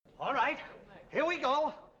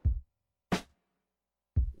illegal.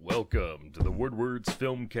 Welcome to the Woodward's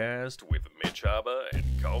Filmcast with Mitch Haba and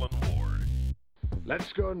Colin Ward.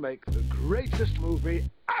 Let's go and make the greatest movie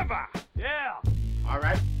ever! Yeah. All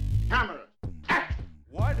right, camera.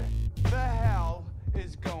 What the hell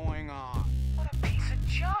is going on? What a piece of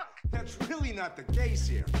junk. That's really not the case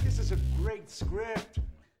here. This is a great script.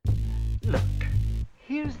 Look,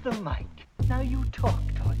 here's the mic. Now you talk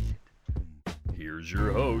towards it. Here's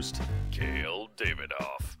your host, Cale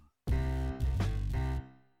Davidoff.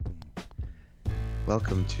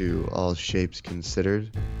 Welcome to All Shapes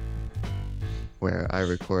Considered, where I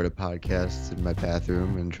record a podcast in my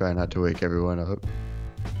bathroom and try not to wake everyone up.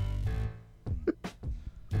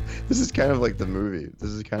 This is kind of like the movie. This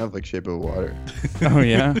is kind of like Shape of Water. Oh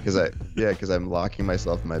yeah? Because I'm locking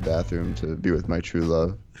myself in my bathroom to be with my true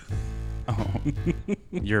love. Oh,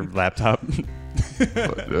 your laptop.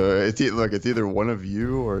 But, it's either one of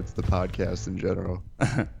you or it's the podcast in general.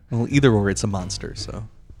 Well, either or, it's a monster, so.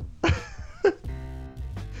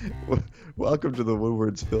 Welcome to the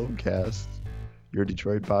Woodward's Filmcast, your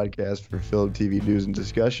Detroit podcast for film, TV news, and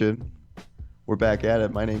discussion. We're back at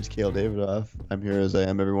it. My name's Cale Davidoff. I'm here as I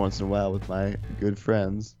am every once in a while with my good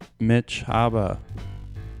friends. Mitch Haba.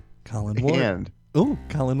 Colin Ward. And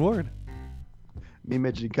Colin Ward. me,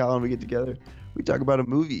 Mitch, and Colin, we get together. We talk about a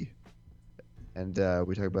movie. And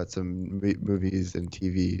we talk about some movies and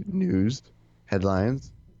TV news,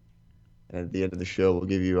 headlines. And at the end of the show, we'll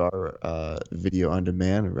give you our video on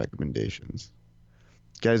demand recommendations.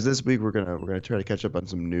 Guys, this week we're gonna try to catch up on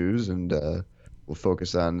some news, and we'll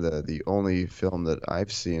focus on the only film that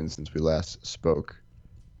I've seen since we last spoke,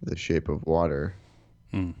 The Shape of Water.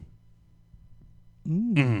 Mm.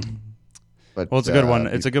 Mm. But Well, it's a good one.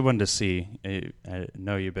 It's a good one to see. I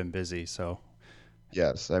know you've been busy, so.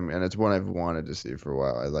 Yes, and it's one I've wanted to see for a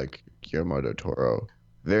while. I like Guillermo del Toro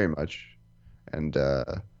very much, and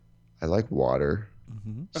I like water.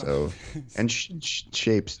 Mm-hmm. So, and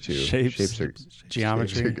shapes too. Shapes are Geometry.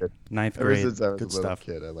 shapes are good. Ninth Ever grade. since I was Good a little stuff.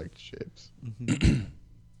 kid, I liked shapes. Mm-hmm.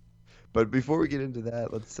 But before we get into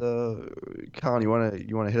that, let's Colin, you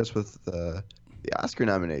wanna hit us with the Oscar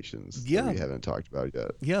nominations Yeah. that we haven't talked about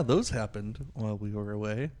yet. Yeah, those happened while we were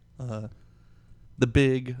away. The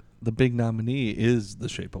big nominee is The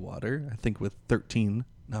Shape of Water, I think with 13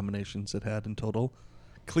 nominations it had in total,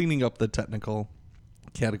 cleaning up the technical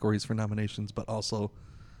categories for nominations, but also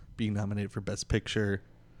being nominated for Best Picture,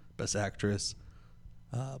 Best Actress,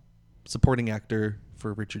 Supporting Actor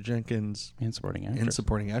for Richard Jenkins, And supporting actress. and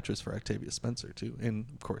Supporting Actress for Octavia Spencer too, and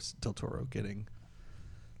of course Del Toro getting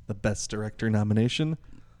the Best Director nomination.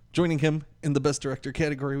 Joining him in the Best Director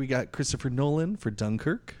category, we got Christopher Nolan for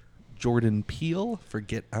Dunkirk, Jordan Peele for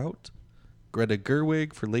Get Out, Greta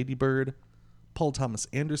Gerwig for Lady Bird, Paul Thomas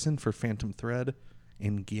Anderson for Phantom Thread,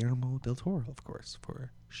 and Guillermo del Toro, of course,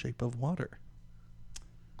 for Shape of Water.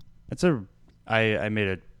 I made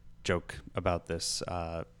a joke about this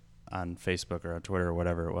on Facebook or on Twitter or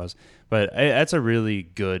whatever it was, but that's a really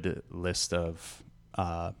good list of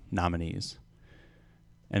nominees,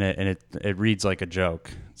 and it reads like a joke.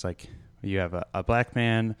 It's like you have a black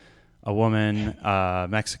man, a woman,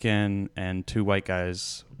 Mexican, and two white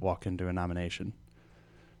guys walk into a nomination.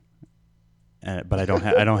 But I don't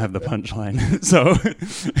have the punchline. So,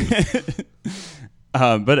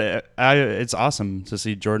 but it's awesome to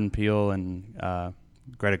see Jordan Peele and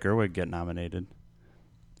Greta Gerwig get nominated.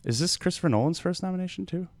 Is this Christopher Nolan's first nomination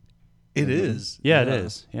too? It is. Yeah, it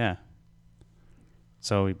is. Yeah.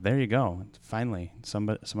 So there you go. Finally, some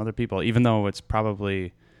other people. Even though it's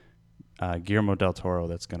probably Guillermo del Toro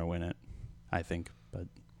that's going to win it, I think. But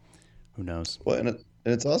who knows? Well, and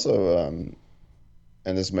it's also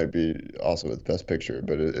and this might be also with Best Picture,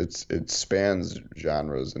 but it spans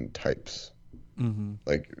genres and types, Mm-hmm.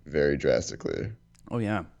 like very drastically. Oh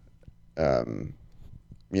yeah.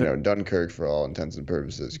 Dunkirk, for all intents and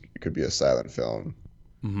purposes, could be a silent film.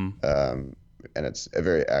 Mm-hmm. And it's a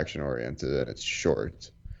very action oriented and it's short.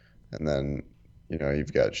 And then,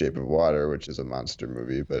 you've got Shape of Water, which is a monster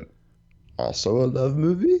movie, but also a love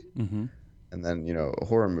movie. Mm-hmm. And then,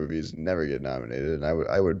 horror movies never get nominated. And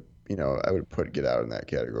I would put Get Out in that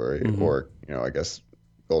category. Mm-hmm. Or, I guess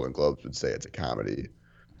Golden Globes would say it's a comedy.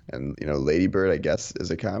 And, Lady Bird, I guess,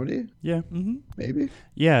 is a comedy. Yeah. Mm-hmm. Maybe.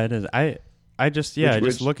 Yeah, it is. I just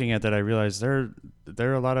Which- looking at that, I realized there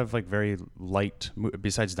are a lot of like very light,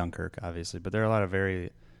 besides Dunkirk, obviously, but there are a lot of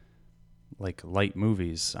very like light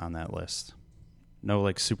movies on that list. No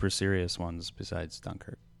like super serious ones besides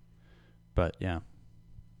Dunkirk. But yeah,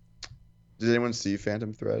 Did anyone see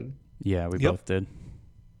Phantom Thread? yeah, we Yep. both did.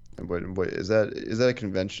 And what is that a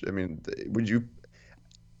convention? I mean, would you?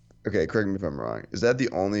 Okay, correct me if I'm wrong. Is that the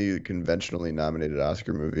only conventionally nominated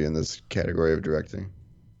Oscar movie in this category of directing?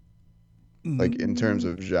 Like in terms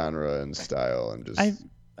of genre and style and just.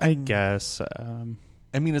 I guess.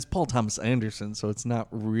 I mean, it's Paul Thomas Anderson, so it's not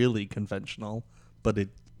really conventional, but it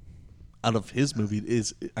out of his movie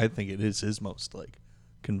I think it is his most like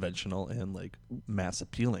conventional and like mass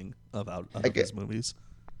appealing out of his movies.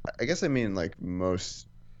 I guess I mean like most.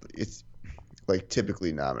 It's like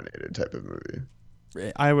typically nominated type of movie.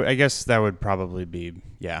 I guess that would probably be,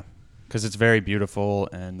 yeah, because it's very beautiful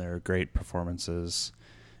and there are great performances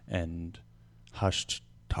and hushed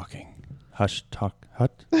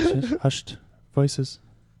voices.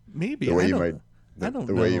 Maybe The way I don't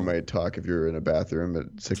the know. way you might talk if you're in a bathroom at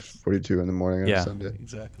 6:42 in the morning on Yeah. a Sunday.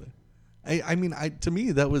 Exactly. I mean, to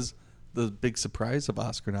me, that was the big surprise of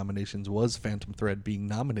Oscar nominations was Phantom Thread being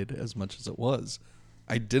nominated as much as it was.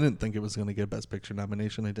 I didn't think it was going to get a Best Picture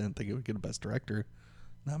nomination. I didn't think it would get a Best Director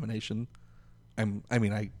nomination.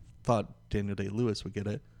 I thought Daniel Day-Lewis would get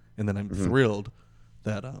it, and then I'm thrilled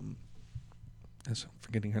that I'm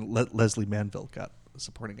forgetting her Leslie Manville got a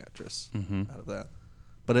supporting actress out of that.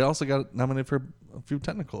 But it also got nominated for a few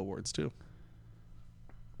technical awards too.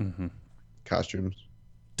 Costumes.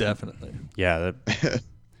 Definitely. Yeah.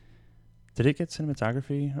 Did it get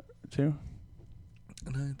cinematography too?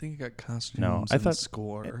 And I think it got costumes. No, I and thought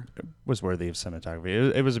score. it was worthy of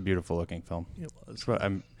cinematography. It was a beautiful looking film. It was.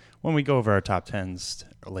 So when we go over our top 10s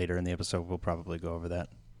later in the episode, we'll probably go over that,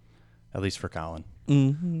 at least for Colin.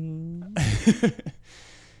 Mm-hmm.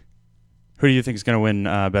 Who do you think is going to win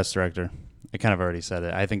Best Director? I kind of already said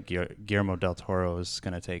it. I think Guillermo del Toro is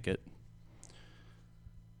going to take it.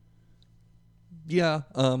 Yeah,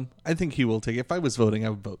 I think he will take it. If I was voting, I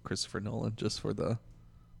would vote Christopher Nolan just for the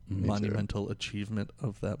monumental achievement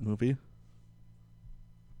of that movie.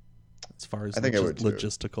 As far as I think I would too,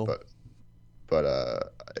 logistical. But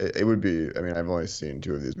it would be. I mean, I've only seen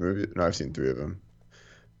 2 of these movies. No, I've seen 3 of them.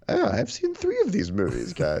 I've seen 3 of these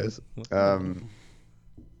movies, guys.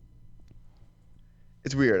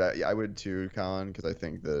 It's weird. I would too, Colin, because I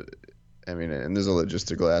think that. I mean, and there's a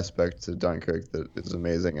logistical aspect to Dunkirk that is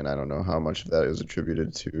amazing, and I don't know how much of that is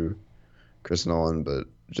attributed to Chris Nolan, but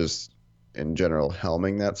just in general,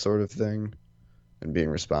 helming that sort of thing and being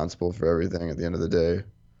responsible for everything at the end of the day,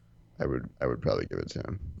 I would probably give it to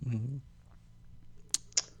him. Mm-hmm.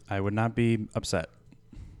 I would not be upset.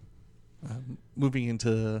 Moving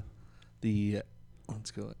into the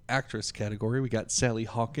actress category, we got Sally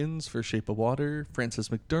Hawkins for Shape of Water, Frances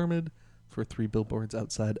McDormand for 3 Billboards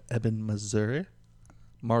Outside Ebbing, Missouri,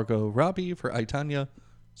 Margot Robbie for I, Tonya,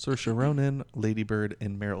 Saoirse Ronan, Lady Bird,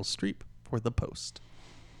 and Meryl Streep for The Post.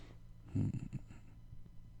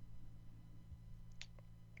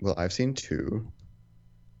 Well, I've seen 2.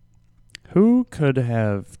 Who could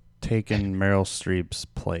have taken Meryl Streep's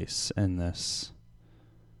place in this?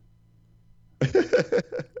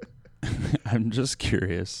 I'm just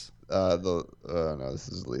curious. No, this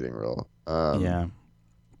is leading role. Yeah.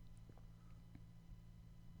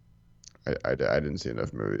 I didn't see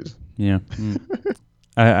enough movies. Yeah.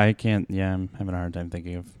 I can't. Yeah, I'm having a hard time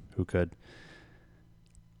thinking of who could.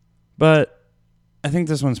 But I think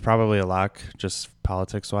this one's probably a lock, just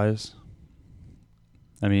politics-wise.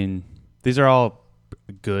 I mean, these are all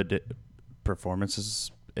good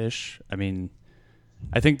performances-ish. I mean,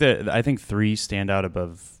 I think 3 stand out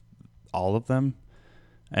above all of them,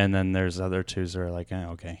 and then there's other 2s that are like,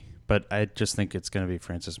 okay. But I just think it's going to be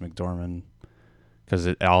Frances McDormand because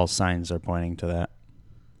all signs are pointing to that.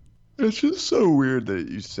 It's just so weird that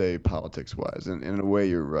you say politics-wise, and in a way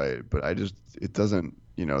you're right, but it doesn't,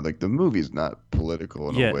 like the movie's not political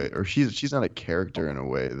in a way, or she's not a character in a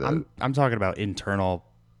way that... I'm talking about internal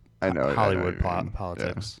Hollywood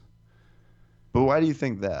politics. Yeah. But why do you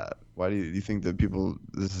think that? Why do you think that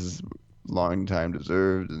this is long time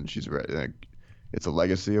deserved, and she's right? Like, it's a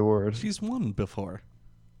legacy award. She's won before.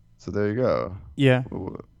 So there you go. Yeah.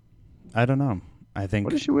 I don't know. I think.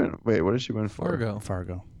 What did she win? Wait, what did she win for?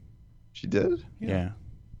 Fargo. She did? Yeah.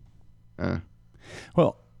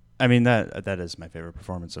 Well, I mean that is my favorite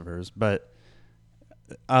performance of hers, but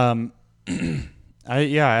I don't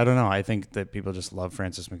know. I think that people just love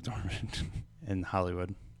Frances McDormand in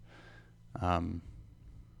Hollywood. And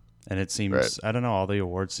it seems right. I don't know, all the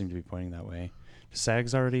awards seem to be pointing that way. Did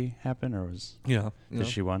SAGs already happen, or did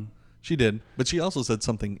she won? She did, but she also said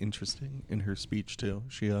something interesting in her speech too.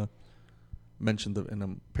 She mentioned and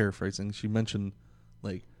I'm paraphrasing. She mentioned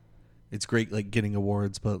like it's great like getting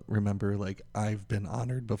awards, but remember like I've been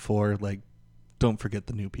honored before. Like don't forget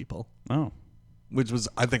the new people. Oh, which was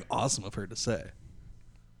I think awesome of her to say.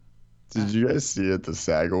 Did you guys see at the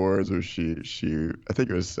SAG Awards where she I think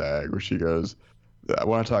it was SAG where she goes, I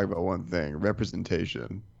want to talk about one thing: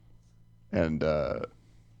 representation. And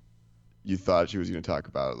you thought she was going to talk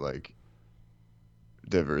about like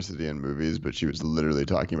diversity in movies, but she was literally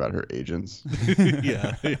talking about her agents.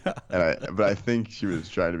 Yeah. But I think she was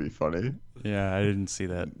trying to be funny. Yeah, I didn't see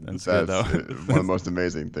that. That's good though. One of the most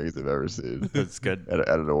amazing things I've ever seen. That's good. At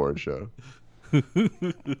an award show.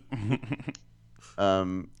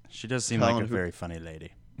 She does seem Colin, like a very funny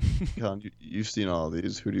lady. Colin, you've seen all of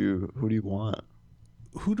these. Who do you want?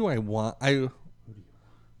 Who do I want?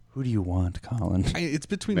 Who do you want, Colin? It's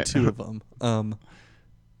between two of them.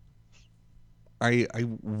 I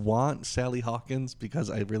want Sally Hawkins because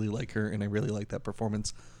I really like her and I really like that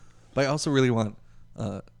performance. But I also really want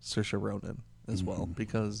Saoirse Ronan as well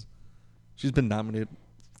because she's been nominated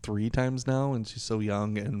 3 times now and she's so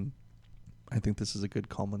young, and I think this is a good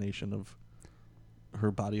culmination of her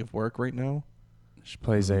body of work right now. She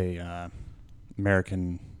plays a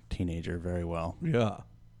American teenager very well. Yeah,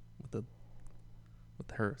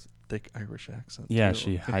 with her thick Irish accent. Yeah, too.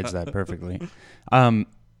 she hides that perfectly.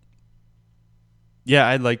 Yeah,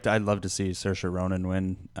 I'd love to see Saoirse Ronan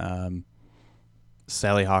win.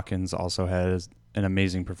 Sally Hawkins also has an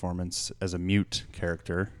amazing performance as a mute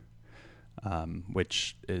character,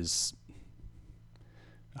 which is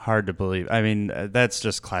hard to believe. I mean, that's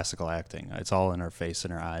just classical acting. It's all in her face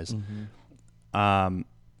and her eyes. Mm-hmm.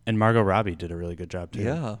 And Margot Robbie did a really good job too.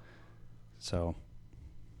 Yeah. So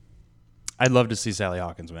I'd love to see Sally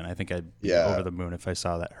Hawkins win. I think I'd be over the moon if I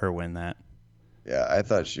saw her win that. Yeah, I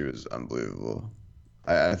thought she was unbelievable.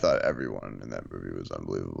 I thought everyone in that movie was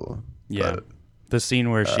unbelievable. Yeah, but, the scene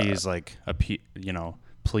where she's like,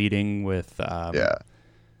 pleading with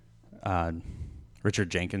Richard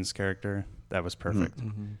Jenkins' character, that was perfect.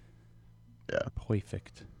 Mm-hmm. Yeah,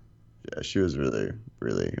 perfect. Yeah, she was really,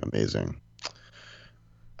 really amazing.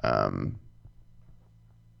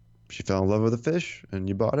 She fell in love with a fish, and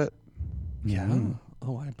you bought it. Yeah.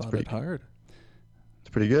 Oh, I bought it hard. It's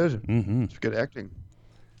pretty good. Mm-hmm. It's good acting.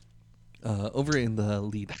 Over in the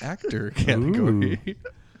lead actor category,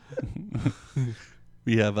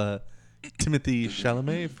 we have Timothy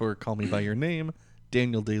Chalamet for Call Me By Your Name,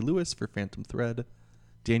 Daniel Day-Lewis for Phantom Thread,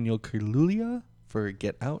 Daniel Kaluuya for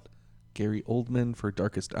Get Out, Gary Oldman for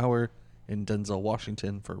Darkest Hour, and Denzel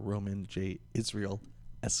Washington for Roman J. Israel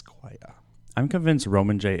Esquire. I'm convinced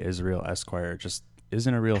Roman J. Israel Esquire just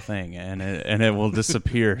isn't a real thing, and it will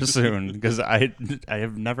disappear soon because I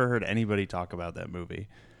have never heard anybody talk about that movie.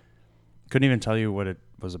 Couldn't even tell you what it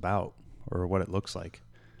was about or what it looks like.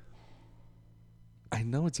 I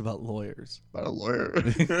know it's about lawyers. About a lawyer.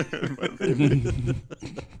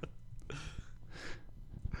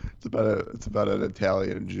 It's about an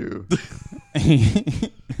Italian Jew.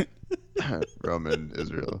 Roman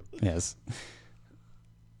Israel. Yes.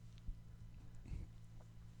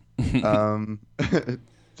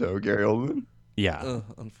 So Gary Oldman? Yeah.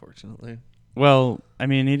 Unfortunately. Well, I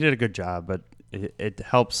mean, he did a good job, but it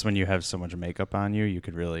helps when you have so much makeup on you. You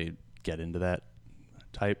could really get into that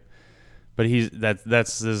type. But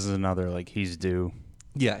this is another, like, he's due.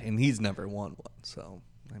 Yeah, and he's never won one, so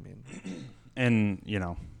I mean, and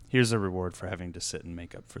here's a reward for having to sit in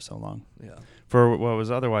makeup for so long. Yeah. For what was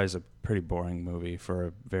otherwise a pretty boring movie for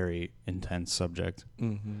a very intense subject.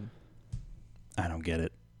 Mm-hmm. I don't get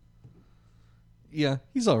it. Yeah,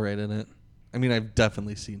 he's all right in it. I mean, I've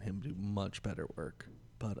definitely seen him do much better work,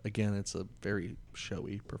 but again, it's a very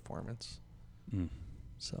showy performance.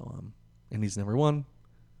 So, and he's never won,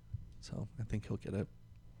 so I think he'll get it.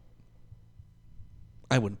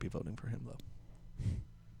 I wouldn't be voting for him though.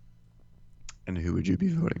 And who would you be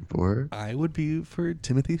voting for? I would be for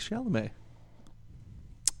Timothy Chalamet.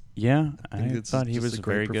 Yeah, I it's thought he just was a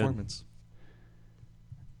great very good. performance.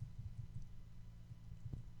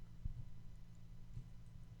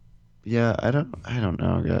 Yeah, I don't know. I don't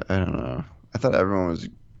know. I thought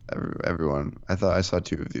everyone. I thought I saw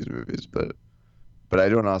 2 of these movies, but I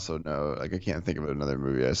don't also know. Like, I can't think of another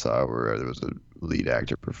movie I saw where there was a lead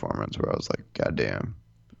actor performance where I was like, God damn.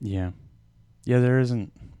 Yeah, there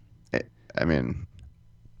isn't. I mean,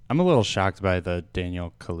 I'm a little shocked by the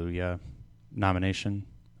Daniel Kaluuya nomination.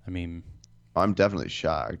 I mean, I'm definitely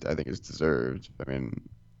shocked. I think it's deserved. I mean,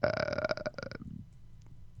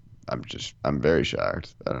 I'm very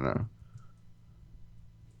shocked. I don't know.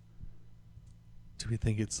 Do we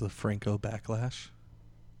think it's the Franco backlash?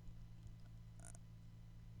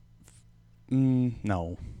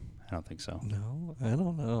 No, I don't think so. No, I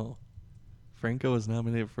don't know. Franco was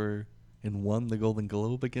nominated for and won the Golden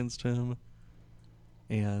Globe against him,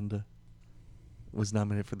 and was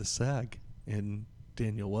nominated for the SAG, and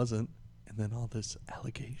Daniel wasn't. And then all this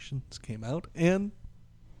allegations came out, and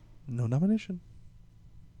no nomination.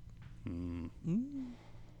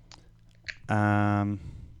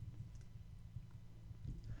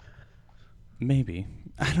 Maybe.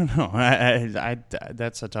 I don't know. I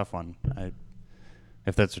that's a tough one.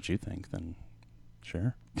 If that's what you think, then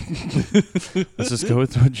sure. Let's just go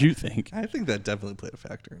with what you think. I think that definitely played a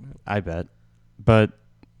factor in it. I bet. But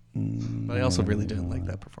But I also really didn't like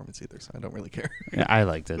that performance either, so I don't really care. yeah, I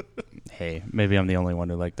liked it. Hey, maybe I'm the only one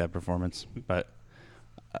who liked that performance, but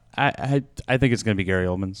I think it's going to be Gary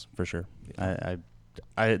Oldman's for sure. Yeah.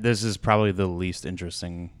 I this is probably the least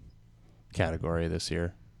interesting category this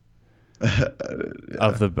year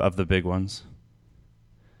of the big ones.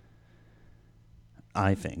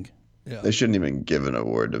 I think. Yeah. They shouldn't even give an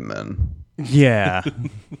award to men. Yeah.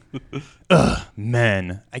 Ugh,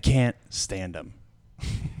 men. I can't stand them.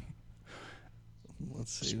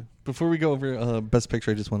 Let's see. Before we go over Best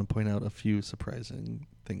Picture, I just want to point out a few surprising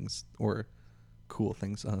things or cool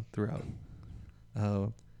things throughout.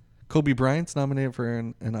 Kobe Bryant's nominated for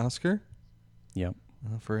an Oscar. Yep.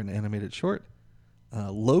 For an animated short.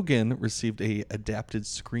 Logan received a adapted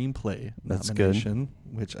screenplay That's nomination,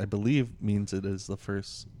 which I believe means it is the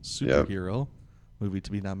first superhero movie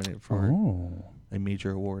to be nominated for a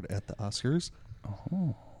major award at the Oscars.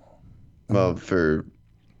 Well, for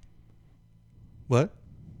What?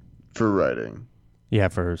 writing. Yeah,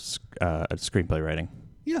 for screenplay writing.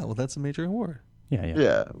 Yeah, well, that's a major award. Yeah.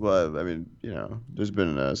 Yeah. Well, I mean, there's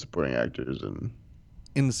been supporting actors and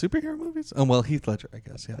In the superhero movies? Oh, well, Heath Ledger, I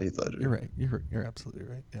guess. Yeah, Heath Ledger. You're right. You're absolutely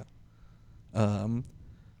right. Yeah.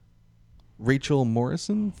 Rachel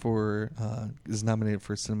Morrison is nominated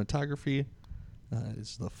for cinematography.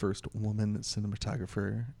 Is the first woman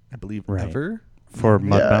cinematographer, I believe, Right. ever. For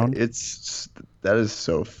Mudbound. Yeah, that is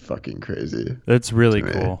so fucking crazy. That's really to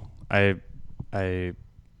me. cool. I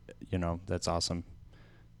that's awesome.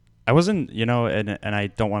 I wasn't, and I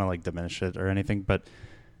don't want to like diminish it or anything,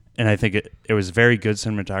 and I think it was very good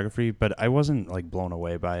cinematography, but I wasn't like blown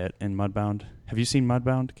away by it in Mudbound. Have you seen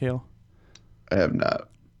Mudbound, Kale? I have not.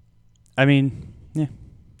 I mean, yeah.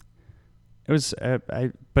 It was,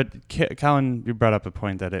 but Colin, you brought up a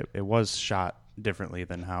point that it was shot differently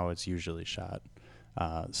than how it's usually shot.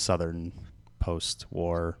 Southern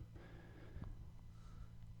post-war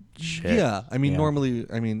shit. Yeah, I mean, Yeah. normally,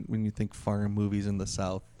 when you think foreign movies in the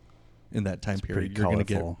South in that time It's period, pretty you're going to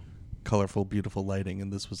get colorful. colorful, beautiful lighting,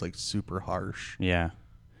 and this was like super harsh, Yeah.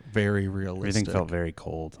 very realistic. Everything felt very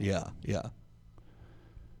cold. Yeah.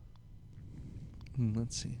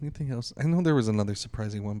 Let's see. Anything else? I know there was another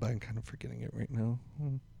surprising one, but I'm kind of forgetting it right now.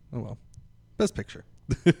 Oh well. Best Picture.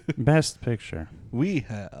 Best Picture. We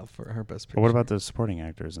have for our Best Picture. But what about the supporting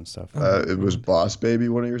actors and stuff? It was Boss Baby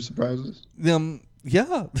one of your surprises? Yeah.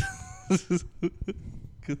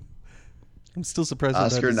 I'm still surprised that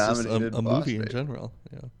Oscar is just nominated a Boss movie in Baby. general.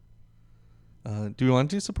 Yeah. Do we want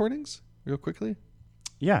to do supportings real quickly?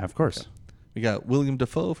 Yeah, of course. Okay. We got William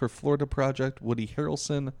Dafoe for Florida Project, Woody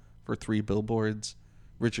Harrelson for 3 Billboards,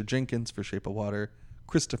 Richard Jenkins for Shape of Water,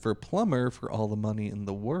 Christopher Plummer for All the Money in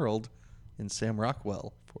the World, and Sam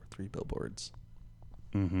Rockwell for 3 Billboards.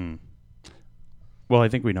 Mm-hmm. Well, I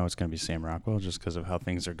think we know it's going to be Sam Rockwell just because of how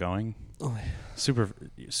things are going. Oh, Super,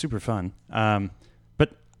 super fun.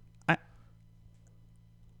 But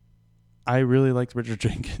I really liked Richard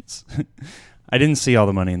Jenkins. I didn't see All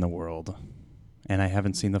the Money in the World, and I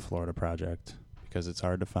haven't seen The Florida Project because it's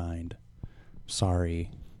hard to find.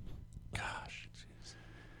 Sorry. Gosh.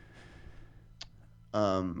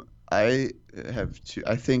 I have two.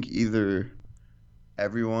 I think either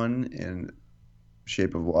everyone in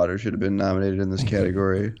Shape of Water should have been nominated in this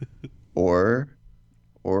category, or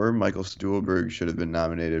Michael Stuhlbarg should have been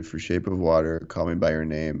nominated for Shape of Water, Call Me by Your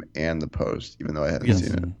Name, and The Post, even though I haven't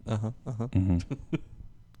seen it. Mm-hmm.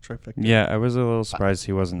 Trifecta. Yeah, I was a little surprised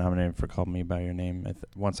he wasn't nominated for Call Me by Your Name.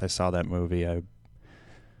 Once I saw that movie, I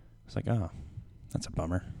was like, oh, that's a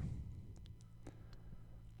bummer.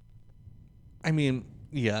 I mean,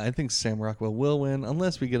 yeah, I think Sam Rockwell will win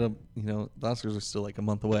unless we get the Oscars are still like a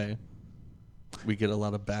month away. We get a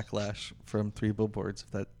lot of backlash from 3 Billboards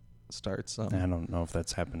if that starts. I don't know if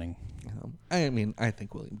that's happening. I mean, I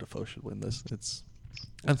think William Dafoe should win this.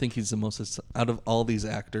 I think he's the most out of all these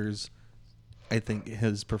actors. I think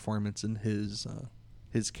his performance and his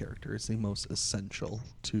character is the most essential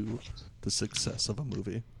to the success of a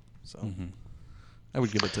movie. So I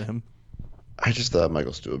would give it to him. I just thought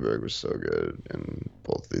Michael Stuhlbarg was so good in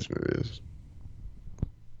both of these movies.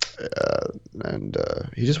 And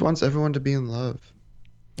he just wants everyone to be in love.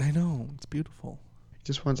 I know. It's beautiful. He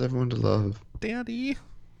just wants everyone to love. Daddy.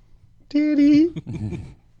 Daddy.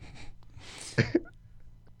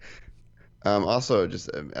 Also, just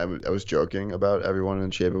I was joking about everyone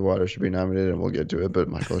in Shape of Water should be nominated, and we'll get to it. But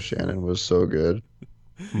Michael Shannon was so good.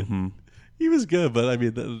 Mm-hmm. He was good, but I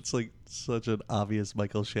mean, it's like such an obvious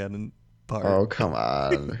Michael Shannon part. Oh, come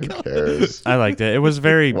on. Who cares? I liked it. It was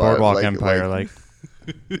very What, Boardwalk like- Empire like.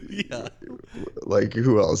 Yeah. Like,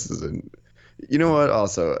 who else is in? You know what?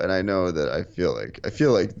 Also, and I know that I feel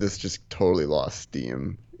like this just totally lost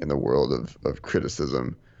steam in the world of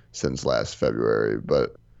criticism since last February.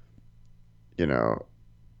 But you know,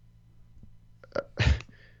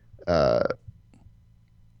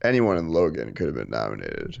 anyone in Logan could have been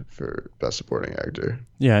nominated for Best Supporting Actor.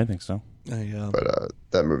 Yeah, I think so. But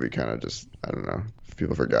that movie kind of just, I don't know,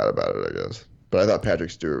 people forgot about it, I guess. But I thought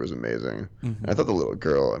Patrick Stewart was amazing. And I thought the little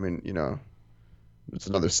girl, I mean, you know, it's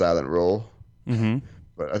another silent role. Mm-hmm.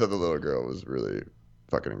 But I thought the little girl was really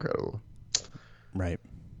fucking incredible. Right.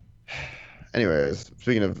 Anyways,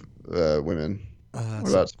 speaking of women, what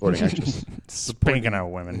about supporting actress? Speaking of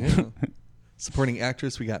women. Yeah. Supporting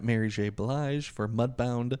actress, we got Mary J. Blige for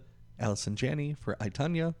Mudbound, Allison Janney for I,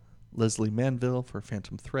 Tonya, Leslie Manville for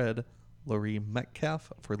Phantom Thread, Laurie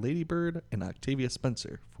Metcalf for Lady Bird, and Octavia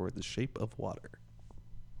Spencer for The Shape of Water.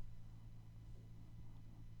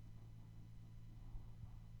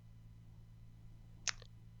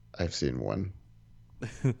 I've seen one.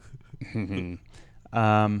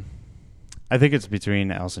 I think it's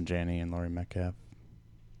between Allison Janney and Laurie Metcalf.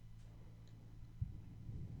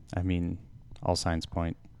 I mean, all signs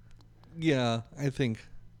point. Yeah, I think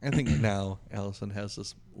now Allison has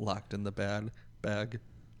this locked in the bag.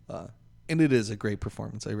 And it is a great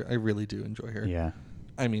performance. I really do enjoy her. Yeah.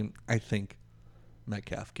 I mean, I think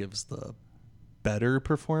Metcalf gives the better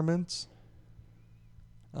performance.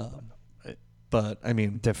 But I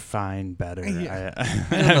mean, Define better. Yeah.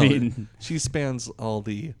 I mean, she spans all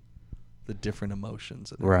the different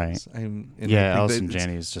emotions. In Right. this. And I yeah, think Allison that it's-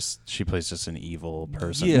 Janney is she plays just an evil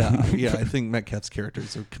person. Yeah, I think Metcalf's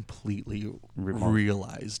characters are completely Remote.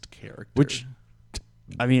 realized character. Which,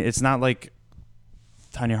 I mean, it's not like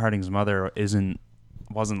Tonya Harding's mother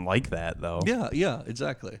wasn't like that though. Yeah,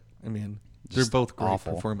 exactly. I mean, they're Just both great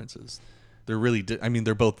awful. performances. They're really. I mean,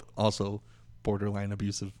 they're both also borderline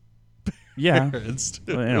abusive. Yeah, parents,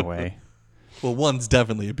 too. in a way, Well, one's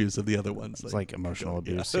definitely abusive. The other one's it's like emotional yeah.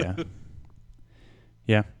 abuse. Yeah.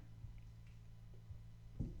 Yeah.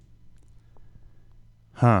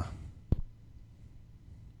 Huh.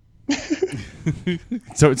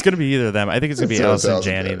 So it's gonna be either of them. I think it's gonna be So it's Allison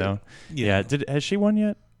Allison Janney Janney. though. Yeah. Yeah. Has she won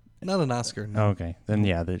yet? Not an Oscar. No. Oh, okay. Then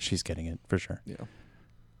yeah, she's getting it for sure. Yeah.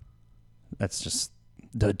 That's just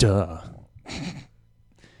duh.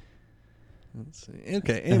 Let's see.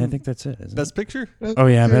 Okay. And I And think that's it. Isn't Best it? Picture. Oh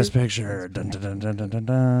yeah, Best Picture. Dun, dun, dun, dun, dun, dun,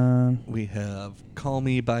 dun. We have Call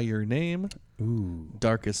Me by Your Name, Ooh.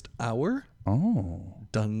 Darkest Hour, Oh.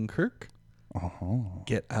 Dunkirk, Oh.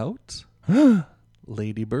 Get Out,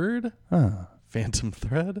 Lady Bird, Huh. Phantom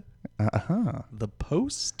Thread, Uh-huh. The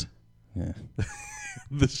Post, Yeah.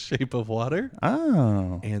 The Shape of Water,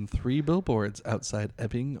 Oh. and 3 Billboards Outside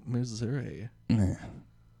Ebbing, Missouri. Yeah.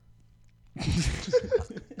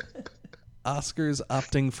 Oscars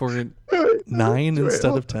opting for 9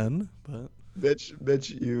 instead of 10, but Mitch,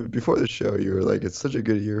 you before the show, you were like, "It's such a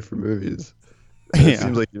good year for movies." Yeah. It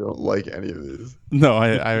seems like you don't like any of these. No,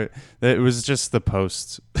 I it was just The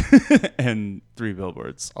Post and 3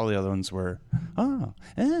 Billboards. All the other ones were I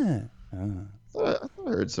I thought I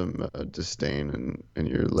heard some disdain in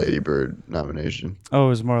your Lady Bird nomination. Oh, it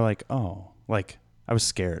was more like, like I was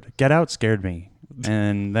scared. Get Out scared me.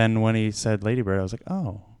 And then when he said Lady Bird, I was like,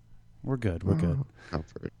 oh, we're good. We're good.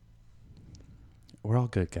 Comfort. We're all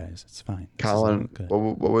good, guys. It's fine. This is Colin,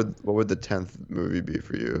 all good. what would the 10th movie be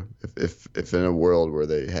for you if in a world where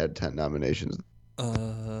they had 10 nominations?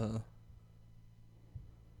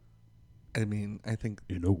 I mean, I think,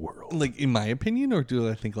 In a world. like, in my opinion, or do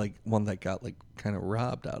I think, like, one that got, like, kind of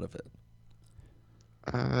robbed out of it?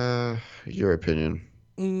 Your opinion,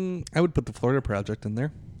 I would put the Florida Project in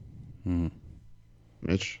there.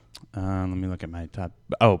 Mitch. Let me look at my top.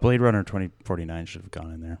 Oh, Blade Runner 2049 should have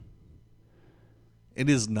gone in there. It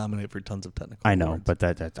is nominated for tons of technical I know, awards. but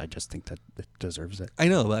that I just think that it deserves it. I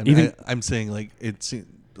know, but I'm saying, like, it's,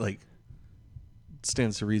 like,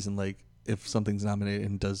 stands to reason, like, if something's nominated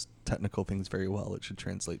and does technical things very well, it should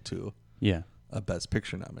translate to Yeah. a Best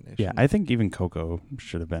Picture nomination. Yeah, I think even Coco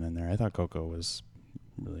should have been in there. I thought Coco was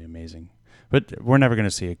really amazing. But we're never going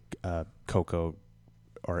to see a Coco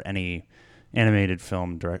or any animated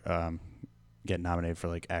film get nominated for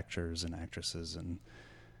like actors and actresses and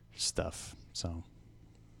stuff. So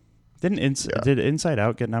did Inside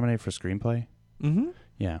Out get nominated for screenplay? Mm-hmm.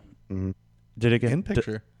 Yeah. Mm-hmm. Did it get And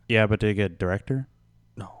picture. yeah, but did it get director?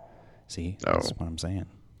 No. See, No. that's what I'm saying.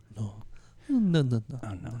 No. Oh no.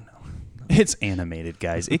 It's animated,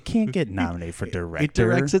 guys. It can't get nominated for director. It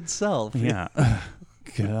directs itself. Yeah.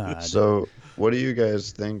 God. So, what do you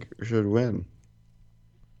guys think should win?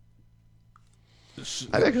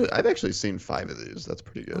 I've actually seen 5 of these. That's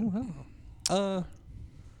pretty good. Oh, wow.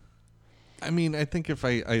 I mean, I think if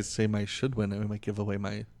I say my should win, I might give away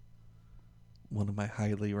one of my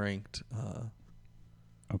highly ranked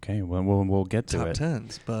Okay, well, we'll get to top it.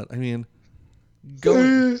 10s. But I mean,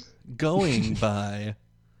 going by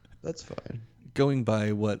That's fine. going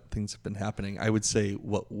by what things have been happening, I would say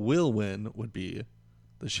what will win would be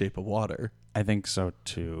The Shape of Water. I think so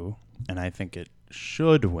too, and I think it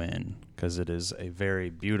should win because it is a very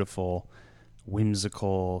beautiful,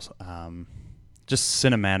 whimsical, just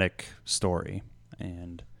cinematic story,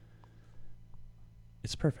 and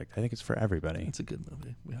it's perfect. I think it's for everybody. It's a good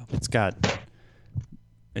movie. Yeah.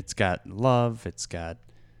 It's got love. It's got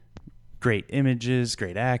great images,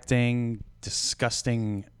 great acting,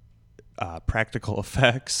 disgusting practical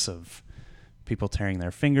effects of people tearing their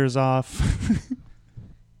fingers off.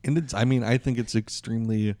 And I think it's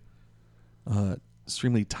extremely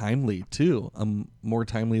timely too. More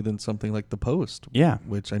timely than something like The Post. Yeah.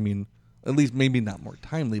 Which, I mean, at least maybe not more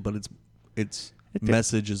timely, but its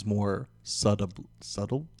message is more subtly.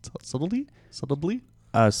 Subtly?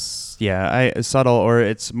 Subtle, or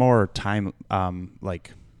it's more timeless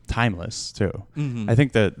too. Mm-hmm. I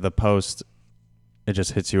think that The Post, it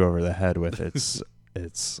just hits you over the head with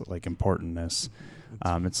its like importantness.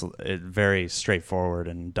 It's very straightforward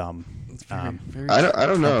and dumb. It's very I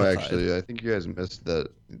don't know complified. actually. I think you guys missed that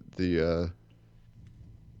the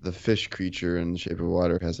fish creature in The Shape of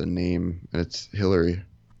Water has a name, and it's Hillary.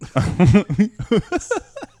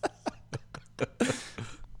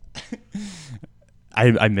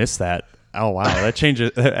 I missed that. Oh wow,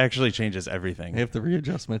 that actually changes everything. I have to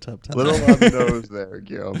readjust my top 10. Little on the nose there,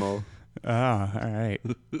 Guillermo. Ah, all right.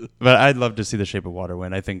 But I'd love to see The Shape of Water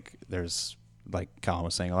win. I think there's, like Colin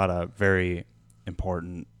was saying, a lot of very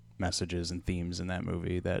important messages and themes in that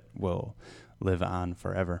movie that will live on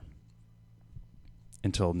forever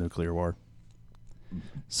until nuclear war.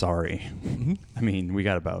 Sorry. I mean, we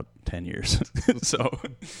got about 10 years. So,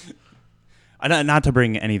 not to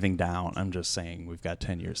bring anything down, I'm just saying we've got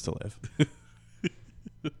 10 years to live.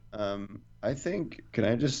 I think, can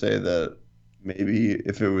I just say that maybe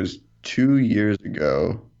if it was 2 years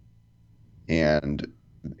ago and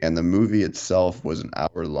the movie itself was an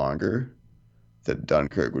hour longer, that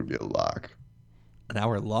Dunkirk would be a lock. An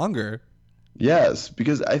hour longer? Yes,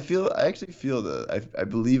 because I actually feel that I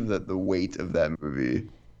believe that the weight of that movie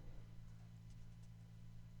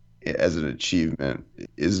as an achievement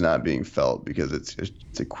is not being felt because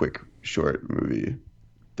it's a quick, short movie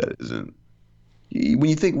that isn't. When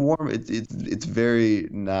you think war, it's very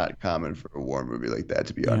not common for a war movie like that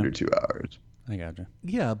to be under 2 hours. I gotcha.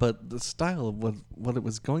 Yeah, but the style of what it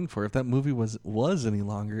was going for, if that movie was any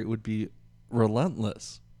longer, it would be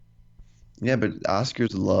relentless. Yeah, but Oscars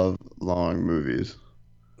love long movies.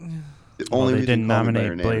 The Well, only they reason didn't Call Me by nominate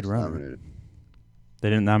Your Name Blade is Runner. nominated. They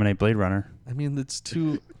didn't nominate Blade Runner. I mean, it's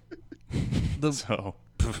two. So,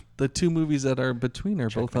 The two movies that are between are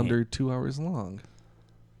both Checkmate. under 2 hours long.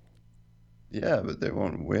 Yeah, but they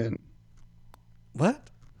won't win. What?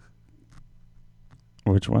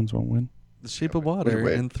 which ones won't win? The Shape of Water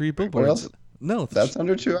wait. and Three What Billboards. else? No, That's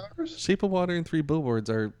under 2 hours? Shape of Water and Three Billboards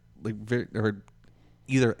are like are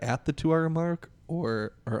either at the 2 hour mark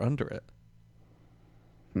or are under it.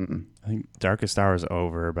 Mm-mm. I think Darkest Hour is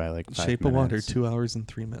over by like 5 Shape minutes. of Water, 2 hours and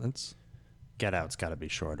 3 minutes. Get Out's got to be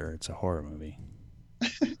shorter. It's a horror movie.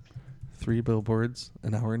 Three Billboards,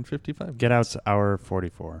 an hour and 55. Get Out's hour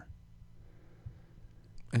 44.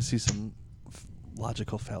 I see some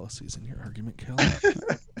logical fallacies in your argument, Cal. I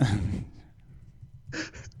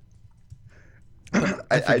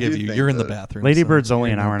forgive do you. think You're in the that- bathroom. Lady so Bird's only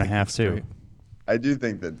you're an not hour and a thinking half too. straight. I do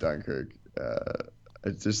think that Dunkirk, I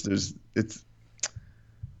just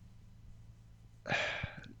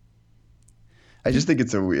think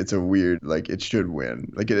it's a weird, like, it should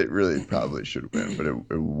win. Like, it really probably should win, but it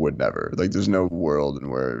would never. Like, there's no world in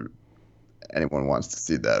where anyone wants to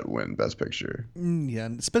see that win Best Picture. Yeah,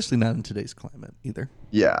 and especially not in today's climate either.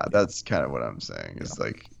 Yeah, that's kind of what I'm saying. It's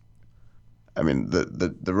like, I mean,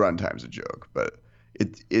 the runtime's a joke, but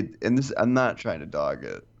and this, I'm not trying to dog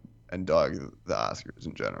it and dog the Oscars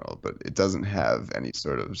in general, but it doesn't have any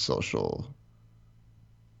sort of social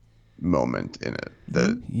moment in it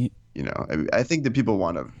that, you know, I think that people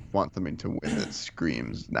want something to win that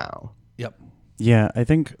screams now. Yep. Yeah, I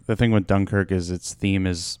think the thing with Dunkirk is its theme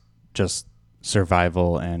is just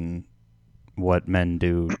survival and what men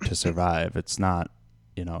do to survive. It's not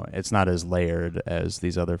it's not as layered as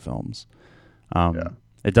these other films. Yeah.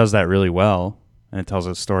 It does that really well, and it tells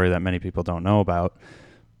a story that many people don't know about.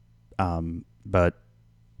 But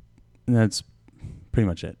that's pretty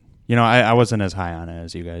much it. I wasn't as high on it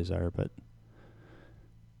as you guys are, but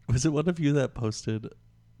Was it one of you that posted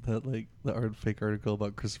that like the fake article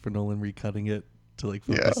about Christopher Nolan recutting it to like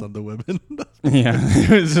focus on the women? yeah, it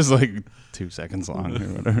was just like 2 seconds long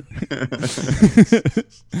or whatever.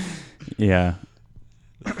 Yeah.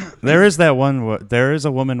 There is that one. There is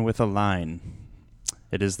a woman with a line.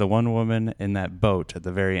 It is the one woman in that boat at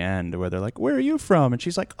the very end where they're like, "Where are you from?" And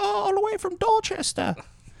she's like, "Oh, all the way from Dorchester."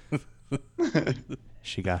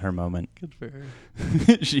 She got her moment. Good for her.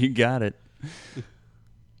 She got it.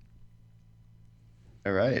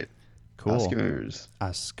 All right. Cool.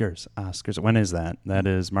 Oscars. When is that? That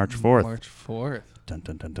is March 4th. March 4th. Dun,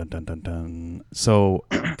 dun, dun, dun, dun, dun, dun. So,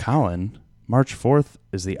 Colin, March 4th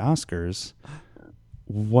is the Oscars.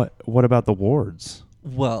 What about the awards?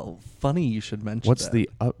 Well, funny you should mention What's that, the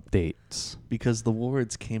updates? because the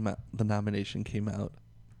awards came out, the nomination came out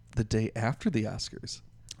the day after the Oscars.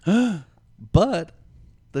 But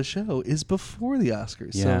the show is before the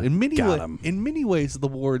Oscars. Yeah, So in many ways the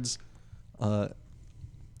awards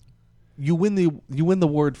you win the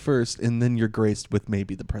award first, and then you're graced with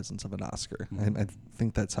maybe the presence of an Oscar. And I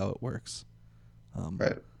think that's how it works.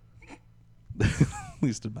 Right. At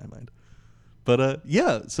least in my mind. But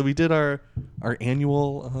yeah, so we did our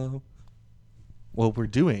annual we're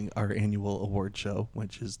doing our annual award show,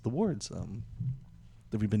 which is the awards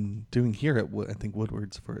that we've been doing here at I think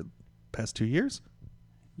Woodward's for the past 2 years.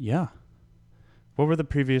 Yeah. What were the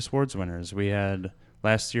previous awards winners? We had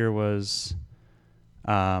last year was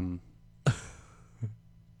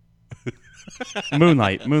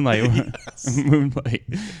Moonlight. Yes. Moonlight.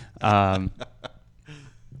 I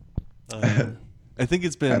think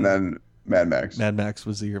it's been And then Mad Max. Mad Max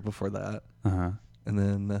was the year before that. Uh-huh. And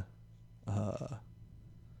then I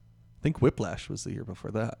think Whiplash was the year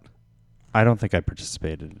before that. I don't think I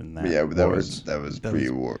participated in that. Yeah, that was That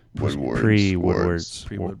pre-Woodwards. Pre-Woodwards.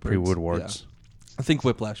 Pre-Woodwards. Pre-Woodwards. I think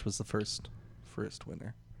Whiplash was the first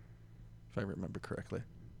winner, if I remember correctly.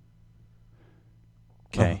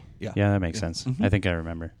 Okay. Yeah. Yeah, that makes Yeah. sense. Mhm. I think I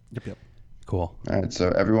remember. Yep. Cool. All right, so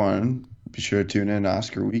everyone, be sure to tune in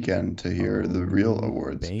Oscar weekend to hear the real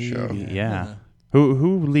awards show. Baby. Yeah.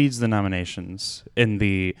 Who leads the nominations in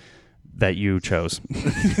that you chose?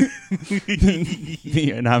 The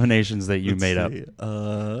nominations that you made up.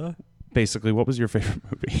 Basically, what was your favorite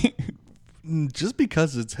movie? Just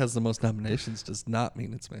because it has the most nominations does not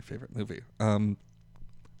mean it's my favorite movie.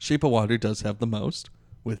 Shape of Water does have the most,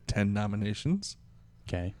 with 10 nominations.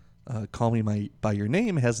 Okay. Call Me by Your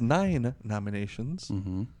Name has 9 nominations.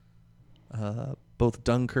 Mm-hmm. Both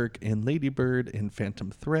Dunkirk and Lady Bird and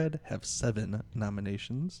Phantom Thread have 7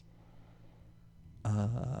 nominations.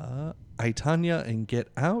 I, Tonya and Get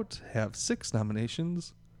Out have 6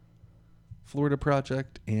 nominations. Florida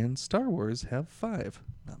Project and Star Wars have 5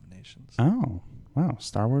 nominations. Oh, wow.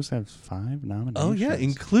 Star Wars has 5 nominations. Oh, yeah,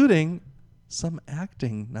 including some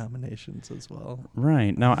acting nominations as well.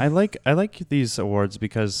 Right. Now, I like these awards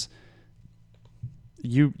because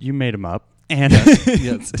you made them up. And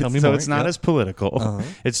Yes, tell me so more. it's not Yep. as political. Uh-huh.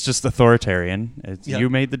 It's just authoritarian. Yep. You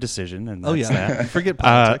made the decision, and Oh, that's yeah. that. Forget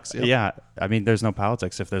politics. Yep. Yeah. I mean, there's no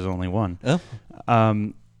politics if there's only one. Oh.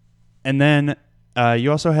 And then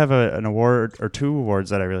you also have an award or 2 awards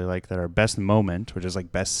that I really like that are Best Moment, which is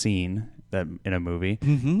like best scene that in a movie,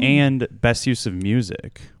 Mhm. and Best Use of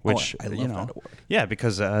Music, which I love you know, that award. yeah,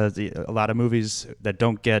 because a lot of movies that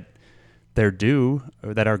don't get their due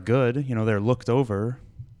or that are good, they're looked over.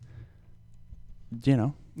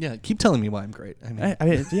 Yeah, keep telling me why I'm great. I mean, I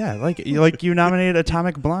mean, yeah, like you nominated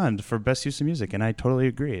Atomic Blonde for Best Use of Music, and I totally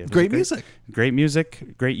agree. It was great music. Great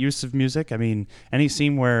music, great use of music. I mean, any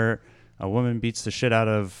scene where a woman beats the shit out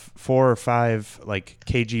of 4 or 5 like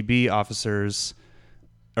KGB officers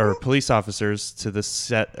or police officers to the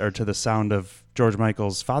set or to the sound of George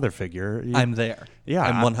Michael's father figure. I'm there. Yeah,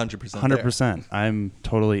 I'm 100% 100%. I'm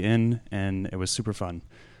totally in, and it was super fun.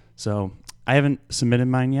 So I haven't submitted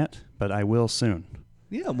mine yet, but I will soon.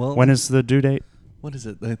 Yeah, well, When is the due date? what is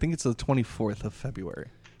it? I think it's the 24th of February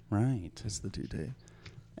Right. is the due date.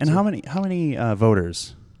 And how many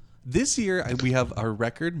voters? This year we have our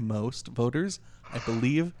record most voters. I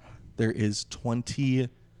believe there is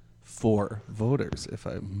 24 voters, if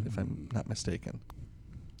I'm not mistaken.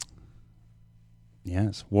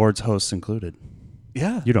 Yes, wards hosts included.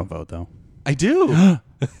 Yeah, You don't vote though. I do.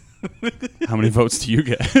 How many votes do you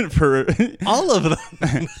get for? All of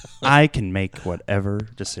them. I can make whatever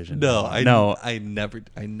decision. No, I want. No. I never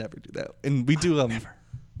do that. And we do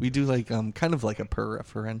We do like kind of like a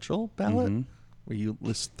preferential ballot Mhm. where you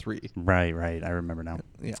list 3. Right. I remember now.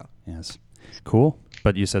 Yeah, Yes. Cool.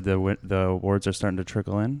 But you said the awards are starting to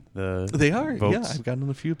trickle in. they are. votes? Yeah, I've gotten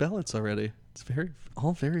a few ballots already. It's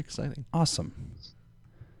all very exciting. Awesome.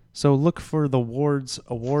 So look for the awards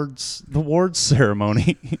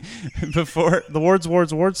ceremony before the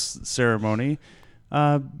awards ceremony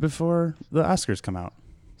before the Oscars come out.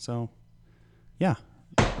 So, yeah,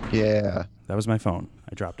 Yeah. that was my phone.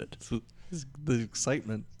 I dropped it. So, the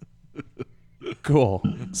excitement. Cool.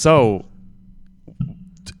 So,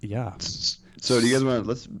 yeah. So do you guys want?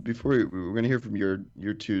 We're gonna hear from your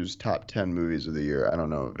two's top 10 movies of the year. I don't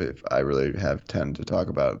know if I really have 10 to talk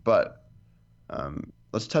about, but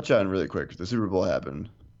let's touch on really quick. The Super Bowl happened.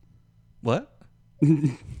 What?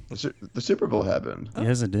 The Super Bowl happened.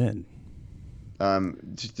 Yes, it did.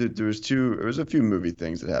 There was a few movie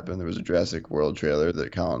things that happened. There was a Jurassic World trailer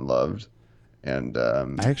that Colin loved, and I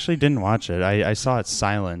actually didn't watch it. I saw it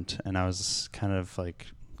silent, and I was kind of like,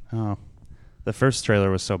 oh, the first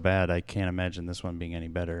trailer was so bad. I can't imagine this one being any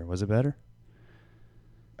better. Was it better?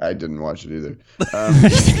 I didn't watch it either.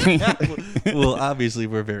 Well, obviously,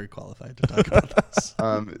 we're very qualified to talk about this.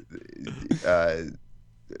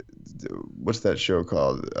 What's that show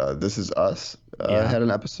called? This Is Us. Yeah. Had an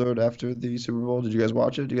episode after the Super Bowl. Did you guys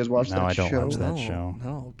watch it? Do you guys watch No, that I don't show? watch that No, show.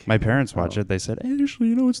 no, My can't. parents watch it. They said, hey,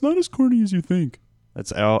 actually, it's not as corny as you think.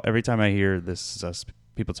 That's all. Every time I hear This Is Us,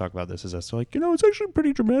 people talk about This Is Us, they're like, it's actually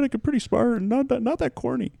pretty dramatic and pretty smart and not that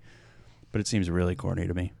corny. But it seems really corny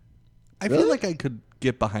to me. I feel like I could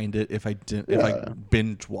get behind it if I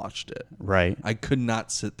binge watched it. Right. I could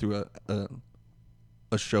not sit through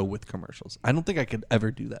a show with commercials. I don't think I could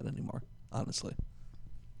ever do that anymore, honestly.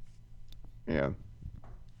 Yeah.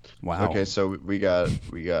 Wow. Okay, so we got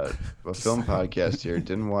a film podcast here.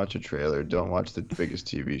 Didn't watch a trailer. Don't watch the biggest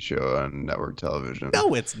TV show on network television.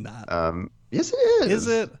 No, it's not. Yes, it is. Is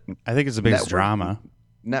it? I think it's the biggest Network. drama.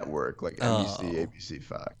 Network, like NBC, Oh. ABC,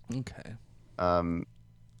 Fox. Okay.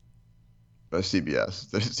 CBS.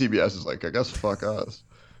 The CBS is like, I guess fuck us.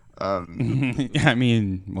 I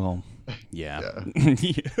mean, well, yeah.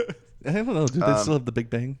 I don't know. Do they still have the Big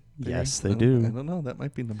Bang? Theory? Yes, they I do. don't know. That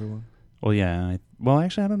might be number 1. Well, yeah.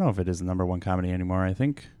 Actually, I don't know if it is the number 1 comedy anymore. I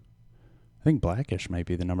think Blackish might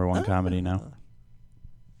be the number 1 comedy now.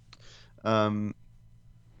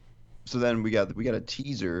 So then we got a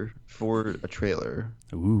teaser for a trailer.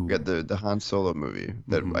 Ooh. We got the Han Solo movie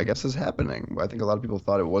that I guess is happening. I think a lot of people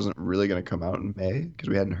thought it wasn't really going to come out in May because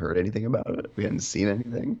we hadn't heard anything about it. We hadn't seen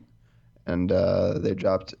anything, and they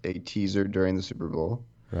dropped a teaser during the Super Bowl.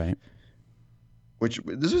 Right.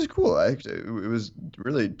 This was cool. It was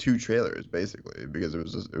really 2 trailers basically because it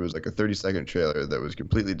was like a 30-second trailer that was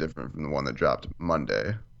completely different from the one that dropped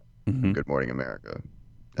Monday. Mhm. Good Morning America.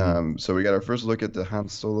 So we got our first look at the Han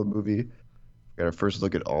Solo movie. We got our first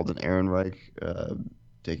look at Alden Ehrenreich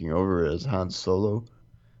taking over as Han Solo.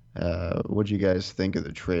 What do you guys think of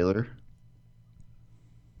the trailer?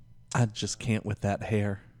 I just can't with that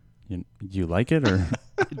hair. You like it or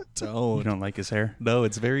you Don't. don't like his hair? No,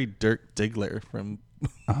 it's very Dirk Diggler from.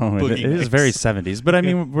 Oh, it Boogie is very Nights. 70s. But I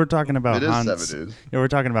mean, we're talking about It is Han. 70s. Yeah, we're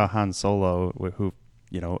talking about Han Solo, who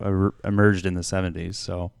emerged in the 70s.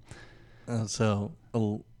 So So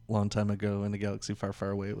a long time ago in a galaxy far,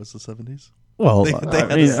 far away, it was the 70s. well, They I had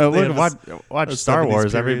mean, a- they look, had watch a Star 70s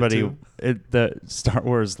Wars. period, Everybody, too. the Star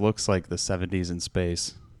Wars looks like the 70s in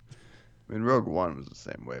space. I mean, Rogue One was the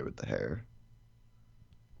same way with the hair.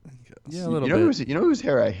 Yeah, a little you know bit. whose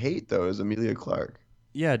hair I hate though is Emilia Clarke.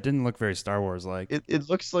 Yeah, it didn't look very Star Wars like. It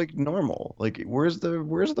looks like normal. Like where's the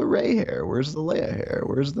Rey hair? Where's the Leia hair?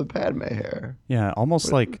 Where's the Padme hair? Yeah,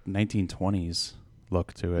 almost like 1920s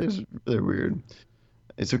look to it. It's really weird.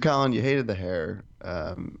 And so Colin, you hated the hair.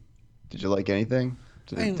 Did you like anything?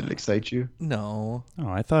 Did it excite you? No. Oh,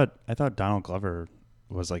 I thought Donald Glover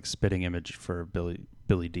was like spitting image for Billy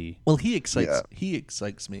D. Well, he excites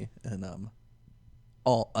Yeah. me in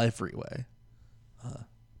every way.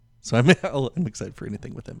 So I'm excited for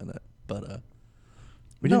anything with him in it. But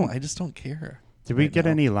I just don't care. Did we right get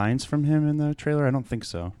now. any lines from him in the trailer? I don't think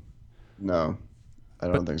so. No, I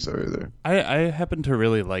don't think so either. I happen to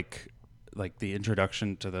really like the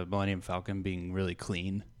introduction to the Millennium Falcon being really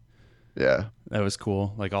clean. Yeah. That was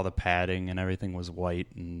cool. Like all the padding and everything was white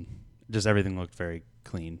and just everything looked very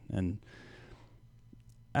clean. And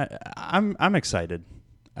I'm excited.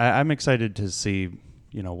 I'm excited to see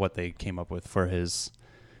what they came up with for his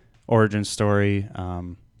origin story.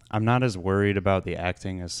 I'm not as worried about the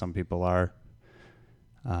acting as some people are.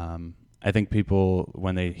 I think people,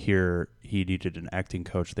 when they hear he needed an acting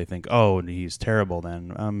coach, they think, oh, he's terrible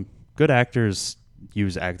then. Good actors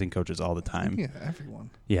use acting coaches all the time. Yeah, everyone.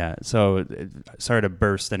 Yeah. So sorry to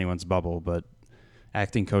burst anyone's bubble, but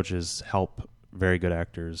acting coaches help very good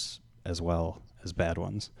actors as well as bad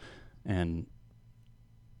ones. And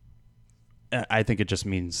I think it just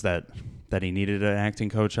means that he needed an acting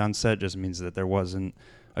coach on set. Just means that there wasn't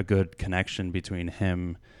a good connection between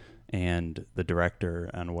him and the director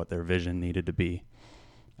on what their vision needed to be.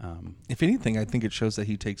 If anything, I think it shows that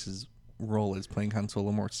he takes his role as playing Han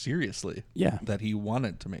Solo more seriously. Yeah. That he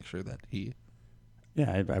wanted to make sure that he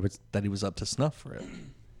I would, that he was up to snuff for it.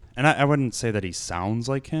 and I wouldn't say that he sounds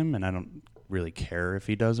like him, and I don't really care if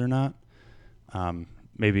he does or not.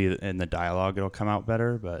 Maybe in the dialogue it'll come out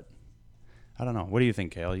better, but I don't know. What do you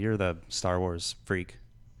think, Kale? You're the Star Wars freak.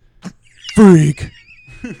 Freak.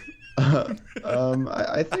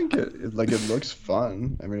 I think it looks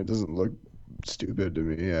fun. I mean, it doesn't look stupid to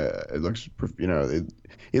me. It looks,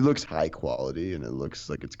 it looks high quality, and it looks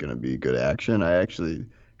like it's going to be good action. I actually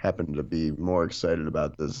happen to be more excited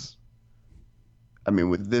about this. I mean,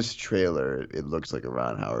 with this trailer, it looks like a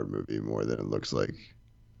Ron Howard movie more than it looks like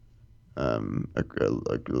a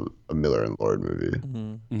Miller and Lord movie.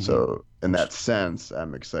 Mm-hmm. So in that sense,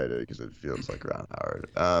 I'm excited because it feels like Ron Howard.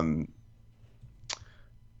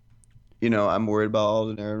 I'm worried about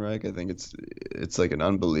Alden Ehrenreich. I think it's like an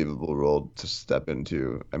unbelievable role to step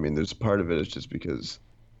into. I mean, there's part of it is just because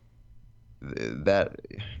that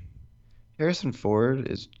Harrison Ford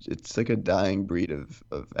it's like a dying breed of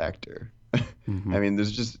actor. Mm-hmm. I mean,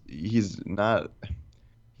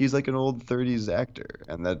 he's like an old 30s actor,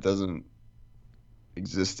 and that doesn't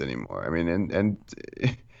exist anymore. I mean, and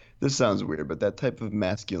this sounds weird, but that type of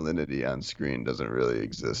masculinity on screen doesn't really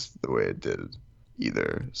exist the way it did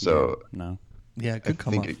either. So no. Yeah, it could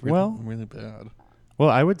come think off it- really bad. Well,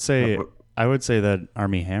 I would say that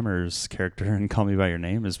Armie Hammer's character in Call Me by Your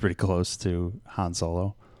Name is pretty close to Han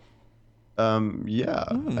Solo. Yeah.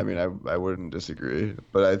 I mean, I wouldn't disagree,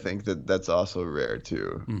 but I think that's also rare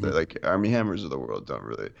too. Mm-hmm. That, like, Armie Hammers of the world don't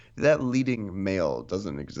really, that leading male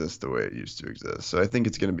doesn't exist the way it used to exist. So I think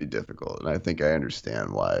it's going to be difficult, and I think I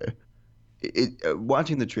understand why.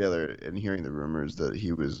 Watching the trailer and hearing the rumors that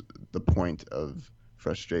he was the point of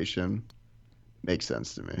frustration makes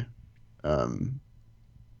sense to me.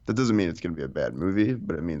 That doesn't mean it's going to be a bad movie,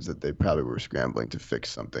 but it means that they probably were scrambling to fix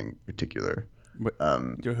something particular.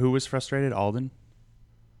 Who was frustrated? Alden?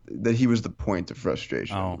 That he was the point of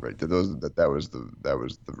frustration, Oh. right? That was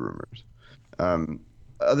the rumors.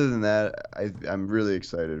 Other than that, I'm really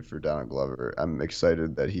excited for Donald Glover. I'm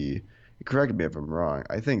excited that correct me if I'm wrong,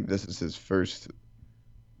 I think this is his first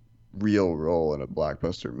real role in a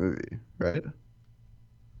blockbuster movie, right?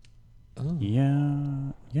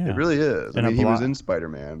 Yeah. It really is. In I a mean, he was block- in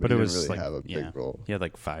Spider-Man, but But he it didn't was really like have a big role. He had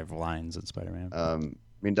like 5 lines in Spider-Man. I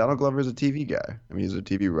mean, Donald Glover is a TV guy. I mean, he's a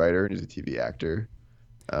TV writer and he's a TV actor.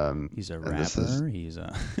 He's a and this is- rapper. He's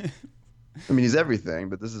a I mean, he's everything,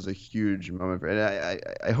 but this is a huge moment for. And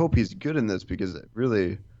I hope he's good in this because it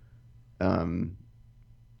really, I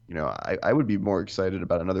would be more excited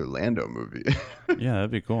about another Lando movie yeah,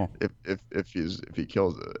 that'd be cool. if he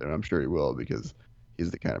kills it, and I'm sure he will because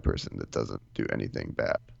he's the kind of person that doesn't do anything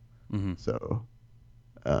bad. Mm-hmm. So,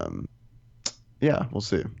 yeah, we'll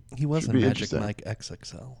see. He was Should in be Magic interesting. Mike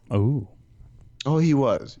XXL. Oh, Oh, he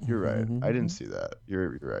was. You're right. Mhm. I didn't see that.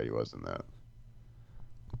 You're right. He was in that.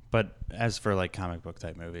 but as for like comic book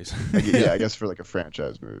type movies, I guess for like a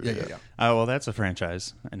franchise movie. Yeah. oh well, that's a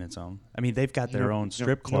franchise in its own. I mean, they've got their own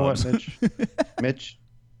strip You know what, clubs. Mitch?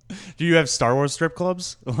 Do you have Star Wars strip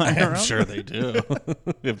clubs? lying I'm around? sure they do.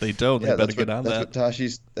 If they don't, they better get on that.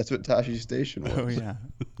 That's what Tashi's station was. Oh yeah.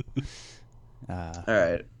 All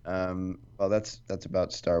right. Well, that's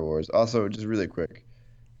about Star Wars. Also, just really quick,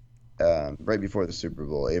 right before the Super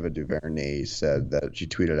Bowl, Ava DuVernay said that she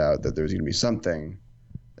tweeted out that there's going to be something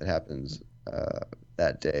that happens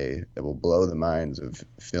that day that will blow the minds of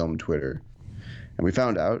film Twitter. And we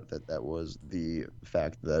found out that was the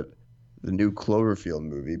fact that the new Cloverfield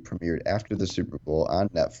movie premiered after the Super Bowl on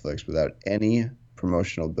Netflix without any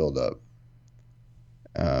promotional buildup,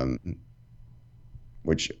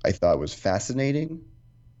 which I thought was fascinating.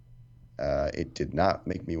 It did not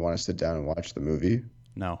make me want to sit down and watch the movie,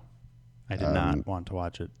 No, I did not want to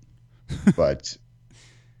watch it. but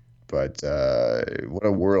what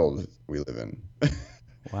a world we live in.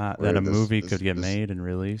 Wow, Where that a this- movie this- could get this- made and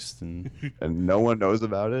released, and And no one knows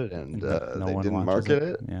about it, and No- no they one didn't watches market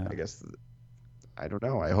it? it. Yeah. I guess I don't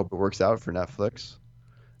know. I hope it works out for Netflix.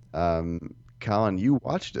 Colin, you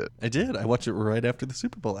watched it, I did. I watched it right after the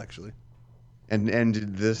Super Bowl, actually. and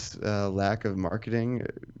did this lack of marketing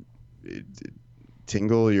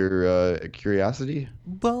tingle your curiosity?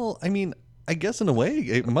 Well, I mean, I guess in a way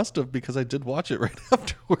it must have, because I did watch it right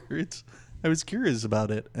afterwards. I was curious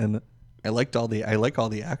about it, and I like all the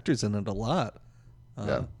actors in it a lot.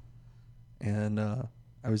 And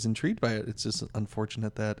I was intrigued by it. It's just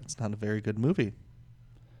unfortunate that it's not a very good movie.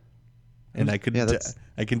 And I can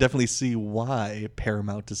definitely see why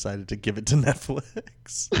Paramount decided to give it to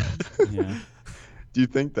Netflix. Yeah. Do you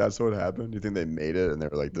think that's what happened? Do you think they made it and they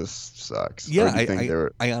were like, "This sucks"? Yeah, Or do you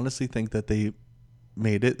think I honestly think that they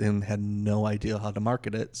made it and had no idea how to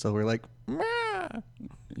market it, so we're like, meh.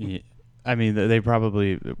 Yeah. I mean, they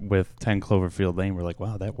probably, with 10 Cloverfield Lane, were like,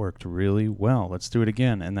 wow, that worked really well. Let's do it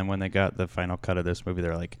again. And then when they got the final cut of this movie,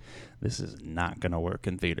 they're like, this is not going to work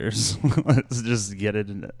in theaters. Let's just get it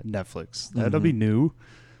in Netflix. That'll be new.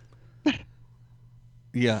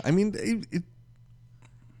 Yeah, I mean,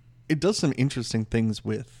 it does some interesting things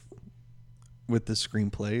with the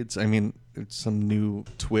screenplay. It's some new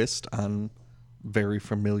twist on very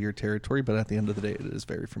familiar territory, but at the end of the day, it is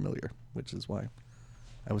very familiar, which is why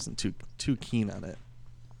I wasn't too keen on it.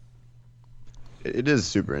 It is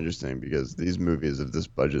super interesting because these movies of this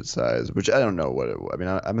budget size, which I don't know what it was. I mean,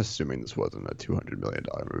 I'm assuming this wasn't a $200 million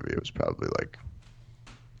movie. It was probably like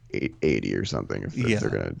 80 or something if they're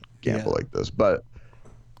going to gamble like this. But,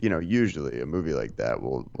 usually a movie like that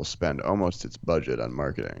will spend almost its budget on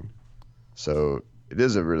marketing. So it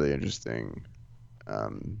is a really interesting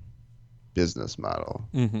business model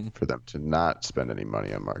for them to not spend any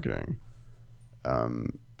money on marketing.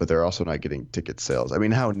 But they're also not getting ticket sales. I mean,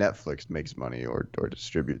 how Netflix makes money or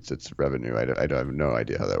distributes its revenue, I have no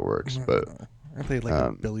idea how that works. But aren't they like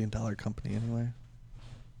a $1 billion company anyway?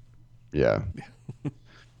 Yeah.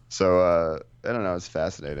 So I don't know. It's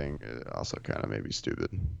fascinating. It also kind of maybe stupid.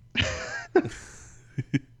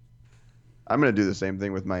 I'm gonna do the same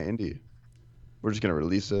thing with my indie. We're just gonna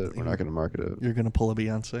release it. We're not gonna market it. You're gonna pull a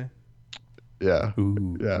Beyonce? Yeah.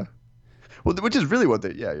 Ooh. Yeah. Well, which is really what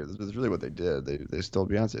they that's really what they did. They stole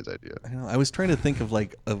Beyonce's idea. I know. I was trying to think of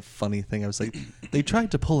like a funny thing. I was like, they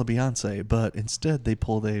tried to pull a Beyonce, but instead they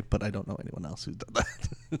pulled but I don't know anyone else who's done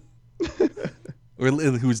that. Or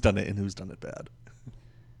who's done it and who's done it bad.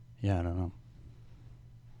 Yeah, I don't know.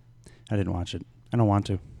 I didn't watch it. I don't want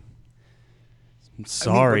to. I'm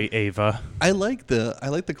sorry, Ava. I like the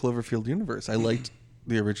Cloverfield universe. I liked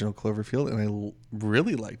the original Cloverfield, and I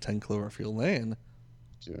really liked 10 Cloverfield Lane.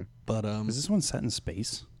 Yeah. But Is this one set in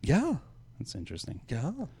space? yeah, That's interesting.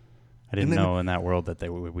 yeah. I didn't know in that world that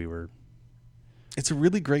we were. It's a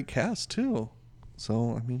really great cast too.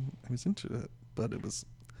 So I mean, I was into it, but it was,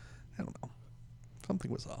 I don't know,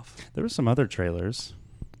 something was off. There were some other trailers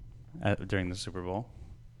during the Super Bowl.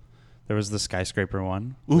 There was the skyscraper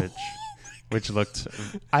one, which looked.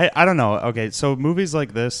 I don't know. Okay, so movies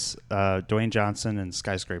like this, Dwayne Johnson and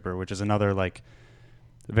Skyscraper, which is another like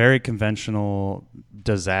very conventional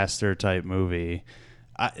disaster type movie.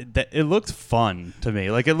 It looked fun to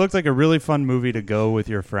me. Like it looked like a really fun movie to go with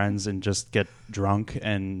your friends and just get drunk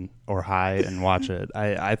or high and watch it.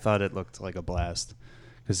 I thought it looked like a blast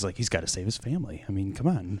because like he's got to save his family. I mean, come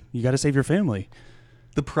on, you got to save your family.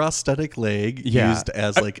 The prosthetic leg used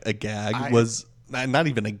as like a gag was not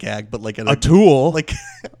even a gag, but like a tool, like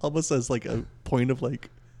almost as like a point of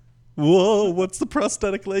like, whoa, what's the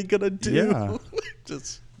prosthetic leg gonna do? Yeah.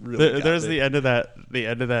 Just really there's the end of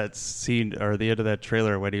that scene or the end of that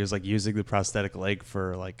trailer when he was like using the prosthetic leg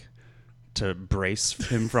for like to brace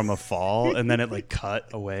him from a fall, and then it like cut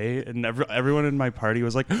away, and everyone in my party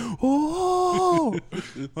was like, oh,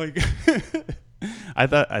 like I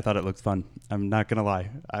thought it looked fun. I'm not gonna lie,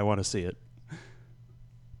 I want to see it.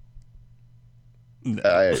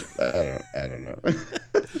 I don't know.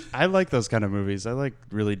 I like those kind of movies. I like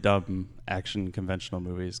really dumb action conventional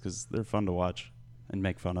movies because they're fun to watch and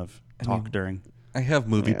make fun of, during. I have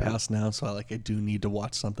Movie Pass now, so I do need to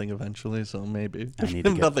watch something eventually. So maybe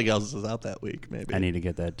if nothing else is out that week, maybe I need to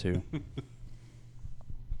get that too. I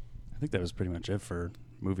think that was pretty much it for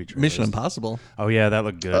movie trailers. Mission Impossible. Oh yeah, that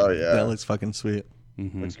looked good. Oh yeah, That looks fucking sweet.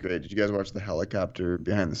 Mm-hmm. looks great. Did you guys watch the helicopter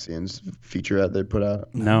behind the scenes featurette they put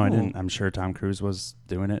out? No, I didn't. I'm sure Tom Cruise was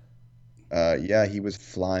doing it. Yeah, he was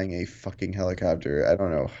flying a fucking helicopter. I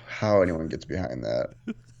don't know how anyone gets behind that,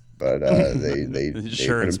 but they The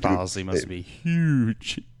insurance policy must be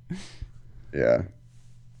huge. Yeah,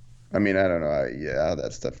 I mean, I don't know how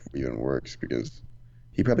that stuff even works because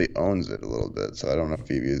he probably owns it a little bit. So I don't know if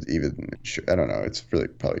he is even. I don't know. It's really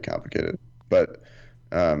probably complicated, but.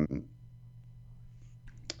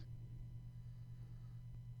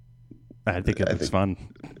 I think it looks fun.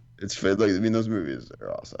 It's like, I mean, those movies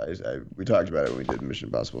are awesome. We talked about it when we did Mission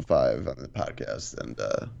Impossible 5 on the podcast, and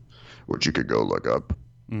which you could go look up.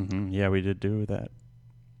 Mm-hmm. Yeah, we did do that.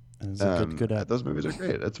 It's a good app. Those movies are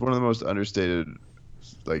great. It's one of the most understated,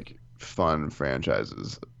 like, fun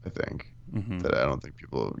franchises, I think, that I don't think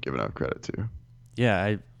people give enough credit to.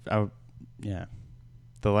 Yeah, yeah.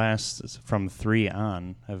 The last from 3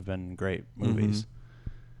 on have been great movies.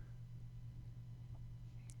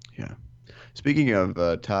 Yeah. Speaking of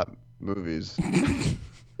top movies.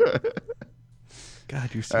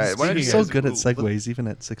 God, you're so, All right, why don't you so guys- good at segues, even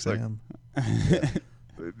at 6 a.m.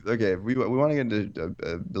 Okay, we want to get into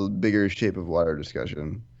a bigger shape of water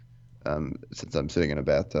discussion, since I'm sitting in a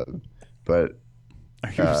bathtub. But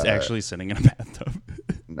Are you actually sitting in a bathtub?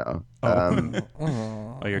 no,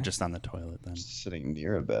 Oh, you're just on the toilet then. sitting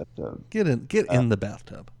near a bathtub. Get in the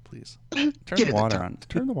bathtub, please. Turn the water on.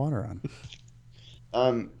 Turn the water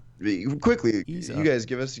on. Quickly, Ease you up. guys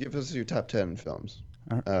give us your top 10 films.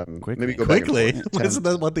 Quickly. Maybe go back and Quickly, forth. isn't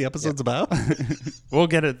that what the episode's about? We'll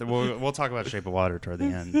get it. We'll talk about Shape of Water toward the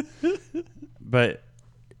end. But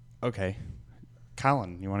okay,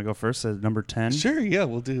 Colin, you want to go first at number 10? Sure, yeah,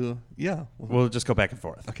 we'll do. Yeah, We'll just go back and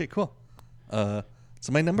forth. okay, cool. So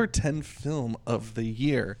my number 10 film of the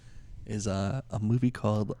year is a movie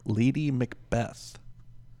called Lady Macbeth.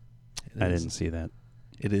 I didn't see that.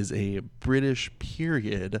 It is a British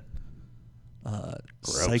period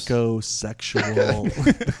Gross. psychosexual.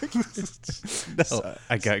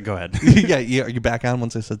 No. Go ahead. yeah. Are you back on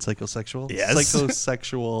once I said psychosexual? Yes.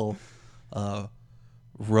 Psychosexual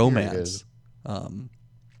romance.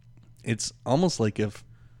 It's almost like if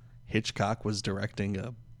Hitchcock was directing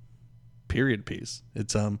a period piece.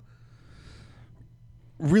 It's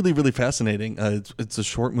really, really fascinating. It's a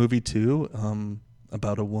short movie too,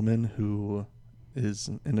 about a woman who is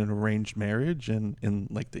in an arranged marriage and in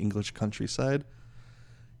like the English countryside,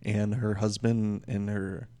 and her husband and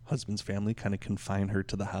her husband's family kind of confine her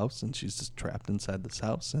to the house, and she's just trapped inside this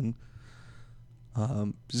house, and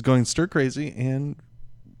she's going stir crazy, and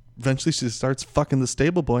eventually she starts fucking the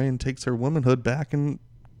stable boy and takes her womanhood back and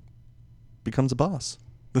becomes a boss.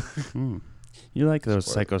 You like those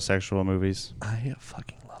psychosexual movies? I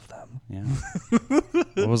fucking love them. Yeah.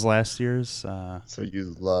 What was last year's? So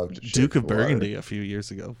you loved Shape Duke of Water. Burgundy a few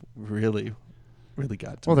years ago really, really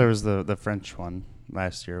got to Well, me. there was the French one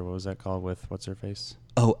last year. What was that called with what's her face?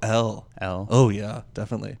 Oh, Elle. Elle. Oh yeah,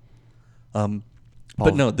 definitely.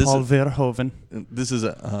 But no, this Paul is Verhoeven.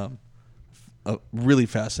 a really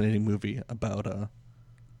fascinating movie about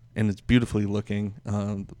and it's beautifully looking.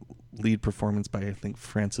 Lead performance by I think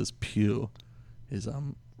Frances Pugh is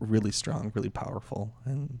really strong, really powerful,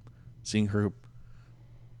 and seeing her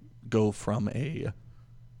go from a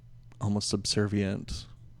almost subservient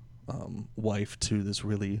wife to this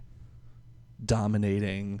really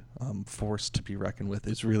dominating force to be reckoned with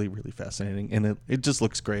is really, really fascinating, and it just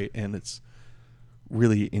looks great, and it's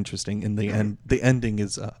really interesting. And the ending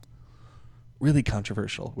is really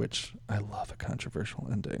controversial, which I love a controversial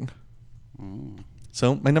ending.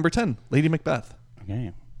 So my number 10, Lady Macbeth.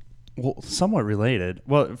 Okay. Well, somewhat related.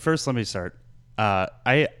 Well, first let me start. I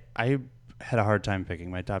had a hard time picking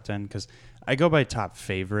my top 10 because I go by top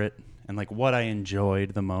favorite and like what I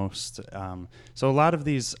enjoyed the most. So a lot of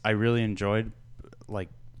these I really enjoyed. Like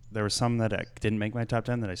there were some that I didn't make my top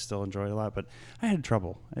 10 that I still enjoyed a lot, but I had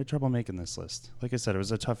trouble. Making this list. Like I said, it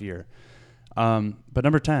was a tough year. But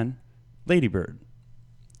number 10, Lady Bird.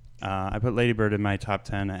 I put Lady Bird in my top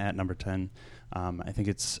 10 at number 10. I think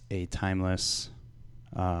it's a timeless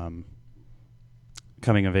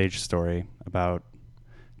coming of age story about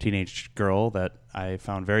a teenage girl that I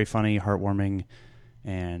found very funny, heartwarming,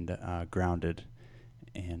 and grounded.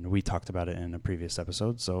 And we talked about it in a previous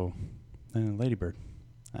episode. So, Lady Bird.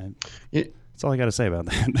 That's all I got to say about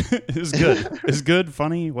that. It was good. It's good,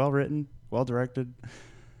 funny, well written, well directed.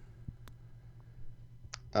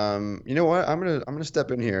 You know what? I'm gonna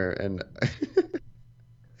step in here and.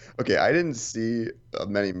 Okay, I didn't see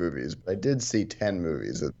many movies, but I did see 10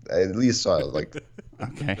 movies. I at least saw like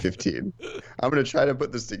Okay. 15. I'm gonna try to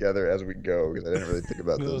put this together as we go because I didn't really think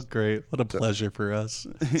about That this. was great. What a pleasure for us.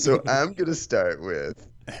 So I'm gonna start with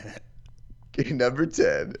number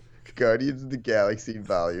 10, Guardians of the Galaxy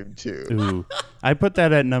Volume 2. Ooh. I put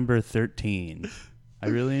that at number 13. I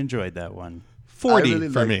really enjoyed that one. 40 I really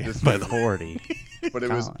for liked me. this By movie, 40. but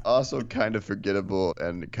it was Colin. also kind of forgettable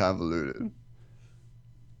and convoluted.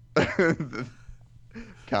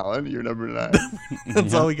 Colin, you're number 9.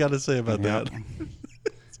 That's all we got to say about Yeah. that.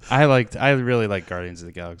 I really like Guardians of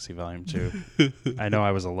the Galaxy Volume 2. I know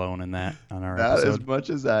I was alone in that on our Not as episode. much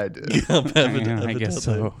as I did. I guess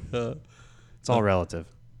so. It's all relative.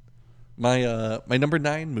 My number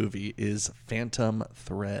 9 movie is Phantom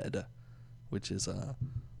Thread, which is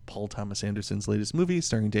Paul Thomas Anderson's latest movie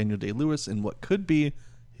starring Daniel Day-Lewis in what could be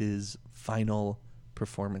his final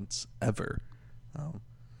performance ever.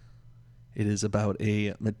 It is about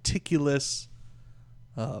a meticulous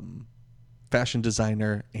fashion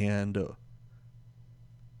designer and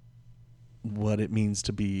what it means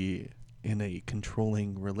to be in a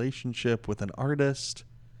controlling relationship with an artist.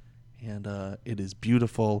 And it is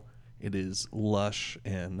beautiful. It is lush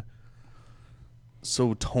and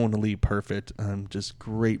so tonally perfect. Just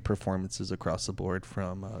great performances across the board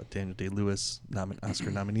from Daniel Day-Lewis, Oscar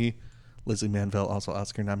nominee, Leslie Manville, also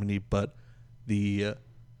Oscar nominee, but the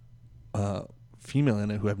female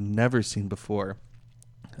in it who I've never seen before.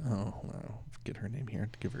 I'll get her name here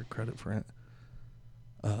to give her credit for it.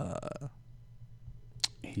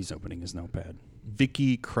 He's opening his notepad.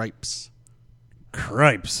 Vicky Krieps.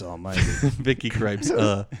 Cripes almighty. Vicky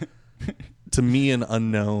Krieps. To me, an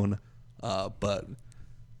unknown, but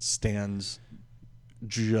stands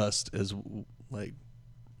just as like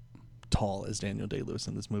tall as Daniel Day-Lewis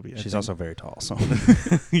in this movie. She's also very tall, so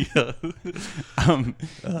yeah.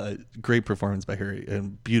 Great performance by her,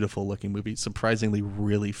 and beautiful looking movie. Surprisingly,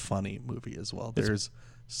 really funny movie as well. There's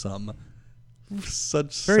some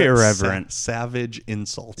very irreverent, savage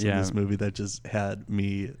insults in this movie that just had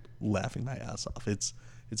me laughing my ass off. It's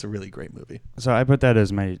a really great movie. So I put that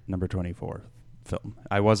as my number 24 film.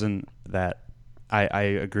 I wasn't that. I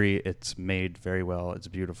agree. It's made very well. It's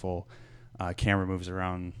beautiful. Camera moves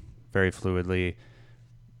around very fluidly.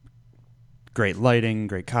 Great lighting,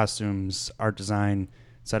 great costumes, art design,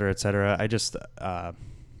 et cetera, et cetera. I just, I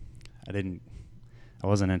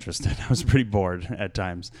wasn't interested. I was pretty bored at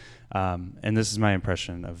times. And this is my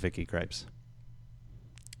impression of Vicky Krieps.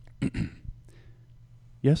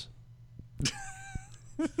 Yes?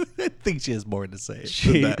 I think she has more to say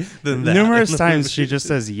than that. Numerous times she just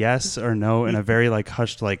says yes or no in a very like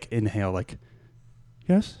hushed like inhale, like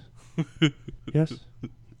yes, yes.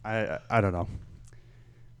 I don't know,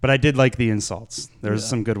 but I did like the insults. There's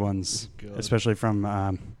some good ones, especially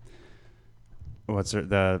from what's her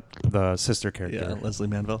the sister character, Leslie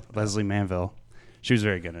Manville. Leslie Manville, she was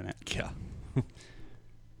very good in it. Yeah.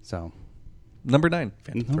 So. Number 9,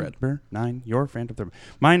 Phantom Thread. Number 9, your Phantom Thread.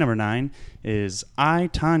 My number 9 is I,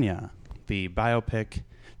 Tonya, the biopic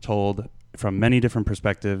told from many different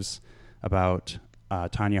perspectives about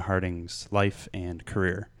Tonya Harding's life and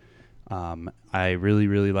career. I really,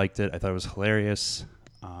 really liked it. I thought it was hilarious,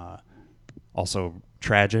 also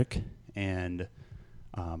tragic, and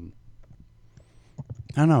I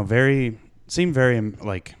don't know, seemed very,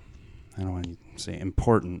 like, I don't want to say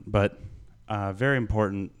important, but very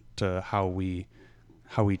important to how we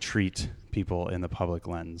treat people in the public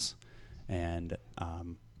lens, and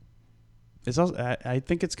it's also I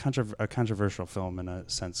think it's a controversial film in a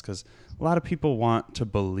sense because a lot of people want to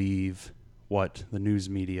believe what the news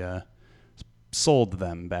media sold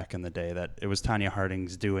them back in the day, that it was Tonya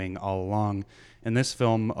Harding's doing all along. In this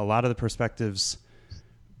film, a lot of the perspectives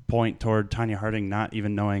point toward Tonya Harding not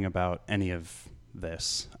even knowing about any of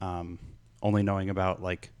this, only knowing about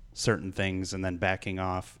like certain things and then backing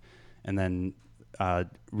off. And then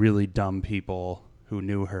really dumb people who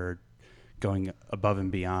knew her going above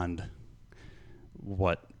and beyond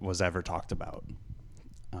what was ever talked about,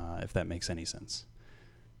 if that makes any sense.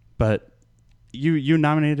 But you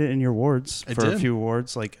nominated it in your awards for a few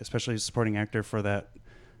awards, like especially supporting actor for that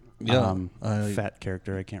fat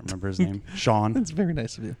character. I can't remember his name. Sean. That's very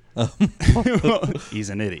nice of you.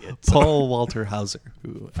 He's an idiot. Paul Walter Hauser.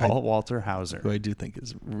 Who I do think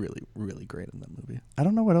is really, really great in that movie. I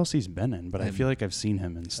don't know what else he's been in, but I feel like I've seen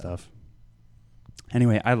him in stuff.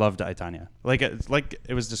 Anyway, I loved I, Tonya. Like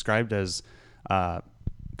it was described as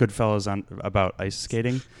Goodfellas about ice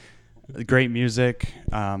skating. Great music.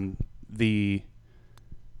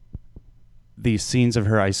 The scenes of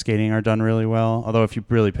her ice skating are done really well. Although if you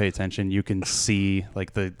really pay attention, you can see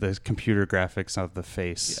like the computer graphics of the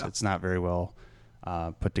face. Yeah. It's not very well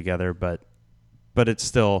put together, but it's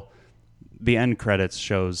still, the end credits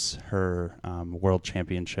shows her world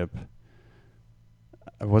championship.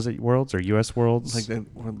 Was it Worlds or U.S. Worlds? Like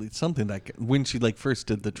that, something like when she like first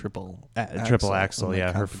did the triple axel.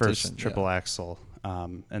 Yeah, her first triple axel.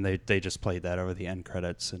 And they just played that over the end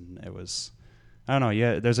credits, and it was, I don't know.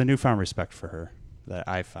 Yeah, there's a newfound respect for her that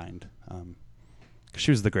I find. 'Cause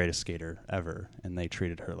she was the greatest skater ever, and they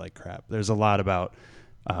treated her like crap. There's a lot about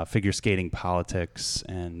figure skating politics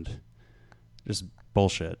and just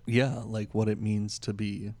bullshit. Yeah, like what it means to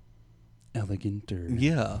be elegant or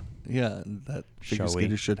and that figure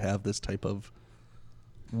skaters should have this type of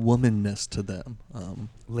womanness to them,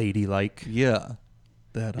 ladylike. Yeah,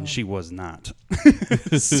 that and she was not.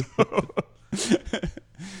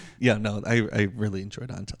 Yeah, no, I really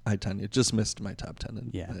enjoyed I, Tonya. Just missed my top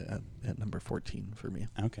 10 at number 14 for me.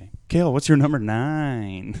 Okay. Kale, what's your number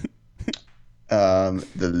 9? The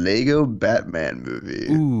Lego Batman movie.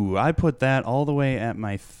 Ooh, I put that all the way at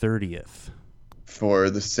my 30th.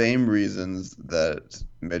 For the same reasons that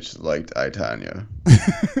Mitch liked I, Tonya.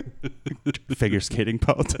 Figure skating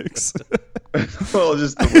politics. Well,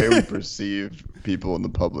 just the way we perceive people in the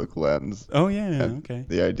public lens. Oh, yeah, And okay.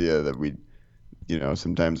 The idea that we,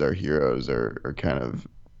 sometimes our heroes are kind of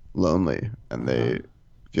lonely and they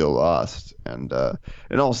feel lost. And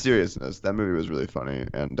in all seriousness, that movie was really funny.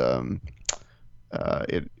 And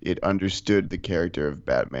it understood the character of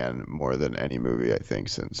Batman more than any movie, I think,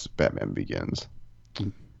 since Batman Begins.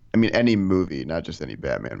 I mean, any movie, not just any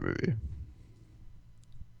Batman movie.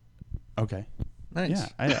 Okay.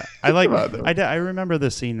 Nice. Yeah, I like. Come on, though. I remember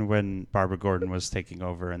the scene when Barbara Gordon was taking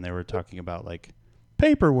over, and they were talking about like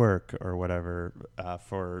paperwork or whatever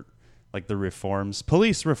for like the reforms,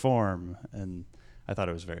 police reform, and I thought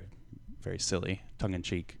it was very, very silly, tongue in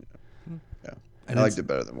cheek. Yeah, I liked it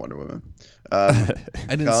better than Wonder Woman. I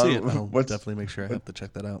didn't see it. Colin, I'll definitely make sure I have to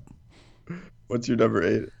check that out. What's your number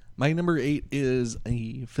 8? My number 8 is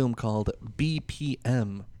a film called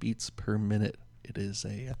BPM, Beats Per Minute. It is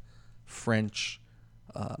a French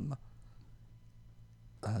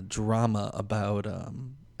drama about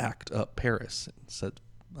ACT UP Paris.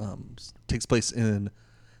 Takes place in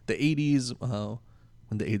the 80s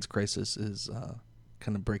when the AIDS crisis is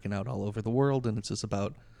kind of breaking out all over the world, and it's just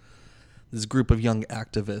about this group of young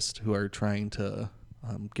activists who are trying to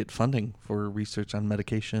get funding for research on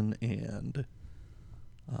medication and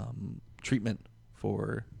treatment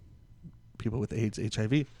for people with AIDS,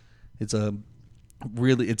 HIV. It's a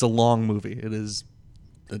long movie. It is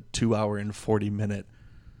a 2 hour and 40-minute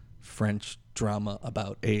French drama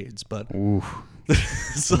about AIDS, but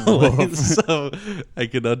so I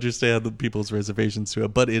can understand the people's reservations to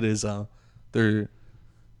it. But it is there are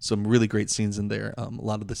some really great scenes in there. A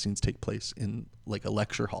lot of the scenes take place in like a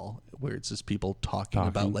lecture hall where it's just people talking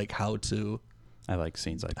about like how to. I like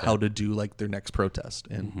scenes like that. How to do like their next protest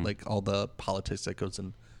and like all the politics that goes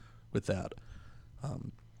in with that.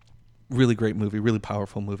 Really great movie, really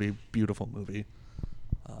powerful movie, beautiful movie.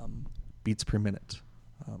 Beats per minute.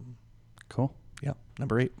 Cool. Yeah,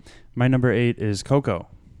 number 8. My number 8 is Coco.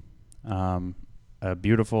 A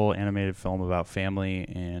beautiful animated film about family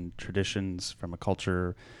and traditions from a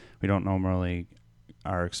culture we don't normally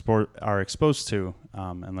are exposed to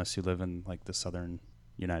unless you live in like the southern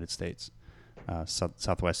United States.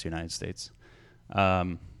 Southwest United States.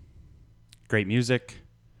 Great music,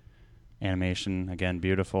 animation, again,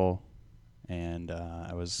 beautiful. And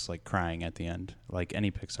I was like crying at the end. Like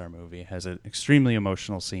any Pixar movie, it has an extremely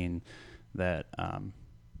emotional scene that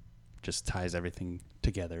just ties everything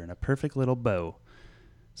together in a perfect little bow.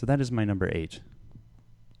 So that is my number 8.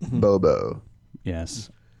 Bobo. Yes.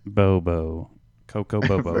 Bobo. Coco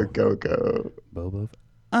Bobo. For Coco. Bobo.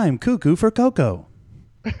 I'm cuckoo for Coco.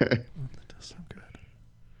 That does sound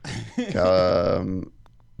good.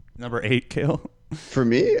 Number 8, Kale. For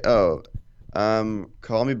me,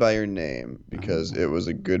 Call Me by Your Name, because it was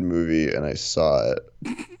a good movie and I saw it.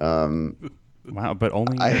 Wow, but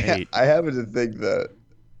only number 8. I happen to think that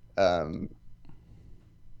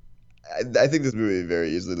I think this movie very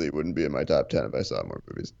easily wouldn't be in my top 10 if I saw more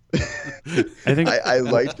movies. I think I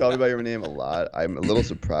liked Call Me by Your Name a lot. I'm a little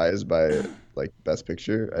surprised by like Best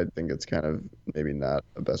Picture. I think it's kind of maybe not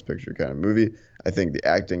a Best Picture kind of movie. I think the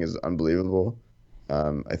acting is unbelievable.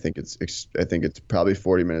 I think it's probably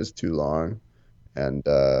 40 minutes too long, and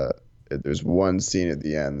there's one scene at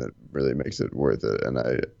the end that really makes it worth it, and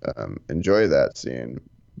I enjoy that scene,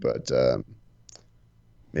 but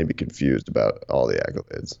maybe confused about all the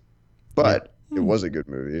accolades. But it was a good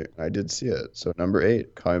movie. I did see it. So number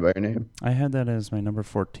 8, Call Me by Your Name. I had that as my number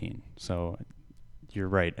 14. So you're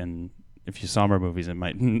right. And if you saw more movies, it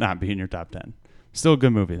might not be in your top 10. Still a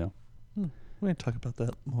good movie, though. We're going to talk about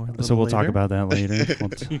that more So we'll talk later. about that later. We'll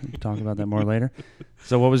talk about that more later.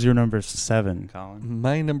 So what was your number 7, Colin?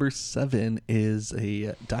 My number 7 is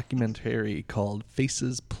a documentary called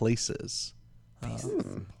Faces Places.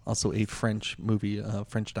 Also a French movie,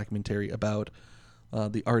 French documentary about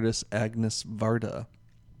the artist Agnes Varda.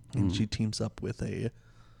 And she teams up with a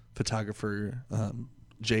photographer,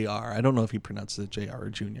 JR. I don't know if he pronounces it JR or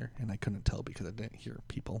Junior, and I couldn't tell because I didn't hear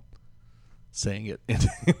people saying it in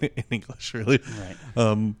English, really.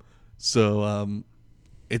 Right. So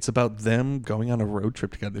it's about them going on a road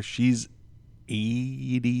trip together. She's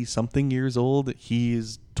 80-something years old.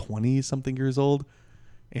 He's 20-something years old.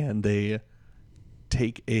 And they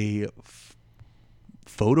take a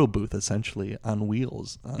photo booth, essentially, on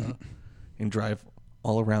wheels and drive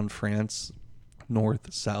all around France,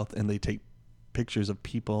 north, south, and they take pictures of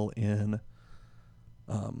people in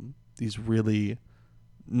these really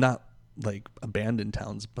not like abandoned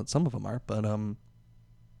towns, but some of them are, but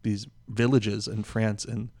these villages in France,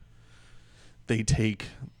 and they take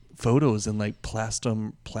photos and like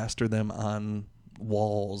plaster them on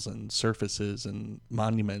walls and surfaces and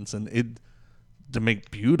monuments, and it to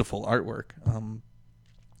make beautiful artwork.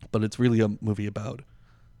 But it's really a movie about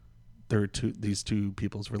these two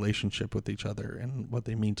people's relationship with each other and what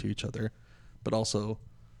they mean to each other, but also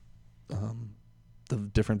the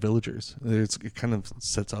different villagers. It kind of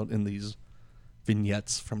sets out in these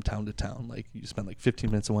vignettes from town to town. Like you spend like 15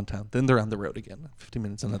 minutes in one town, then they're on the road again. 15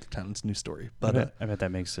 minutes in another town, it's a new story. But I bet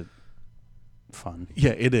that makes it fun.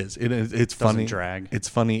 Yeah, it is. It's Doesn't funny. drag. It's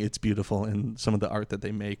funny. It's beautiful, and some of the art that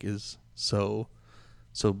they make is so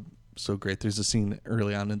great. There's a scene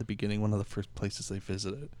early on in the beginning, one of the first places they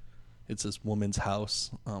visited. It's this woman's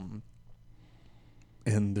house,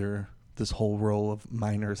 and this whole row of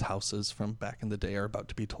miners' houses from back in the day are about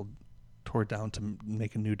to be tore down to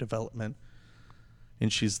make a new development,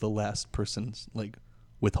 and she's the last person like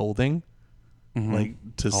withholding, like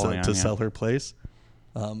to sell her place.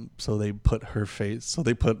 So they put her face. So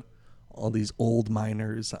they put all these old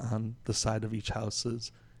miners on the side of each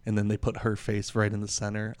houses, and then they put her face right in the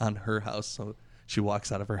center on her house. So she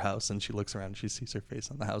walks out of her house and she looks around and she sees her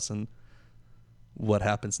face on the house, and what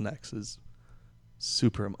happens next is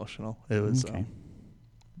super emotional. It was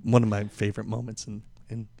one of my favorite moments in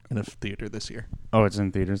a theater this year. Oh, it's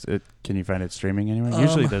in theaters. Can you find it streaming anywhere?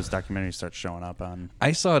 Usually those documentaries start showing up on...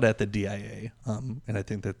 I saw it at the DIA, and I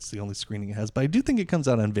think that's the only screening it has. But I do think it comes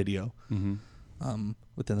out on video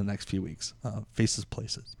within the next few weeks. Faces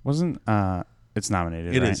Places. Wasn't... it's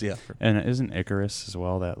nominated, It right? is, yeah. And isn't Icarus as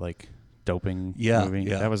well, that like doping movie?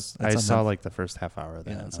 Yeah. That was... I saw like the first half hour of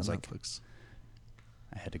that. Yeah, and it's I was on like, Netflix.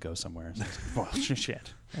 I had to go somewhere. So well,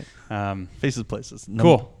 shit. Faces Places.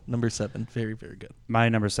 Cool. Number 7. Very, very good. My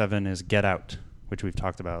number 7 is Get Out, which we've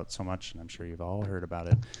talked about so much, and I'm sure you've all heard about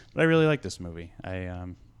it. But I really like this movie. I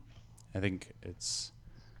think it's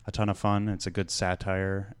a ton of fun. It's a good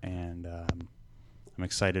satire, and I'm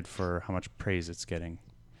excited for how much praise it's getting.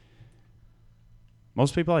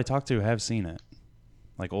 Most people I talk to have seen it,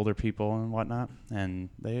 like older people and whatnot, and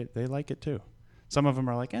they like it too. Some of them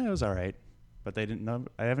are like, it was all right, but they didn't know.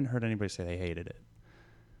 I haven't heard anybody say they hated it.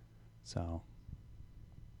 So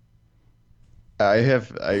I'll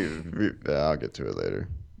get to it later.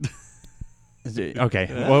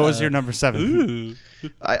 Okay, what was your number 7?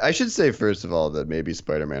 I should say first of all that maybe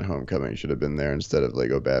Spider-Man: Homecoming should have been there instead of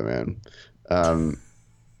Lego Batman.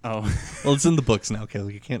 Oh, Well, it's in the books now,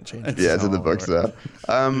 Caleb. You can't change it. Yeah, it's in the books now.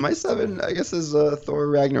 My 7, I guess, is Thor: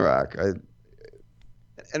 Ragnarok.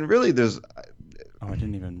 And really, there's.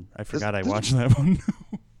 I forgot I watched that one.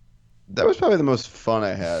 That was probably the most fun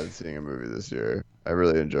I had seeing a movie this year. I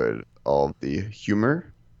really enjoyed all of the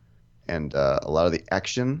humor and a lot of the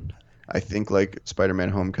action. I think like Spider-Man: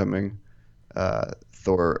 Homecoming,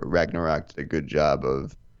 Thor: Ragnarok did a good job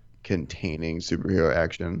of containing superhero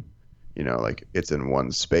action. You know, like it's in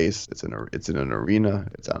one space, it's in an arena,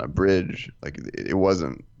 it's on a bridge. Like it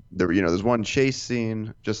wasn't there. You know, there's one chase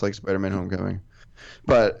scene just like Spider-Man: Homecoming,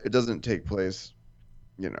 but it doesn't take place,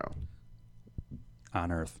 you know,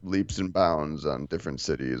 on Earth. Leaps and bounds on different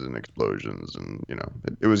cities and explosions, and you know,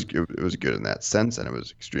 it was good in that sense, and it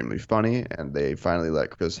was extremely funny. And they finally let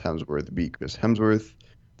Chris Hemsworth be Chris Hemsworth.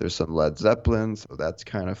 There's some Led Zeppelin, so that's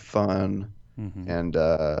kind of fun. And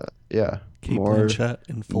yeah, Kate Blanchett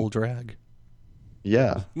in full drag.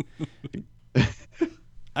 Yeah.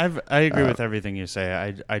 I agree with everything you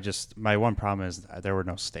say. I just, my one problem is there were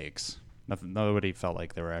no stakes. Nobody felt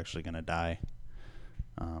like they were actually going to die.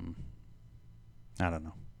 I don't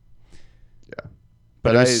know. Yeah,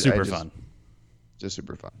 but it was super fun. Just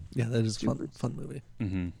super fun. Yeah, that is fun movie.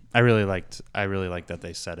 I really liked that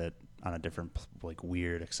they set it on a different, like,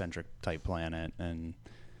 weird, eccentric type planet, and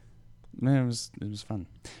man, it was fun.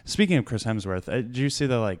 Speaking of Chris Hemsworth, did you see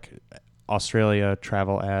the like Australia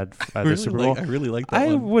travel ad at the Super Bowl? I really like that. I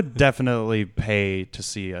one. would definitely pay to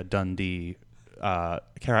see a Dundee, a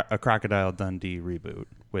Crocodile Dundee reboot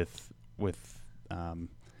with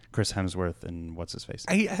Chris Hemsworth and what's his face.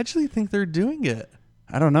 I actually think they're doing it.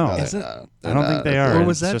 I don't know. Is it? I don't think they are. Or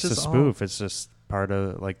was that it's just a just spoof. It's just part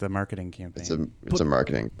of like the marketing campaign. It's a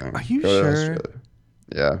marketing thing. Are you Go to sure? Australia.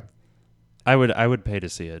 Yeah. I would pay to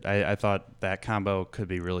see it. I thought that combo could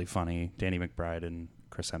be really funny. Danny McBride and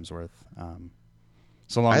Chris Hemsworth.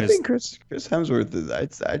 So long I as think Chris Hemsworth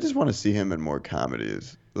is. I just want to see him in more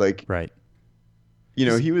comedies. Like right. You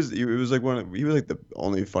know, he was like the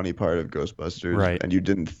only funny part of Ghostbusters, Right. and you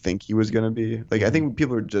didn't think he was gonna be. Like, I think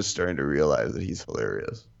people are just starting to realize that he's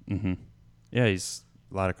hilarious. Mm-hmm. Yeah, he's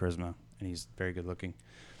a lot of charisma, and he's very good looking.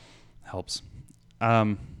 Helps.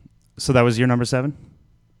 So that was your number 7?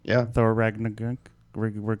 Yeah, Thor Ragnarok?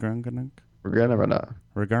 Ragnarok? we're gonna run out.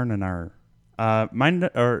 Ragnarok.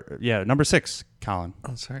 Number 6, Colin.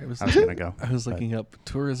 Oh, sorry. I was gonna go. I was looking up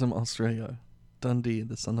Tourism Australia. Dundee,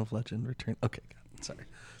 the Son of Legend, return. Okay, sorry.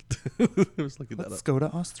 I was looking that Let's up. go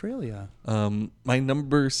to Australia. My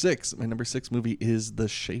number 6 movie is The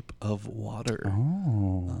Shape of Water.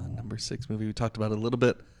 Oh. Number 6 movie. We talked about it a little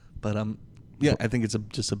bit, but yeah, I think it's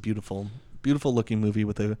just a beautiful looking movie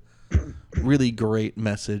with a really great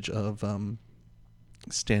message of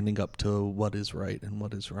standing up to what is right and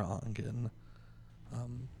what is wrong, and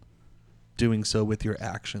doing so with your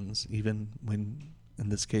actions, even when, in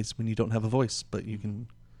this case, when you don't have a voice, but you can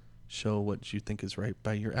show what you think is right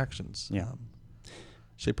by your actions. Yeah.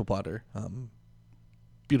 Shape of Water.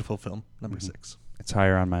 Beautiful film, number 6. It's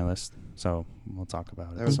higher on my list, so we'll talk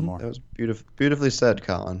about it some more. That was beautifully said,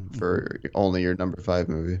 Colin, for only your number 5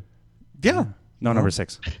 movie. Yeah. No, number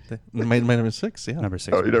 6. My number 6, yeah. Number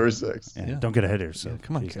 6. Oh, your number 6. Yeah, Yeah. Don't get ahead here. So Yeah,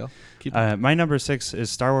 come on, please. Kale. Keep My number 6 is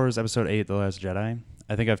Star Wars Episode 8: The Last Jedi.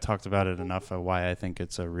 I think I've talked about it enough of why I think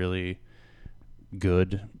it's a really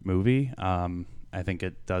good movie. I think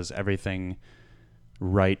it does everything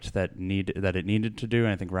right that it needed to do,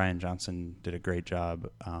 and I think Rian Johnson did a great job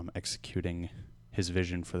executing his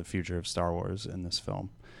vision for the future of Star Wars in this film.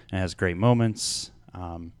 And it has great moments,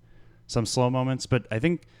 some slow moments, but I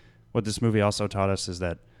think what this movie also taught us is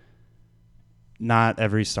that not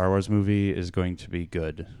every Star Wars movie is going to be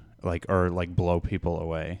good, or blow people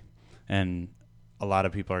away. And a lot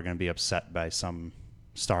of people are going to be upset by some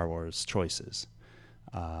Star Wars choices.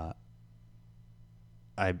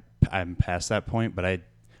 I'm past that point, but I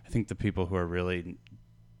think the people who are really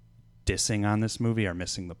dissing on this movie are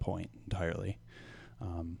missing the point entirely.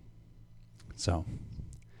 So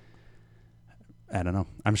I don't know.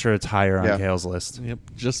 I'm sure it's higher on Kale's list. Yep,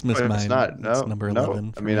 just missed mine. It's not. No, It's number 11.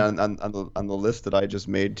 No. for I mean, me. on the list that I just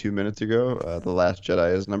made 2 minutes ago, The Last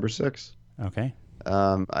Jedi is number 6. Okay.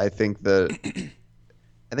 I think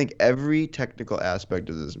every technical aspect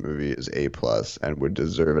of this movie is A+ and would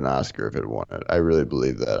deserve an Oscar if it won it. I really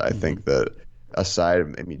believe that. I think that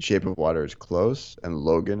Shape of Water is close and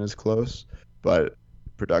Logan is close, but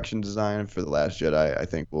production design for The Last Jedi, I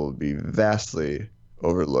think, will be vastly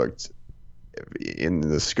overlooked in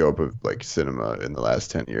the scope of cinema in the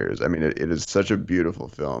last 10 years. I mean, it is such a beautiful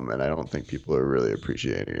film, and I don't think people are really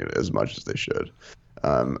appreciating it as much as they should.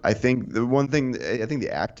 I think the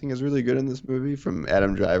acting is really good in this movie, from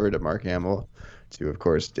Adam Driver to Mark Hamill to, of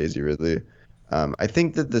course, Daisy Ridley. I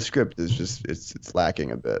think that the script is just it's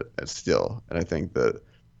lacking a bit still, and I think that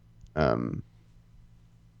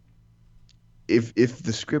if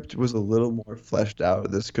the script was a little more fleshed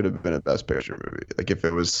out, this could have been a Best Picture movie. If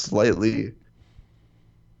it was slightly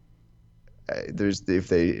if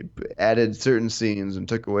they added certain scenes and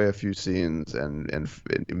took away a few scenes and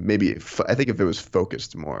maybe I think if it was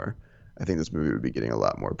focused more, I think this movie would be getting a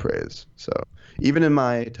lot more praise. So even in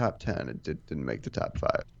my top 10, it didn't make the top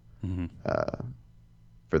 5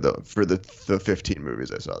 for the 15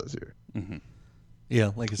 movies I saw this year. Mm-hmm.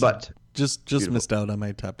 Yeah, like I said, But just beautiful. missed out on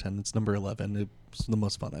my top 10. It's number 11. It's the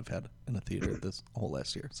most fun I've had in a theater this whole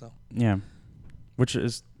last year. So Yeah. Which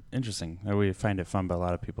is interesting. We find it fun, but a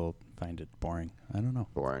lot of people find it boring. I don't know.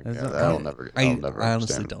 Boring. Is Yeah, it- I'll never I honestly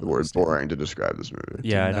understand don't the word understand. boring to describe this movie.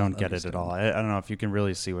 Yeah, I not don't get it at understand. all. I don't know if you can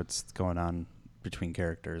really see what's going on between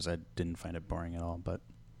characters. I didn't find it boring at all, but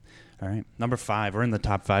all right. Number 5. We're in the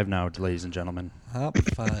top 5 now, ladies and gentlemen. top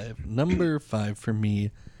 5. Number 5 for me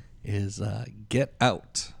is Get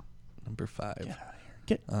Out. Number 5. Get out of here.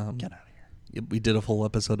 Get out of here. Yep, we did a full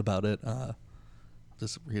episode about it.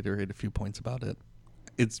 Just reiterate a few points about it.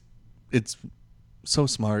 It's so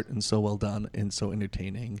smart and so well done and so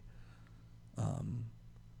entertaining.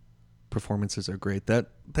 Performances are great.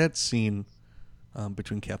 That scene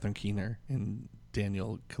between Catherine Keener and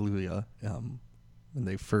Daniel Kaluuya, when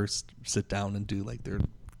they first sit down and do their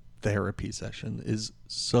therapy session, is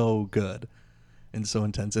so good and so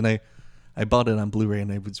intense. And I bought it on Blu-ray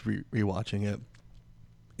and I was rewatching it,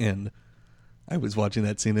 and I was watching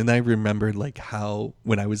that scene and I remembered how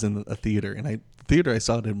when I was in a theater, and the theater I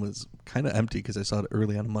saw it in was kind of empty because I saw it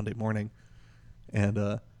early on a Monday morning, and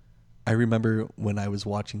I remember when I was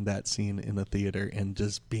watching that scene in the theater and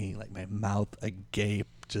just being my mouth agape,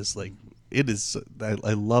 just it is.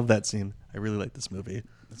 I love that scene. I really like this movie.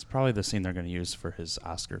 It's probably the scene they're going to use for his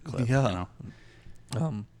Oscar clip. Yeah.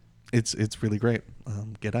 It's really great.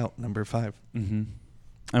 Get Out, number 5. Mm-hmm.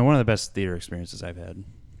 And one of the best theater experiences I've had.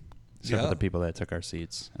 Except Yeah. for the people that took our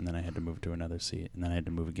seats, and then I had to move to another seat, and then I had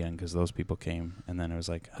to move again because those people came, and then it was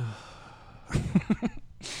like,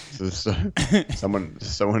 So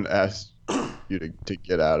someone asked you to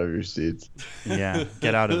get out of your seats. yeah,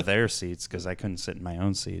 get out of their seats because I couldn't sit in my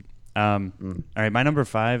own seat. All right, my number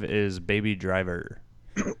 5 is Baby Driver.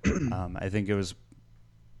 I think it was,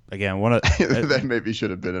 again, one of That maybe should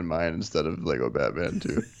have been in mine instead of Lego Batman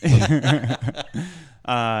 2.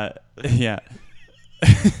 yeah.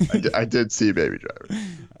 I did see Baby Driver.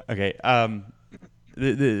 Okay.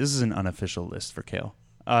 This is an unofficial list for Kale.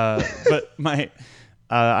 But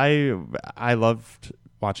I loved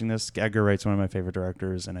watching this. Edgar Wright's one of my favorite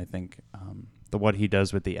directors, and I think what he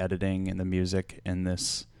does with the editing and the music in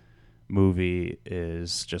this movie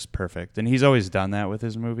is just perfect. And he's always done that with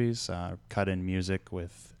his movies, cut in music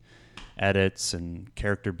with edits and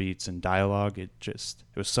character beats and dialogue. It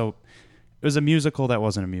was a musical that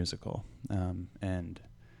wasn't a musical. And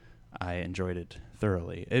I enjoyed it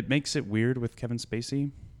thoroughly. It makes it weird with Kevin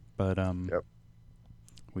Spacey, but Yep.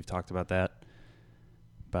 we've talked about that.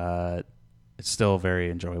 But it's still a very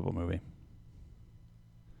enjoyable movie.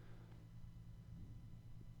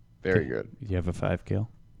 Very good. Do you have a 5, Kale?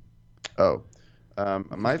 Oh,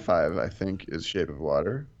 my 5 I think is Shape of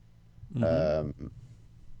Water. I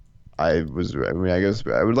guess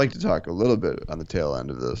I would like to talk a little bit on the tail end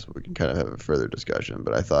of this. We can kind of have a further discussion,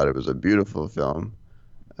 but I thought it was a beautiful film.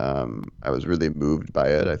 I was really moved by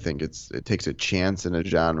it. I think it takes a chance in a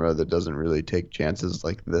genre that doesn't really take chances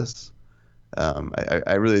like this.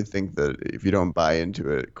 I really think that if you don't buy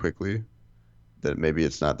into it quickly, that maybe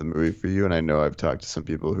it's not the movie for you. And I know I've talked to some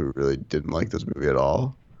people who really didn't like this movie at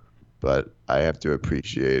all, but I have to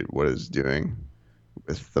appreciate what it's doing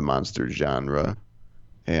with the monster genre.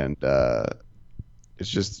 And it's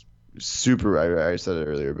just super, I said it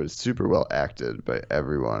earlier, but it's super well acted by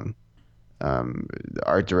everyone. The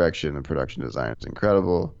art direction and production design is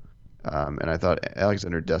incredible. And I thought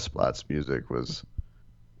Alexander Desplat's music was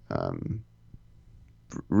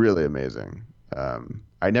really amazing.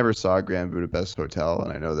 I never saw Grand Budapest Hotel,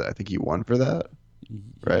 and I think he won for that.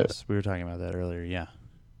 Right. Yes, we were talking about that earlier, yeah.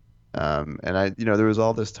 And there was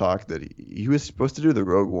all this talk that he was supposed to do the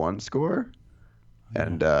Rogue One score.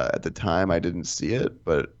 And at the time, I didn't see it,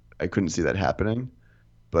 but I couldn't see that happening.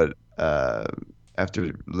 But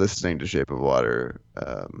after listening to Shape of Water,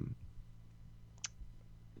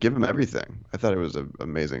 give him everything. I thought it was an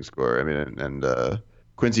amazing score. I mean, and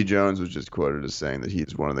Quincy Jones was just quoted as saying that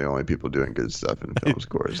he's one of the only people doing good stuff in film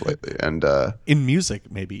scores lately. And In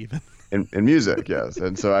music, maybe even. in music, yes.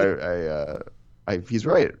 And so he's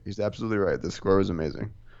right. He's absolutely right. The score was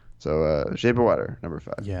amazing. So Shape of Water, number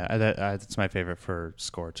 5. Yeah, that's my favorite for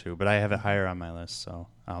score too, but I have it higher on my list, so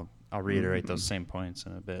I'll reiterate those same points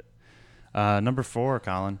in a bit. Number 4,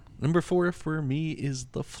 Colin. Number 4 for me is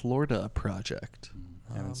The Florida Project.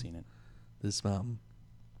 I haven't seen it. This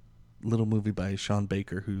little movie by Sean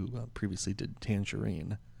Baker, who previously did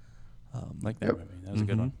Tangerine. Like that movie. That was a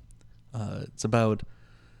good one. It's about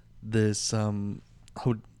this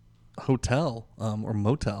hotel or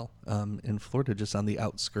motel in Florida, just on the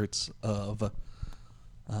outskirts of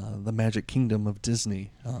the Magic Kingdom of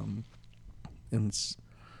Disney. And it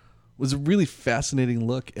was a really fascinating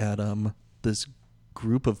look at this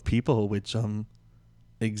group of people which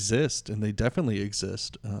exist, and they definitely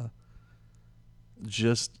exist,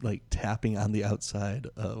 just like tapping on the outside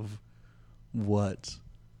of what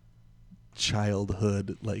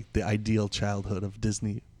childhood, like the ideal childhood of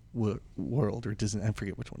Disney World or Disney, I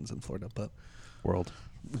forget which one's in Florida, but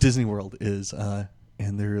Disney World is, and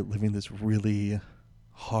they're living this really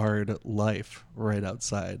hard life right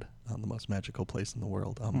outside the most magical place in the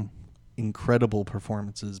world. Incredible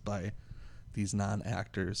performances by these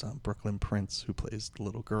non-actors. Brooklyn Prince, who plays the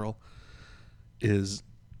little girl, is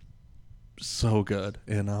so good,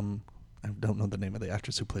 and I don't know the name of the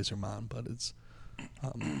actress who plays her mom, but it's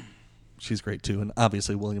she's great too. And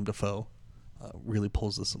obviously William Dafoe really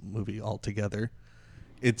pulls this movie all together.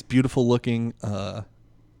 It's beautiful looking.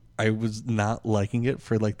 I was not liking it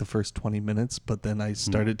for like the first 20 minutes, but then I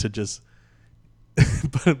started to just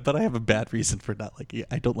but I have a bad reason for not liking it.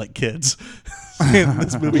 I don't like kids.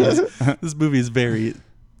 This movie is very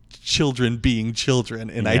children being children,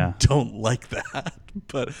 and I don't like that.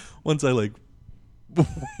 But once I like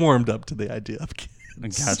warmed up to the idea of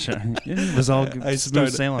kids, gotcha. It was all I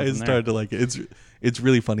started to like it. It's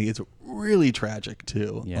really funny. It's really tragic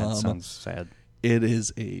too. Yeah, it sounds sad. It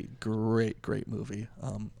is a great movie.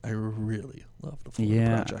 I really love The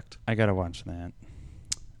Florida Project. I gotta watch that.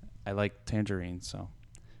 I like Tangerine, so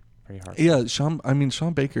very hard. Yeah,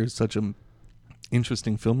 Sean Baker is such an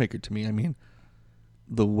interesting filmmaker to me. I mean,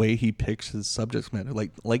 the way he picks his subject matter,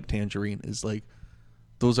 like Tangerine, is like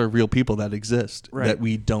those are real people that exist that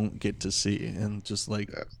we don't get to see, and just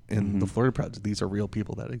like in the Florida Project, these are real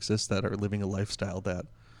people that exist that are living a lifestyle that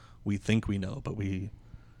we think we know, but we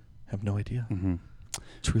have no idea.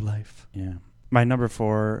 True life. Yeah. My number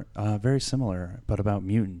 4, very similar, but about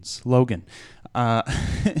mutants. Logan. I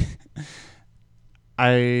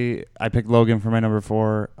picked Logan for my number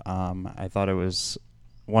 4. I thought it was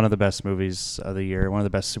one of the best movies of the year, one of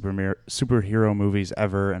the best superhero movies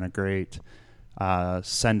ever, and a great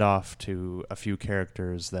send off to a few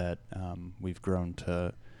characters that we've grown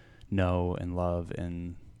to know and love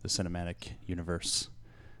in the cinematic universe.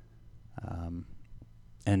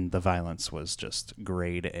 And the violence was just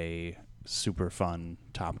grade A, super fun,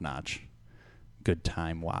 top notch, good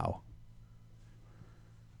time. Wow.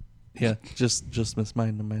 Yeah, just missed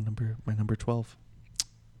my number 12.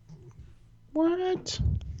 What?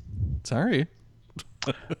 Sorry.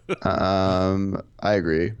 I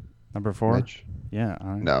agree. Number 4? Mitch? Yeah.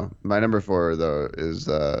 All right. No, my number 4 though is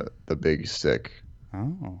The Big Sick.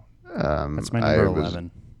 Oh. That's my number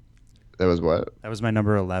 11. That was what? That was my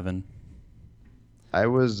number 11. I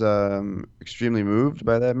was extremely moved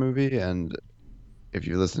by that movie, and if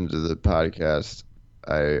you listen to the podcast,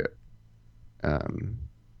 that's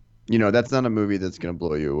not a movie that's going to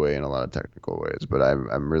blow you away in a lot of technical ways, but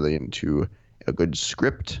I'm really into a good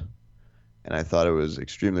script, and I thought it was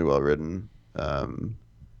extremely well written, and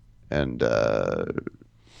the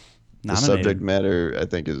subject matter I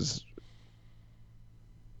think is.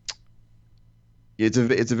 It's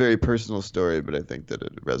a very personal story, but I think that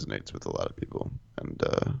it resonates with a lot of people, and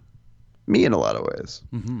me in a lot of ways.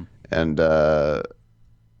 Mm-hmm. And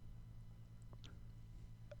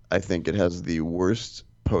I think it has the worst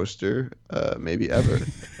poster maybe ever.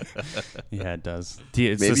 Yeah, it does.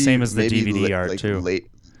 It's the same as the DVD art too.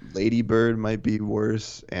 Lady Bird might be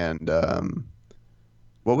worse, and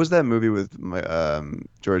what was that movie with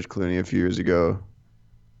George Clooney a few years ago?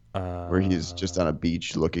 Where he's just on a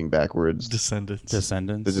beach looking backwards. Descendants. The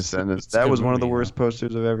Descendants. That was one of the worst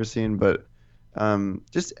posters I've ever seen. But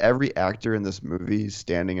just every actor in this movie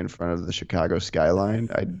standing in front of the Chicago skyline,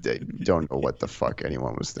 I don't know what the fuck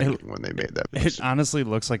anyone was thinking when they made that poster. It honestly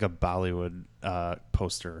looks like a Bollywood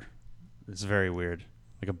poster. It's very weird.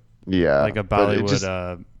 Like a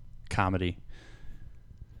Bollywood comedy.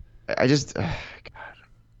 I just... God.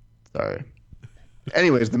 Sorry.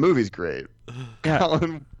 Anyways, the movie's great. Yeah.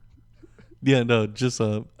 Colin... Yeah, no, just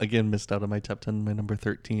again missed out on my top 10. My number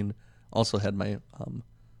 13 also had my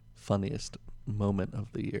funniest moment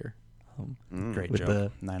of the year. Great with joke.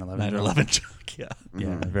 The 9/11 joke. Yeah.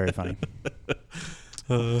 Yeah, very funny.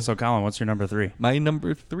 So, Colin, what's your number 3? My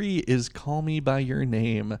number 3 is Call Me By Your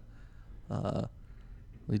Name.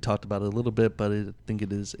 We talked about it a little bit, but I think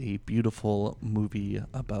it is a beautiful movie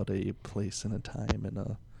about a place and a time and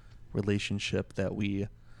a relationship that we...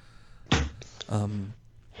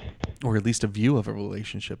 or at least a view of a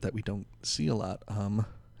relationship that we don't see a lot. And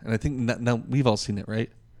I think now we've all seen it, right?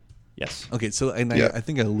 Yes. Okay, so Yeah. I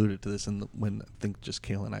think I alluded to this when I think just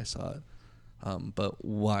Kayla and I saw it. But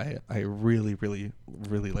why I really, really,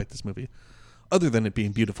 really like this movie, other than it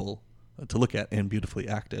being beautiful to look at and beautifully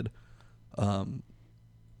acted,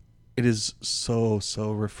 it is so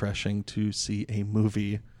refreshing to see a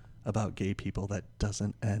movie about gay people that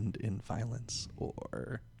doesn't end in violence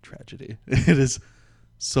or tragedy. It is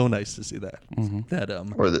so nice to see that.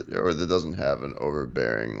 Mm-hmm. Or that doesn't have an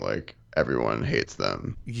overbearing, like, everyone hates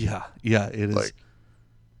them. Yeah, it is. Like,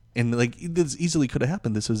 and like this easily could have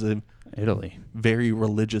happened. This was a Italy, very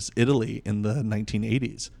religious Italy in the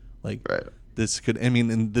 1980s. Like, right. This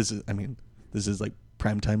is like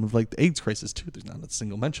prime time of like the AIDS crisis too. There's not a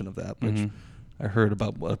single mention of that, which I heard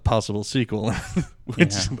about a possible sequel,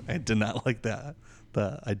 which I did not like the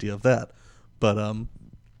idea of that. But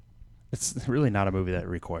it's really not a movie that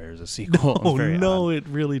requires a sequel. No, it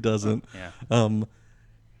really doesn't. Yeah.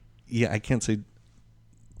 I can't say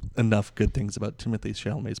enough good things about Timothée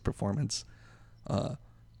Chalamet's performance.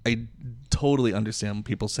 I totally understand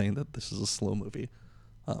people saying that this is a slow movie,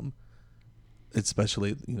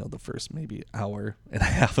 especially the first maybe hour and a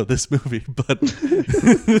half of this movie. But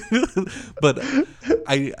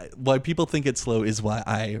why people think it's slow is why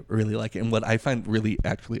I really like it, and what I find really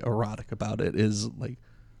actually erotic about it is like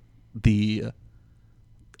the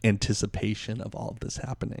anticipation of all of this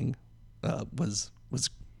happening was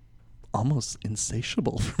almost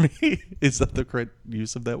insatiable for me. Is that the correct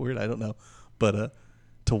use of that word? I don't know. But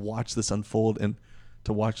to watch this unfold and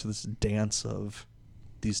to watch this dance of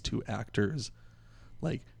these two actors,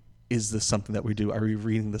 like, is this something that we do? Are we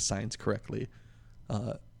reading the signs correctly?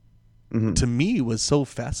 To me, was so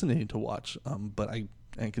fascinating to watch. But I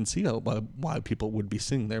And I can see why people would be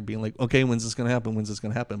sitting there being like, okay, when's this going to happen? When's this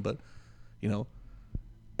going to happen? But,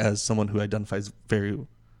 as someone who identifies very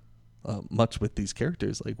much with these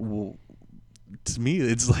characters, like, well, to me,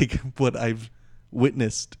 it's like what I've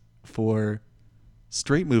witnessed for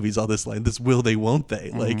straight movies all this line, this will they, won't they?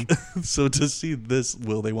 Mm-hmm. Like, so to see this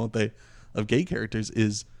will they, won't they of gay characters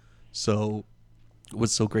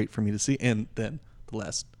was so great for me to see. And then the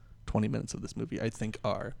last 20 minutes of this movie, I think,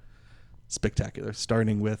 are spectacular,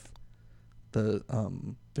 starting with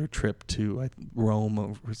their trip to Rome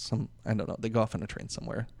or I don't know, they go off on a train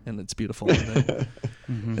somewhere and it's beautiful.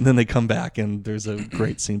 And then they come back and there's a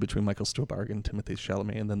great scene between Michael Stuhlbarg and Timothée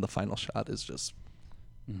Chalamet, and then the final shot is just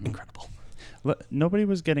incredible. Nobody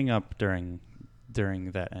was getting up during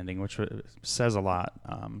that ending, which says a lot.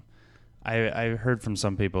 I heard from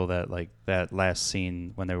some people that like that last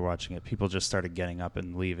scene when they were watching it, people just started getting up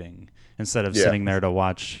and leaving instead of sitting there to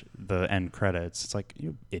watch the end credits. It's like,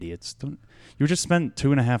 you idiots, you just spent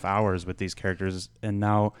 2.5 hours with these characters and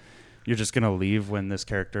now you're just gonna leave when this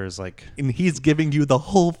character is like, and he's giving you the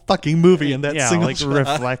whole fucking movie in that single like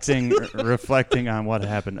shot. reflecting on what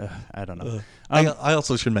happened. I don't know. I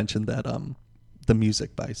also should mention that the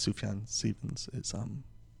music by Sufjan Stevens is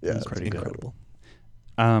incredible.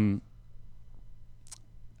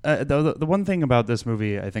 The one thing about this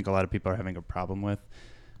movie I think a lot of people are having a problem with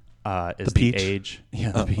is the age.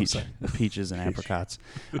 Yeah, the peach. The peaches and apricots.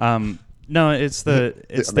 No, it's the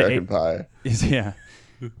American Pie.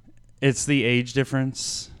 It's the age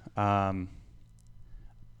difference. And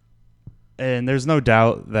there's no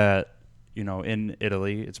doubt that, in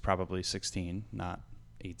Italy it's probably 16, not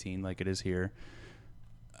 18 like it is here.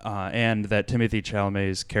 And that Timothée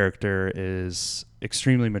Chalamet's character is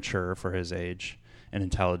extremely mature for his age and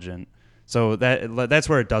intelligent. So that's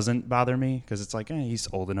where it doesn't bother me, because it's like, he's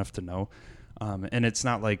old enough to know. And it's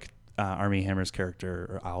not like Armie Hammer's character,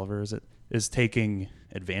 or Oliver, is taking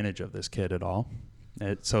advantage of this kid at all.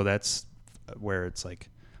 So that's where it's like,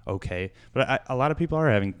 okay. But a lot of people are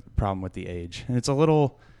having a problem with the age. And it's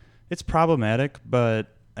problematic,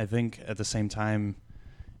 but I think at the same time,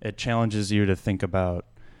 it challenges you to think about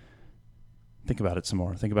it some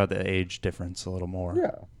more. Think about the age difference a little more.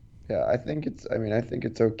 Yeah, I think it's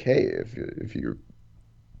okay if you're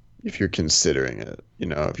considering it.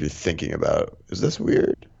 If you're thinking about, is this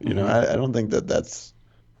weird? I don't think that's.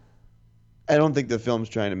 I don't think the film's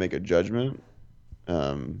trying to make a judgment.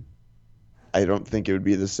 I don't think it would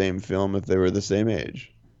be the same film if they were the same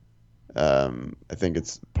age. I think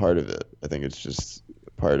it's part of it. I think it's just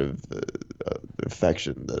part of the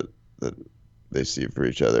affection that they see for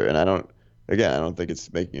each other. And I don't think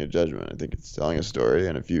it's making a judgment. I think it's telling a story.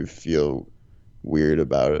 And if you feel weird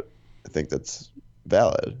about it, I think that's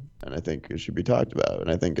valid. And I think it should be talked about.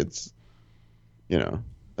 And I think it's, I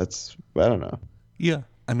don't know. Yeah.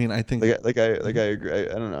 I mean, I think I agree.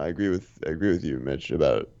 I don't know. I agree with you, Mitch,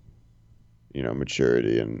 about,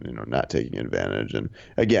 maturity and, not taking advantage. And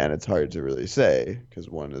again, it's hard to really say because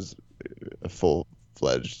one is a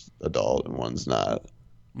full-fledged adult and one's not.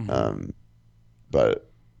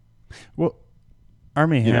 But well,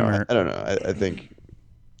 Armie Hammer. I don't know. I think.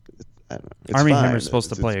 I don't know. It's Armie fine. Hammer's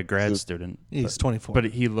supposed to play a grad student. He's 24, but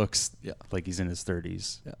he looks like he's in his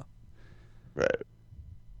 30s. Yeah. Right.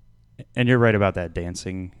 And you're right about that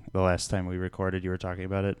dancing. The last time we recorded, you were talking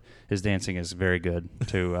about it. His dancing is very good.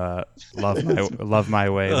 To Love My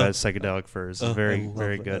Way by Psychedelic Furs. Very,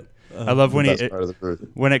 very good. I love when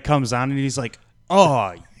when it comes on and he's like,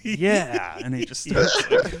 oh yeah, and he just starts.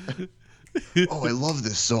 Oh, I love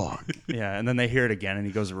this song. Yeah, and then they hear it again, and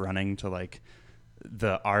he goes running to like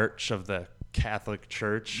the arch of the Catholic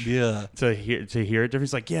Church. Yeah. To hear it.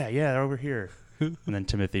 He's like, yeah, over here. And then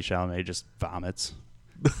Timothée Chalamet just vomits.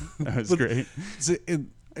 That was great.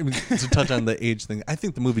 To touch on the age thing, I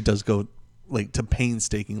think the movie does go like to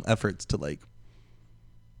painstaking efforts to like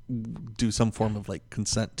do some form of like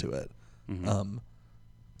consent to it.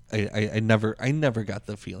 I never got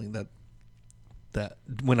the feeling that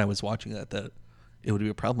when I was watching that it would be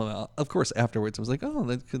a problem. Of course, afterwards I was like, oh,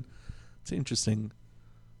 it's an interesting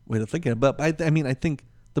way to think of it. But I think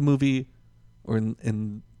the movie or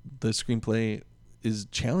in the screenplay is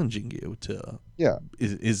challenging you to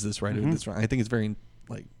is this right or is this wrong? I think it's very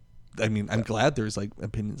like, I'm glad there's like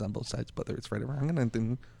opinions on both sides, whether it's right or wrong, and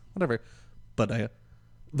then whatever. But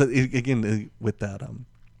again with that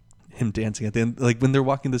him dancing at the end, like when they're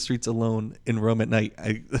walking the streets alone in Rome at night,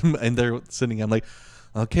 and they're sitting, I'm like,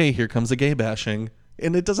 okay, here comes the gay bashing,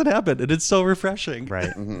 and it doesn't happen, and it's so refreshing.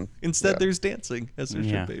 Right. Instead, there's dancing, as there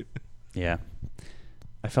should be. Yeah.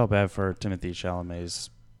 I felt bad for Timothée Chalamet's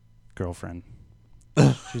girlfriend.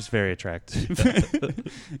 She's very attractive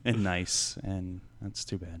and nice, and that's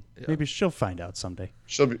too bad. Yeah. Maybe she'll find out someday.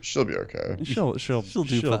 She'll be okay. She'll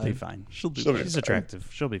do be fine. fine. She'll do She'll be fine. She's attractive.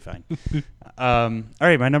 She'll be fine. All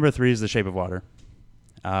right, my number 3 is The Shape of Water.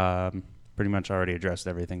 Pretty much already addressed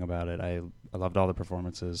everything about it. I loved all the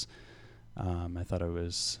performances. I thought it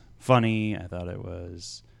was funny. I thought it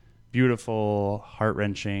was beautiful,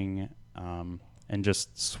 heart-wrenching, and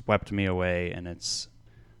just swept me away in its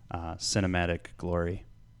cinematic glory.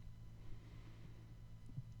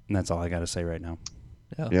 And that's all I got to say right now.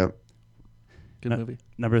 Yeah. Yep. Good movie.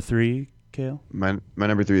 Number 3, Kale? My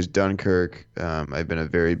number 3 is Dunkirk. I've been a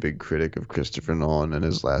very big critic of Christopher Nolan and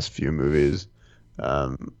his last few movies.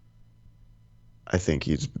 I think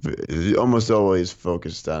he's almost always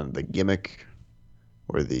focused on the gimmick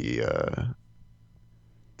or the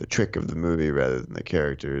trick of the movie rather than the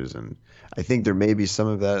characters, and I think there may be some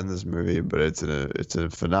of that in this movie, but it's a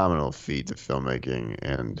phenomenal feat of filmmaking,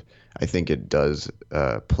 and I think it does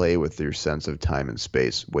play with your sense of time and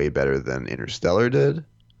space way better than Interstellar did.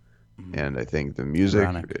 And I think the music,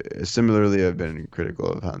 similarly, I've been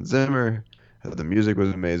critical of Hans Zimmer. The music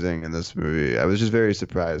was amazing in this movie. I was just very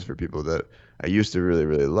surprised for people that I used to really,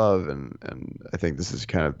 really love, and I think this is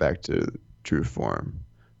kind of back to true form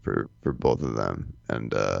for both of them.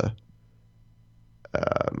 And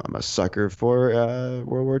I'm a sucker for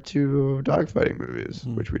World War II dogfighting movies,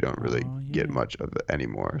 which we don't really get much of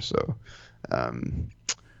anymore. So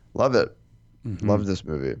love it. Love this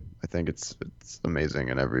movie. I think it's amazing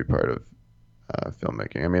in every part of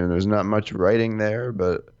filmmaking. I mean, there's not much writing there,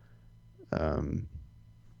 but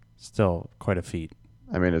still quite a feat.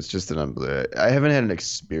 I mean, it's just I haven't had an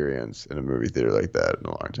experience in a movie theater like that in a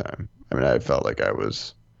long time. I mean, I felt like I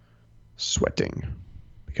was sweating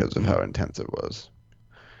because of how intense it was.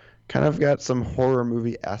 Kind of got some horror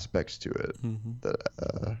movie aspects to it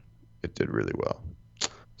that it did really well.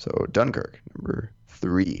 So Dunkirk, number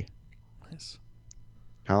 3. Nice.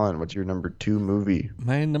 Colin, what's your number 2 movie?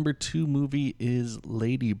 My number 2 movie is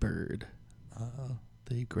Lady Bird,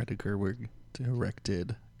 the Greta Gerwig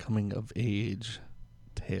directed coming of age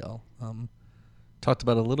tale. Talked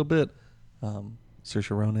about it a little bit.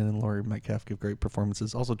 Saoirse Ronan and Laurie Metcalf give great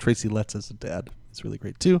performances. Also, Tracy Letts as a dad is really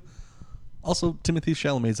great too. Also, Timothy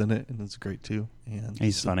Chalamet's in it, and it's great too. And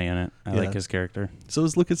He's funny in it. I like his character. So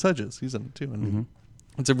is Lucas Hedges. He's in it too. And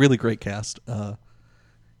it's a really great cast. And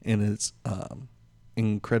it's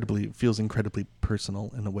feels incredibly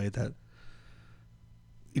personal in a way that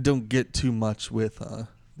you don't get too much with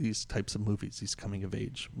these types of movies, these coming of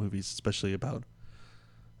age movies, especially about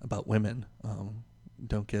women.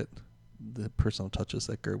 Don't get the personal touches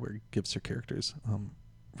that Gerwig gives her characters.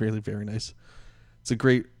 Really very nice. It's a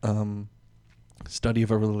great study of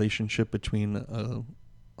a relationship between a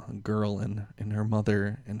girl and her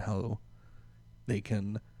mother, and how they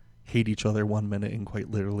can hate each other one minute and quite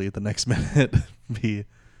literally the next minute be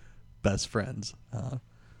best friends.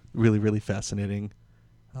 Really, really fascinating.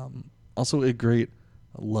 Also a great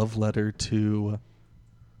love letter to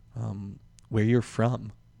where you're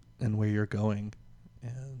from and where you're going.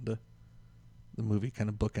 And the movie kind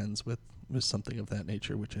of bookends with something of that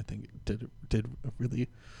nature, which I think did a really,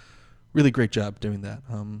 really great job doing that.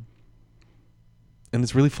 And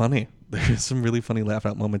it's really funny. There's some really funny laugh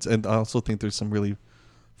out moments. And I also think there's some really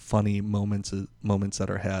funny moments that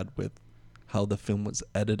are had with how the film was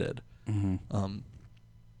edited. I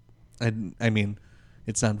mean,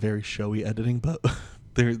 it's not very showy editing, but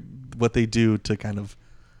what they do to kind of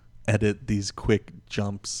edit these quick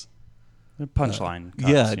jumps. Punchline.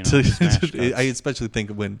 I especially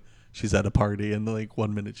think when she's at a party and like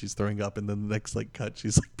 1 minute she's throwing up and then the next like cut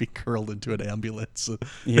she's like being curled into an ambulance.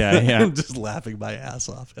 Yeah. I'm just laughing my ass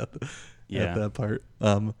off at that part.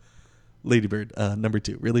 Lady Bird, number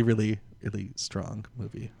 2, really, really, really strong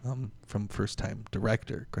movie. From first time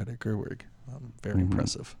director Greta Gerwig, very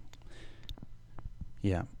impressive.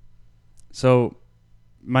 Yeah. So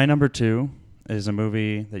my number 2 is a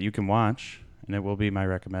movie that you can watch, and it will be my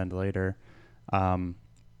recommend later.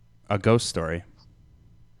 A Ghost Story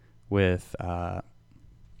with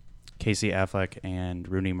Casey Affleck and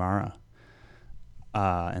Rooney Mara.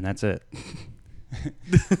 And that's it.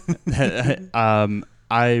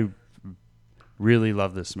 I really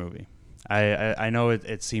love this movie. I know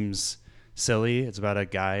it seems silly. It's about a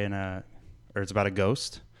guy it's about a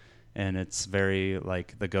ghost, and it's very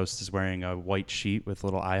like the ghost is wearing a white sheet with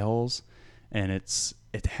little eye holes, and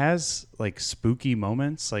it has like spooky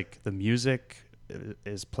moments. Like the music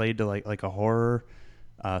is played to like a horror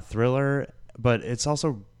thriller, but it's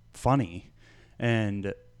also funny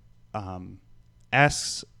and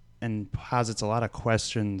asks and posits a lot of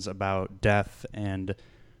questions about death and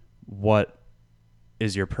what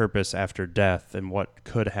is your purpose after death and what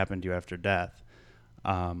could happen to you after death,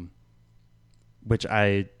 which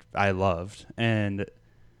I loved. And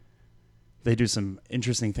they do some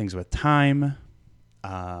interesting things with time,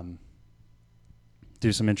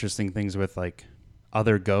 do some interesting things with like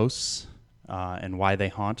other ghosts and why they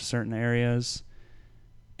haunt certain areas.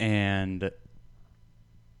 And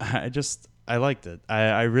I liked it.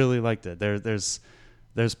 I really liked it.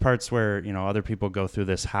 There's parts where, you know, other people go through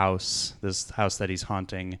this house that he's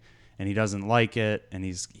haunting, and he doesn't like it, and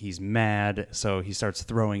he's mad, so he starts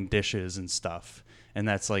throwing dishes and stuff. And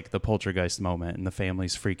that's like the poltergeist moment, and the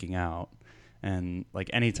family's freaking out. And like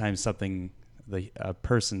anytime a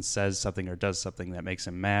person says something or does something that makes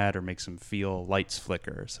him mad or makes him feel, lights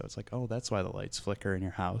flicker. So it's like, oh, that's why the lights flicker in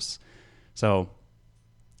your house. So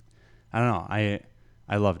I don't know.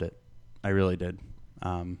 I loved it. I really did.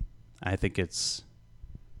 I think it's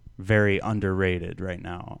very underrated right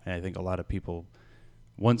now. And I think a lot of people,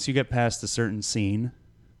 once you get past a certain scene,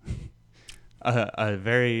 a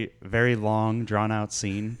very, very long, drawn-out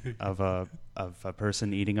scene of a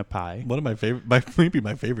person eating a pie. One of my favorite, maybe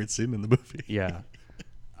my favorite scene in the movie. Yeah.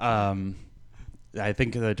 I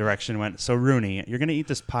think the direction went, so Rooney, you're going to eat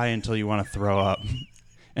this pie until you want to throw up.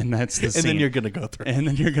 And that's the scene. And then you're going to go throw. And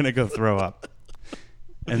then you're going to go throw up.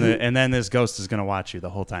 And then this ghost is going to watch you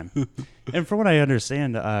the whole time. And from what I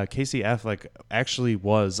understand, Casey Affleck actually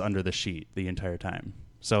was under the sheet the entire time.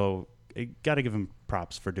 So got to give him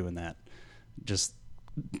props for doing that. Just,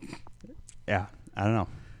 yeah, I don't know.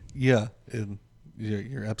 Yeah, and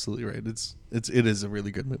you're absolutely right. It is a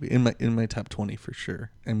really good movie in my top 20 for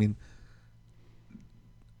sure. I mean,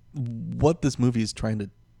 what this movie is trying to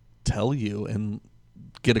tell you and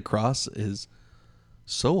get across is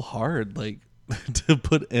so hard, like to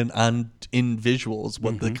put in visuals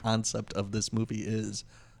what the concept of this movie is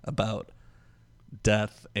about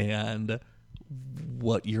death and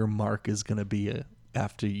what your mark is going to be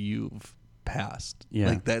after you've passed. Yeah.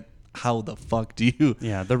 Like that. How the fuck do you?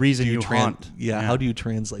 Yeah, the reason you haunt. Yeah, how do you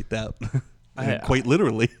translate that? Quite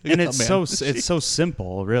literally. And it's man. it's so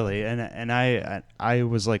simple, really. And I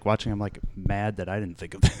was like watching. I'm like mad that I didn't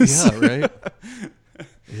think of this. Yeah, right.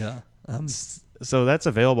 Yeah. So that's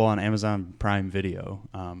available on Amazon Prime Video.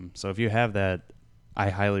 So if you have that, I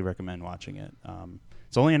highly recommend watching it.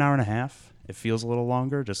 It's only an hour and a half. It feels a little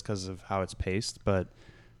longer just because of how it's paced, but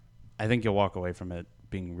I think you'll walk away from it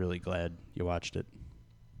being really glad you watched it.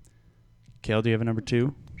 Kale, do you have a number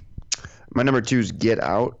 2? My number 2 is Get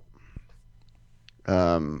Out.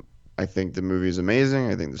 I think the movie is amazing.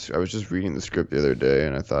 I think I was just reading the script the other day,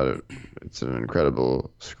 and I thought it's an incredible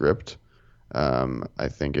script. I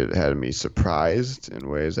think it had me surprised in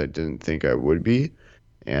ways I didn't think I would be,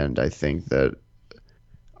 and I think that,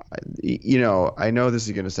 I know this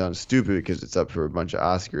is going to sound stupid because it's up for a bunch of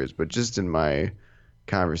Oscars, but just in my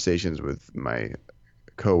conversations with my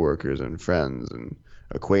coworkers and friends and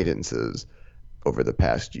acquaintances over the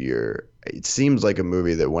past year, it seems like a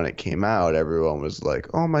movie that when it came out, everyone was like,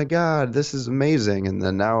 oh my God, this is amazing. And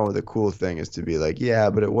then now the cool thing is to be like, yeah,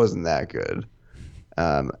 but it wasn't that good.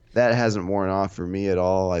 That hasn't worn off for me at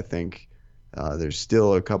all. I think there's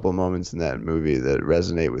still a couple moments in that movie that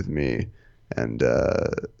resonate with me and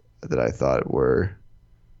that I thought were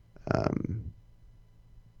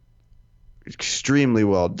extremely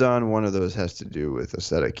well done. One of those has to do with a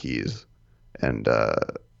set of keys. And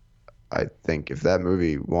I think if that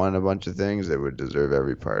movie won a bunch of things, it would deserve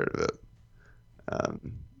every part of it.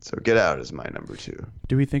 So Get Out is my number 2.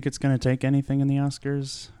 Do we think it's going to take anything in the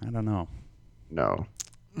Oscars? I don't know. No.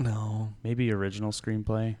 Maybe original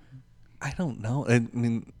screenplay? I don't know. I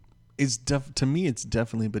mean, to me, it's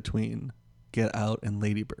definitely between Get Out and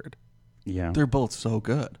Lady Bird. Yeah. They're both so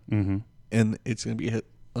good. Mm-hmm. And it's going to be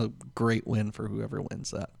a great win for whoever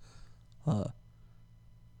wins that. I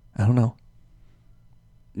don't know.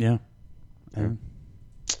 Yeah.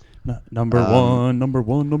 Number one. Number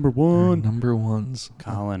ones.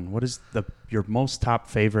 Colin, what is your most top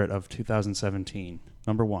favorite of 2017?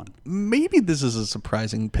 Number 1. Maybe this is a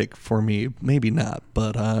surprising pick for me. Maybe not,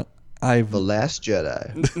 but The Last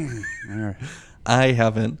Jedi. All right. I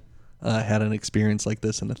haven't had an experience like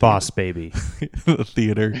this in the Boss Baby. the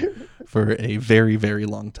theater for a very, very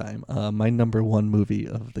long time. My number 1 movie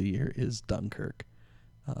of the year is Dunkirk.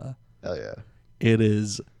 Hell yeah. It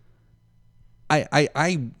is.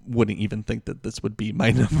 I wouldn't even think that this would be my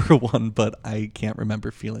number 1, but I can't remember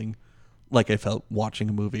feeling like I felt watching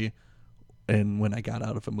a movie and when I got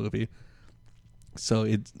out of a movie. So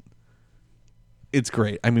it's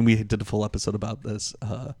great. I mean, we did a full episode about this,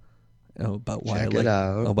 about why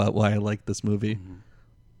I like this movie,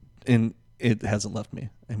 and it hasn't left me.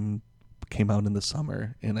 And came out in the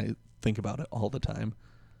summer, and think about it all the time.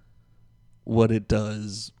 What it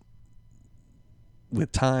does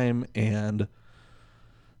with time, and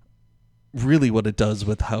really what it does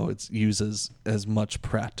with how it uses as much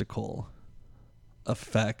practical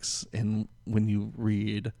effects. And when you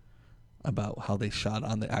read about how they shot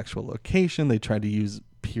on the actual location, they tried to use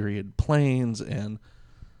period planes and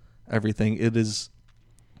everything. It is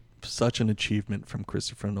such an achievement from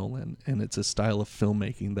Christopher Nolan, and it's a style of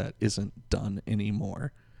filmmaking that isn't done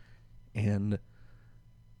anymore. And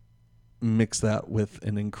mix that with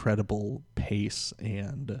an incredible pace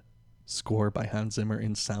and score by Hans Zimmer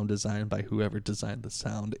and sound design by whoever designed the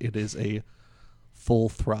sound. It is a full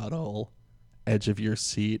throttle, edge of your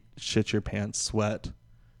seat, shit your pants sweat.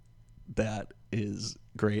 That is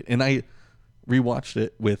great. And I rewatched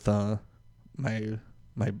it with my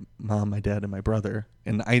mom, my dad, and my brother,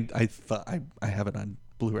 and I thought I have it on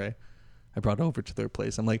Blu-ray. I brought it over to their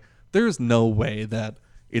place. I'm like, there's no way that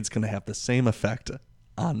it's gonna have the same effect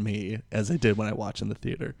on me as it did when I watched in the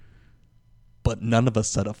theater. But none of us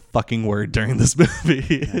said a fucking word during this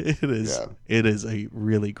movie. It is a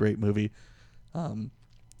really great movie.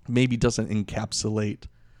 Maybe doesn't encapsulate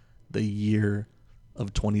the year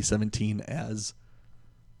of 2017 as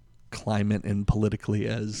climate and politically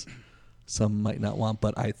as some might not want,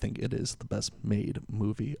 but I think it is the best made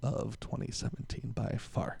movie of 2017 by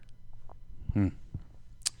far. It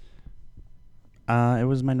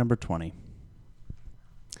was my number 20.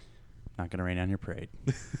 Not gonna rain on your parade.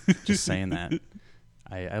 Just saying that.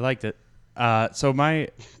 I liked it. So my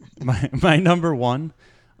number one.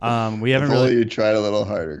 We haven't really. You tried a little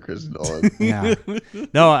harder, Chris Nolan. Yeah.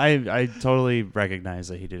 No, I totally recognize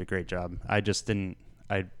that he did a great job. I just didn't.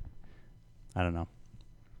 I don't know.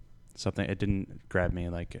 Something, it didn't grab me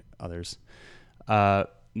like others. It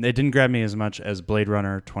didn't grab me as much as Blade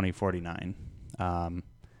Runner 2049.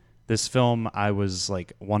 This film, I was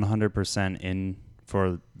like 100% in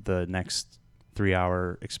for the next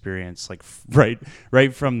 3-hour experience, like right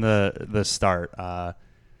from the start.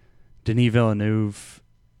 Denis Villeneuve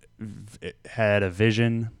had a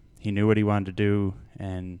vision. He knew what he wanted to do,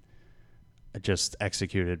 and just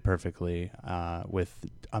executed perfectly with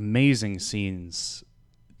amazing scenes.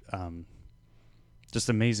 Just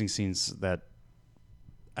amazing scenes that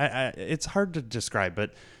it's hard to describe,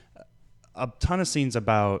 but a ton of scenes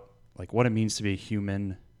about like what it means to be a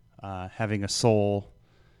human, having a soul,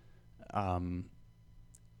 and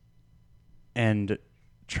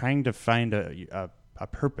trying to find a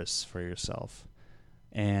purpose for yourself.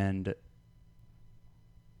 And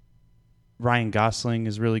Ryan Gosling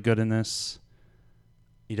is really good in this.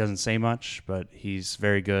 He doesn't say much, but he's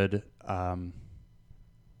very good.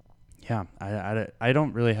 Yeah, I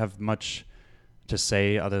don't really have much to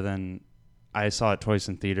say other than I saw it twice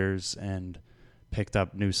in theaters and picked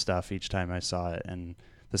up new stuff each time I saw it. And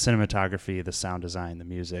the cinematography, the sound design, the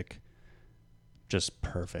music, just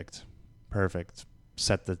perfect.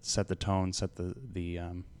 Set the tone, set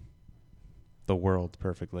the world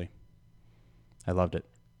perfectly. I loved it.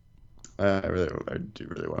 I do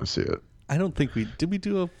really want to see it. I don't think we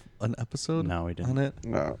do an episode. No, we didn't. On it.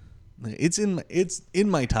 No. It's in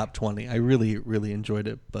my top 20. I really enjoyed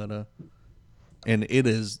it, but and it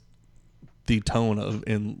is the tone of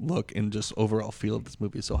and look and just overall feel of this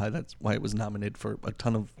movie is so high. That's why it was nominated for a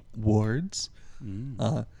ton of awards.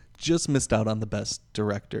 Just missed out on the best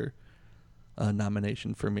director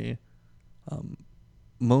nomination for me,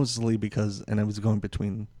 mostly because, and I was going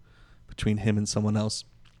between him and someone else.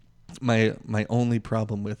 My only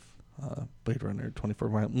problem with Blade Runner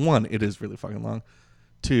 2049, one, it is really fucking long.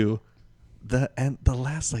 Two, the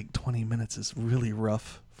last like 20 minutes is really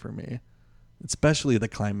rough for me, especially the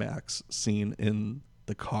climax scene in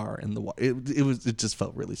the car and it just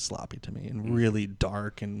felt really sloppy to me and really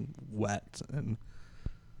dark and wet and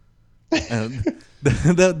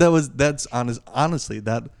that's honestly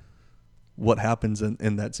that what happens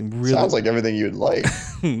in that scene really sounds like everything you'd like.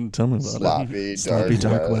 Tell me about it. Sloppy,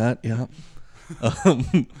 dark, wet. Yeah.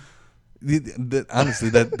 Honestly,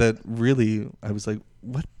 that really, I was like,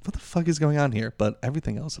 what the fuck is going on here? But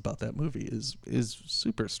everything else about that movie is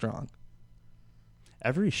super strong.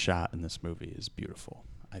 Every shot in this movie is beautiful,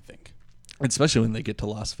 I think. Especially when they get to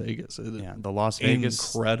Las Vegas. Yeah, the Las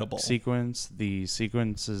Vegas incredible sequence. The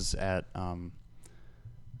sequences at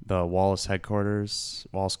the Wallace headquarters,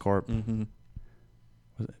 Wallace Corp. Mm-hmm.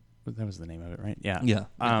 That was the name of it, right? Yeah. Yeah.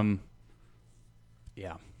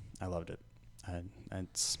 Yeah, I loved it.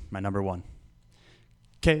 It's my number one.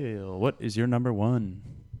 Kale, what is your number one?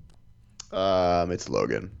 It's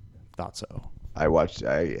Logan. Thought so.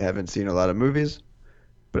 I haven't seen a lot of movies,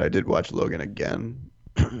 but I did watch Logan again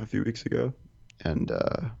a few weeks ago, and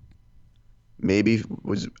maybe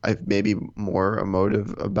more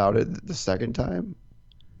emotive about it the second time.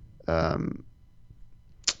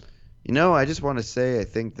 I just want to say I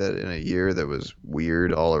think that in a year that was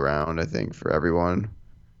weird all around, I think for everyone,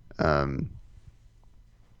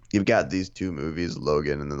 you've got these two movies,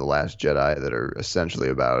 Logan and then The Last Jedi, that are essentially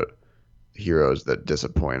about heroes that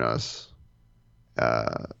disappoint us,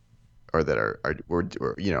 or that are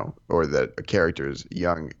characters,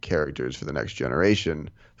 young characters for the next generation,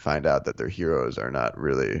 find out that their heroes are not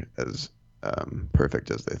really as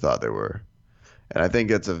perfect as they thought they were. And I think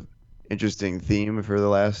that's a interesting theme for the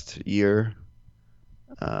last year,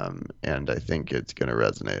 and I think it's going to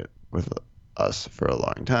resonate with us for a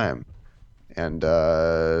long time. And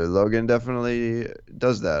Logan definitely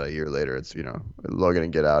does that a year later. It's Logan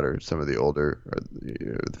and Get Out are some of the older, or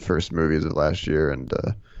the first movies of last year, and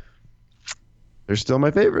they're still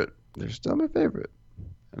my favorite.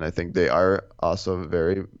 And I think they are also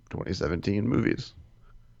very 2017 movies.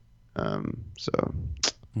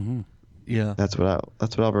 Yeah. That's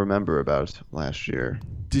what I'll remember about last year.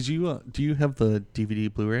 Did you do you have the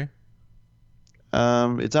DVD Blu-ray?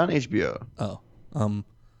 It's on HBO. Oh.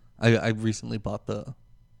 I recently bought the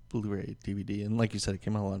Blu-ray DVD, and like you said, it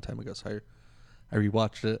came out a long time ago, so I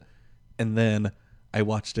rewatched it, and then I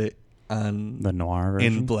watched it on The noir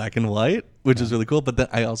version? in black and white, which is really cool. But then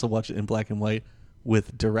I also watched it in black and white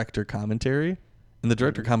with director commentary, and the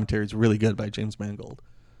director commentary is really good by James Mangold.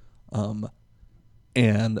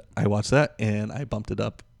 And I watched that, and I bumped it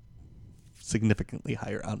up significantly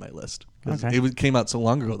higher on my list. 'Cause Okay. it came out so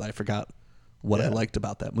long ago that I forgot what I liked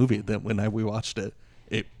about that movie. That when we watched it,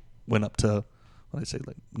 it went up to, what did I say,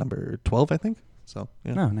 like number 12, I think. So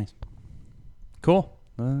yeah. Oh, nice. Cool.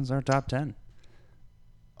 Those are our top 10.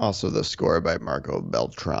 Also, the score by Marco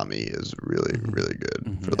Beltrami is really, really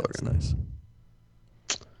good for That's Logan.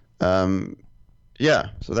 nice.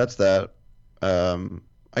 Yeah, so that's that.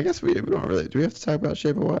 I guess we don't really. Do we have to talk about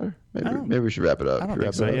Shape of Water? Maybe we should wrap it up. I don't Should we think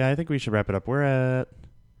wrap so. it up? Yeah, I think we should wrap it up. We're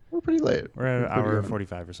We're pretty late. at We're an hour pretty good.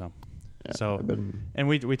 45 or so. Yeah, So, I've been- and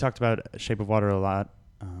we talked about Shape of Water a lot.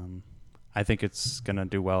 I think it's gonna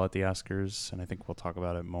do well at the Oscars, and I think we'll talk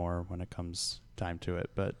about it more when it comes time to it.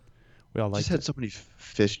 But we all I like just had it. so many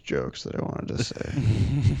fish jokes that I wanted to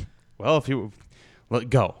say. Well, if you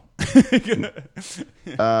go.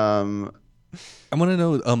 I want to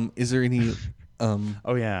know, is there any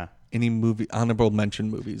Oh yeah. any movie honorable mention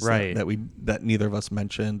movies Right. that neither of us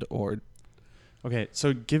mentioned, or Okay,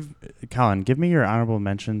 so Colin, give me your honorable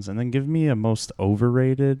mentions, and then give me a most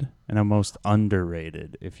overrated and a most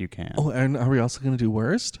underrated, if you can. and are we also going to do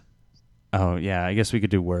worst? Oh yeah, I guess we could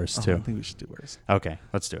do worse I too. think we should do worst. Okay,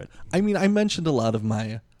 let's do it. I mean, I mentioned a lot of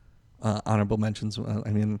my honorable mentions.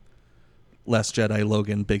 Last Jedi,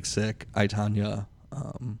 Logan, Big Sick, I, Tonya.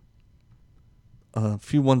 A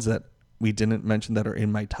few ones that we didn't mention that are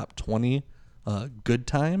in my top 20. Good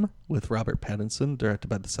Time with Robert Pattinson, directed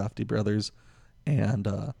by the Safdie brothers, and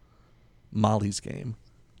Molly's Game,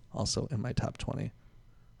 also in my top 20.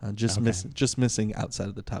 Just missing outside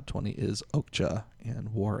of the top 20 is Okja and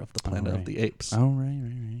War of the Planet of the Apes. Oh,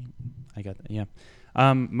 right. I got that, yeah.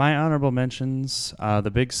 My honorable mentions, The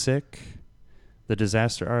Big Sick, The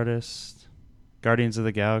Disaster Artist, Guardians of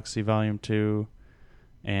the Galaxy Volume 2,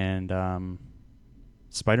 and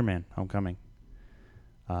Spider-Man Homecoming.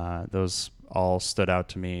 Those all stood out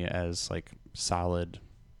to me as like solid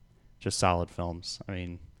films. I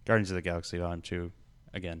mean, Guardians of the Galaxy Volume 2,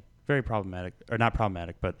 again, very problematic, or not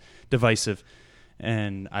problematic, but divisive,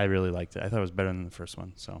 and I really liked it. I thought it was better than the first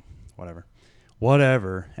one, so whatever.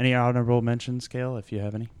 Any honorable mentions, Cale, if you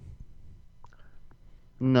have any?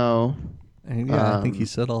 No. And I think he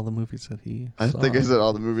said all the movies that he I saw. think I said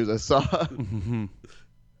all the movies I saw.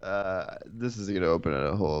 This is going to open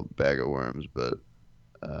a whole bag of worms, but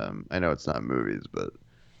I know it's not movies, but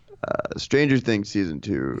Stranger Things Season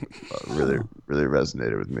 2 really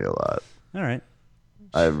resonated with me a lot. All right.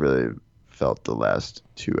 I really felt the last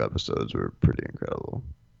 2 episodes were pretty incredible.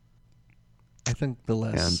 I think the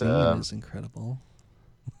last scene is incredible.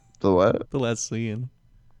 The what? The last scene.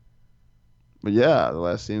 But yeah, the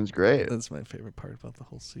last scene's great. That's my favorite part about the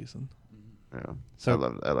whole season. Yeah.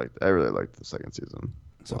 So- I really liked the second season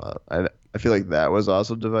a lot. I feel like that was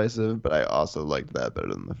also divisive, but I also liked that better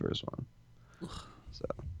than the first one. So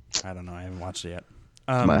I don't know. I haven't watched it yet.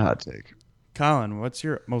 that's my hot take. Colin, what's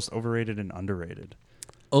your most overrated and underrated?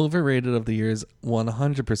 Overrated of the year is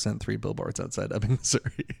 100% 3 Billboards Outside Ebbing,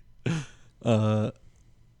 Missouri.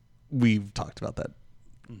 We've talked about that.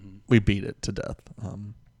 Mm-hmm. We beat it to death,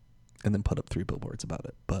 and then put up 3 billboards about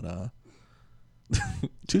it. But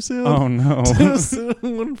too soon. Oh no. Too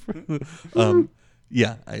soon.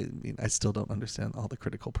 Yeah, I mean, I still don't understand all the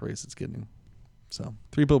critical praise it's getting So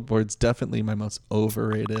 3 Billboards, definitely my most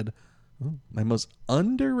overrated. My most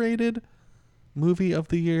underrated movie of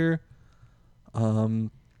the year. I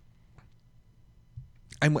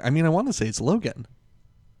want to say it's Logan.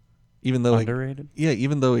 Even though Underrated?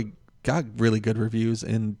 even though it got really good reviews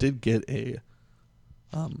and did get a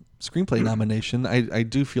screenplay nomination, I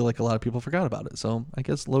do feel like a lot of people forgot about it. So I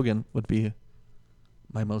guess Logan would be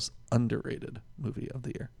my most underrated movie of the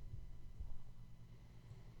year.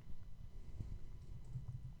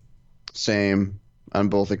 Same on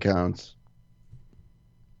both accounts.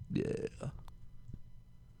 Yeah.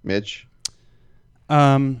 Mitch?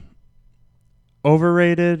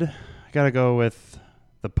 Overrated. I gotta go with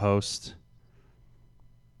The Post.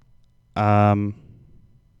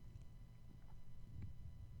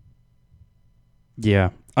 Yeah.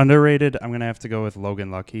 Underrated. I'm gonna have to go with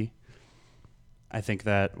Logan Lucky. I think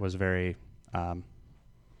that was very,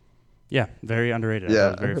 very underrated. I thought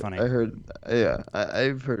it was very funny.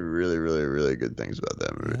 I've heard really, really, really good things about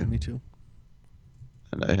that movie. Yeah, me too.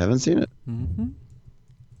 And I haven't seen it. Mm-hmm.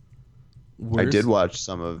 I did watch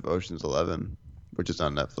some of Ocean's 11, which is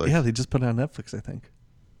on Netflix. Yeah, they just put it on Netflix, I think.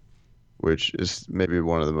 Which is maybe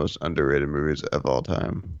one of the most underrated movies of all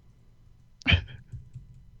time.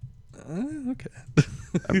 Okay.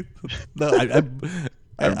 No,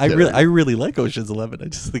 I really like Ocean's 11. I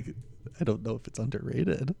just think I don't know if it's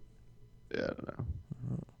underrated. Yeah, I don't know.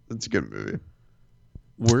 It's a good movie.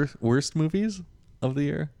 Worst movies of the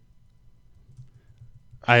year?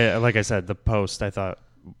 Like I said, The Post.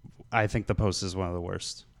 I think The Post is one of the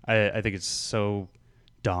worst. I think it's so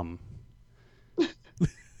dumb.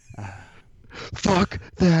 Fuck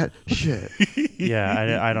that shit.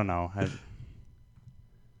 Yeah, I don't know.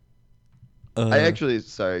 I actually,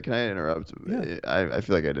 sorry, can I interrupt? Yeah. I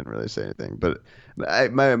feel like I didn't really say anything, but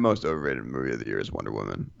my most overrated movie of the year is Wonder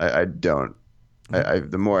Woman.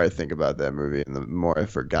 The more I think about that movie and the more I've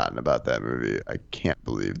forgotten about that movie, I can't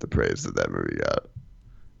believe the praise that movie got.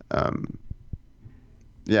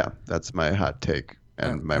 Yeah, that's my hot take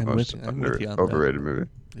and my most overrated movie.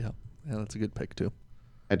 Yeah, that's a good pick too.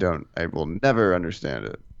 I will never understand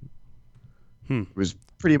it. It was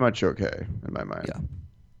pretty much okay in my mind. Yeah.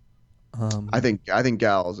 I think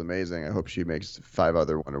Gal is amazing. I hope she makes 5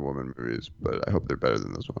 other Wonder Woman movies, but I hope they're better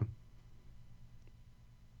than this one.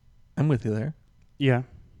 I'm with you there. Yeah,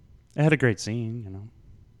 it had a great scene, you know.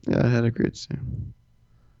 Yeah, it had a great scene.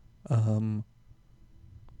 I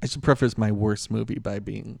should preface my worst movie by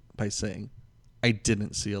saying I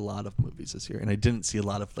didn't see a lot of movies this year, and I didn't see a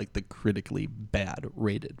lot of like the critically bad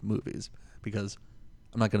rated movies because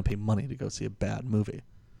I'm not going to pay money to go see a bad movie.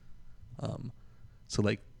 So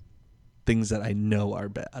like things that I know are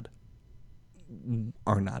bad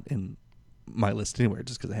are not in my list anywhere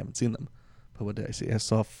just because I haven't seen them. But what did I see? I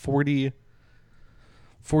saw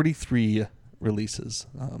 43 releases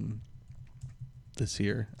this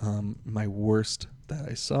year. My worst that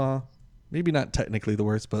I saw, maybe not technically the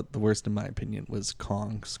worst, but the worst in my opinion was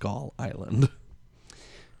Kong Skull Island.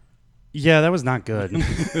 Yeah, that was not good.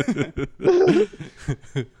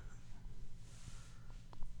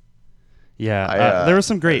 Yeah, there were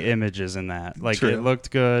some great images in that. Like, True. it looked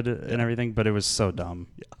good and everything, but it was so dumb.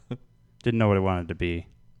 Yeah. Didn't know what it wanted to be.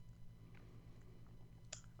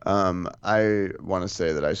 I want to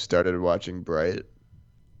say that I started watching Bright,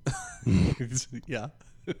 Yeah.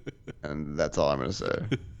 and that's all I'm going to say.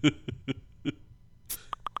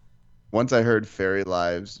 Once I heard Fairy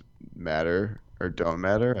Lives Matter or Don't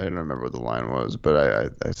Matter, I don't remember what the line was, but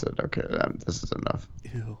I said, okay, this is enough.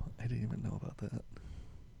 Ew, I didn't even know about that.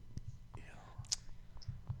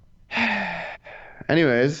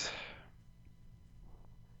 Anyways,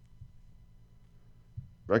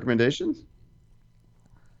 recommendations?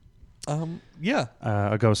 Yeah.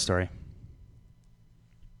 A Ghost Story.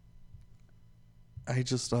 I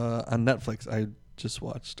just on Netflix I just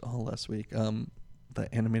watched all last week the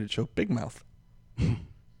animated show Big Mouth. Oh,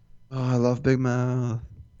 I love Big Mouth.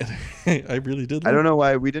 I really did. I don't know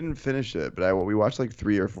why we didn't finish it, but we watched like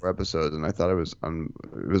 3 or 4 episodes, and I thought it was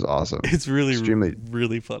awesome. It's really extremely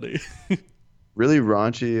really funny. really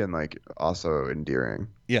raunchy and like also endearing.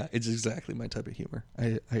 Yeah, it's exactly my type of humor.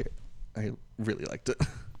 I really liked it.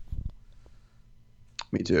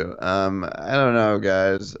 Me too. I don't know,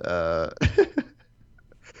 guys. I'm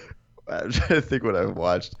trying to think what I've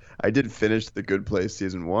watched. I did finish The Good Place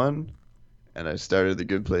season 1, and I started The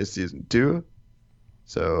Good Place season 2.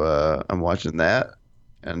 So I'm watching that,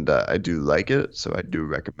 and I do like it, so I do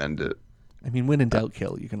recommend it. I mean, when in doubt,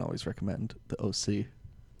 Kill, you can always recommend the OC.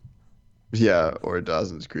 Yeah, or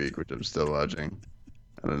Dawson's Creek, which I'm still watching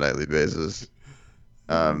on a nightly basis.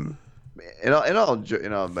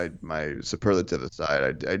 my superlative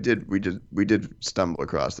aside, we did stumble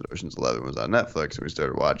across that Ocean's 11 was on Netflix, and we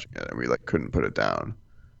started watching it, and we like couldn't put it down,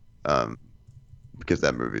 because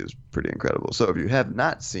that movie is pretty incredible. So if you have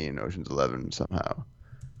not seen Ocean's 11 somehow,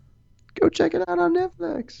 go check it out on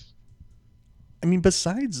Netflix. I mean,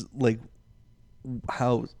 besides like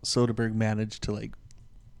how Soderbergh managed to like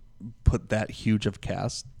put that huge of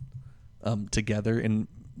cast together and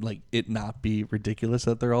like it not be ridiculous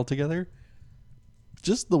that they're all together,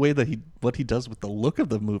 just the way that what he does with the look of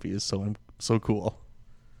the movie is so cool.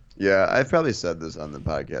 Yeah, I've probably said this on the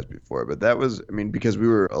podcast before, but that was, I mean, because we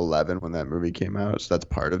were 11 when that movie came out, so that's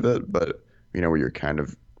part of it. But where you're kind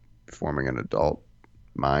of forming an adult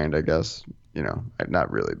mind, I guess.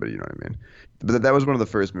 Not really, but you know what I mean. But that was one of the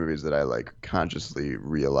first movies that I like consciously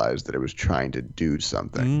realized that it was trying to do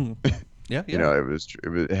something. Yeah.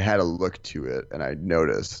 It had a look to it, and I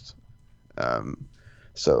noticed.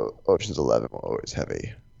 So Ocean's 11 will always have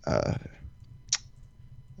a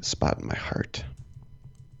spot in my heart,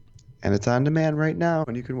 and it's on demand right now,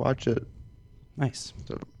 and you can watch it. Nice.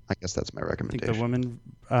 So I guess that's my I recommendation. think the woman,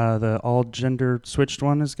 the all gender switched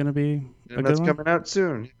one is going to be a and good that's one. coming out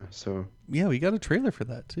soon. So Yeah, we got a trailer for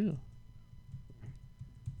that too.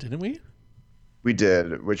 Didn't we? we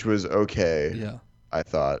did, which was okay. Yeah. I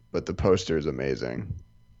thought, but the poster is amazing,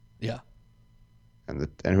 Yeah. and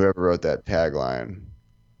whoever wrote that tagline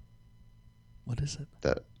What is it?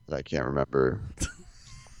 that I can't remember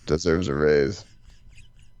deserves a raise.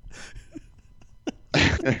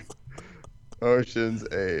 Ocean's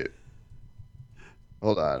 8.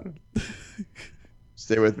 Hold on.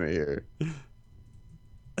 Stay with me here.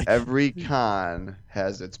 Every con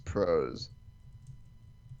has its pros.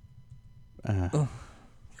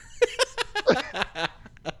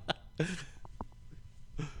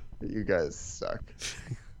 You guys suck.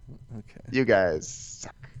 Okay. You guys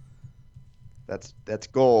suck. That's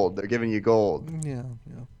gold. They're giving you gold. Yeah.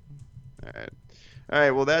 All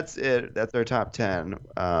right. Well, that's it. That's our top 10.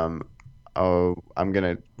 We're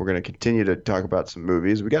gonna continue to talk about some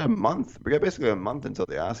movies. We got a month. We got basically a month until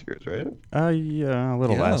the Oscars, right? Yeah, a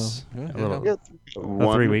little Yeah. less. Yeah, A little. We got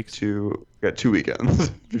About 3 weeks. We got 2 weekends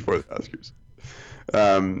before the Oscars.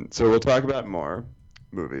 So we'll talk about more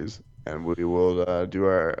movies, and we will do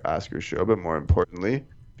our Oscar show. But more importantly,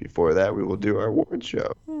 before that, we will do our awards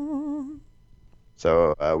show.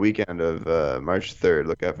 So weekend of March 3rd.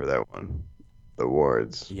 Look out for that one. The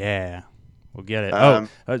awards. Yeah, we'll get it. I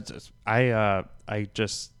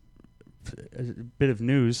just a bit of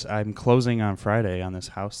news. I'm closing on Friday on this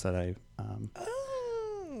house that I am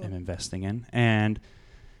investing in, and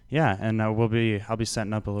I'll be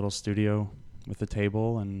setting up a little studio with a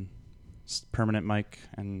table and permanent mic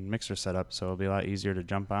and mixer setup, so it'll be a lot easier to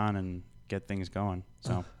jump on and get things going.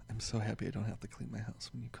 So I'm so happy I don't have to clean my house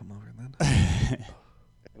when you come over then.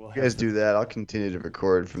 You guys do that. I'll continue to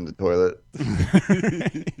record from the toilet.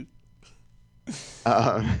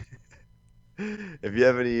 If you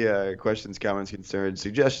have any questions, comments, concerns,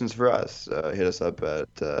 suggestions for us, hit us up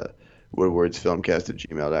at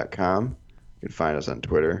woodwardsfilmcast@gmail.com. You can find us on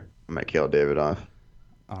Twitter. I'm at Kale Davidoff.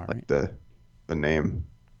 all Like right, the name.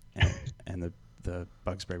 and the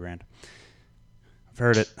bug spray brand. I've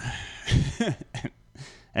heard it.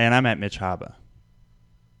 And I'm at Mitch Haba.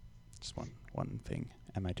 Just one thing.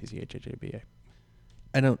 MITCHHABA.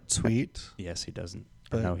 I don't tweet, Yes, he doesn't.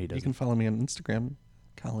 but No, he you doesn't. can follow me on Instagram,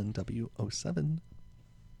 ColinW07.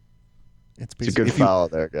 It's It's a basically good follow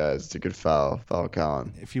there, guys. It's a good follow. Follow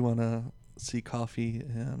Colin. if you want to see coffee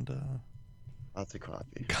and Lots of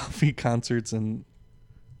coffee. coffee concerts and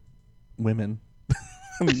women.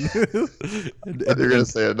 You're going to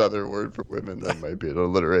say another word for women. That might be an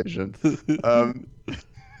alliteration. All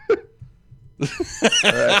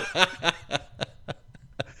right.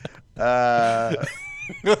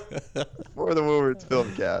 For the Woolworths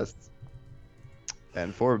Filmcast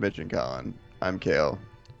and for Mitch and Colin, I'm Kale.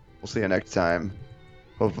 We'll see you next time.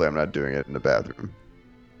 Hopefully I'm not doing it in the bathroom.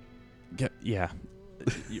 Yeah.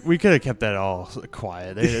 We could have kept that all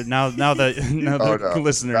quiet. Now the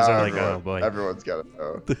listeners are like, oh boy. Everyone's got to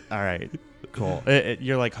know. All right, cool.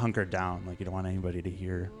 You're like hunkered down, like you don't want anybody to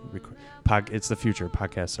hear. It's the future.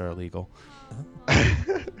 Podcasts are illegal.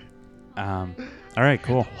 All right,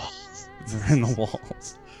 cool. They're in the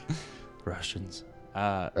walls. Russians.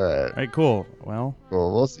 All All right. right, cool. Well,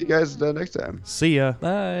 We'll see you guys next time. see ya.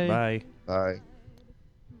 Bye. Bye. Bye.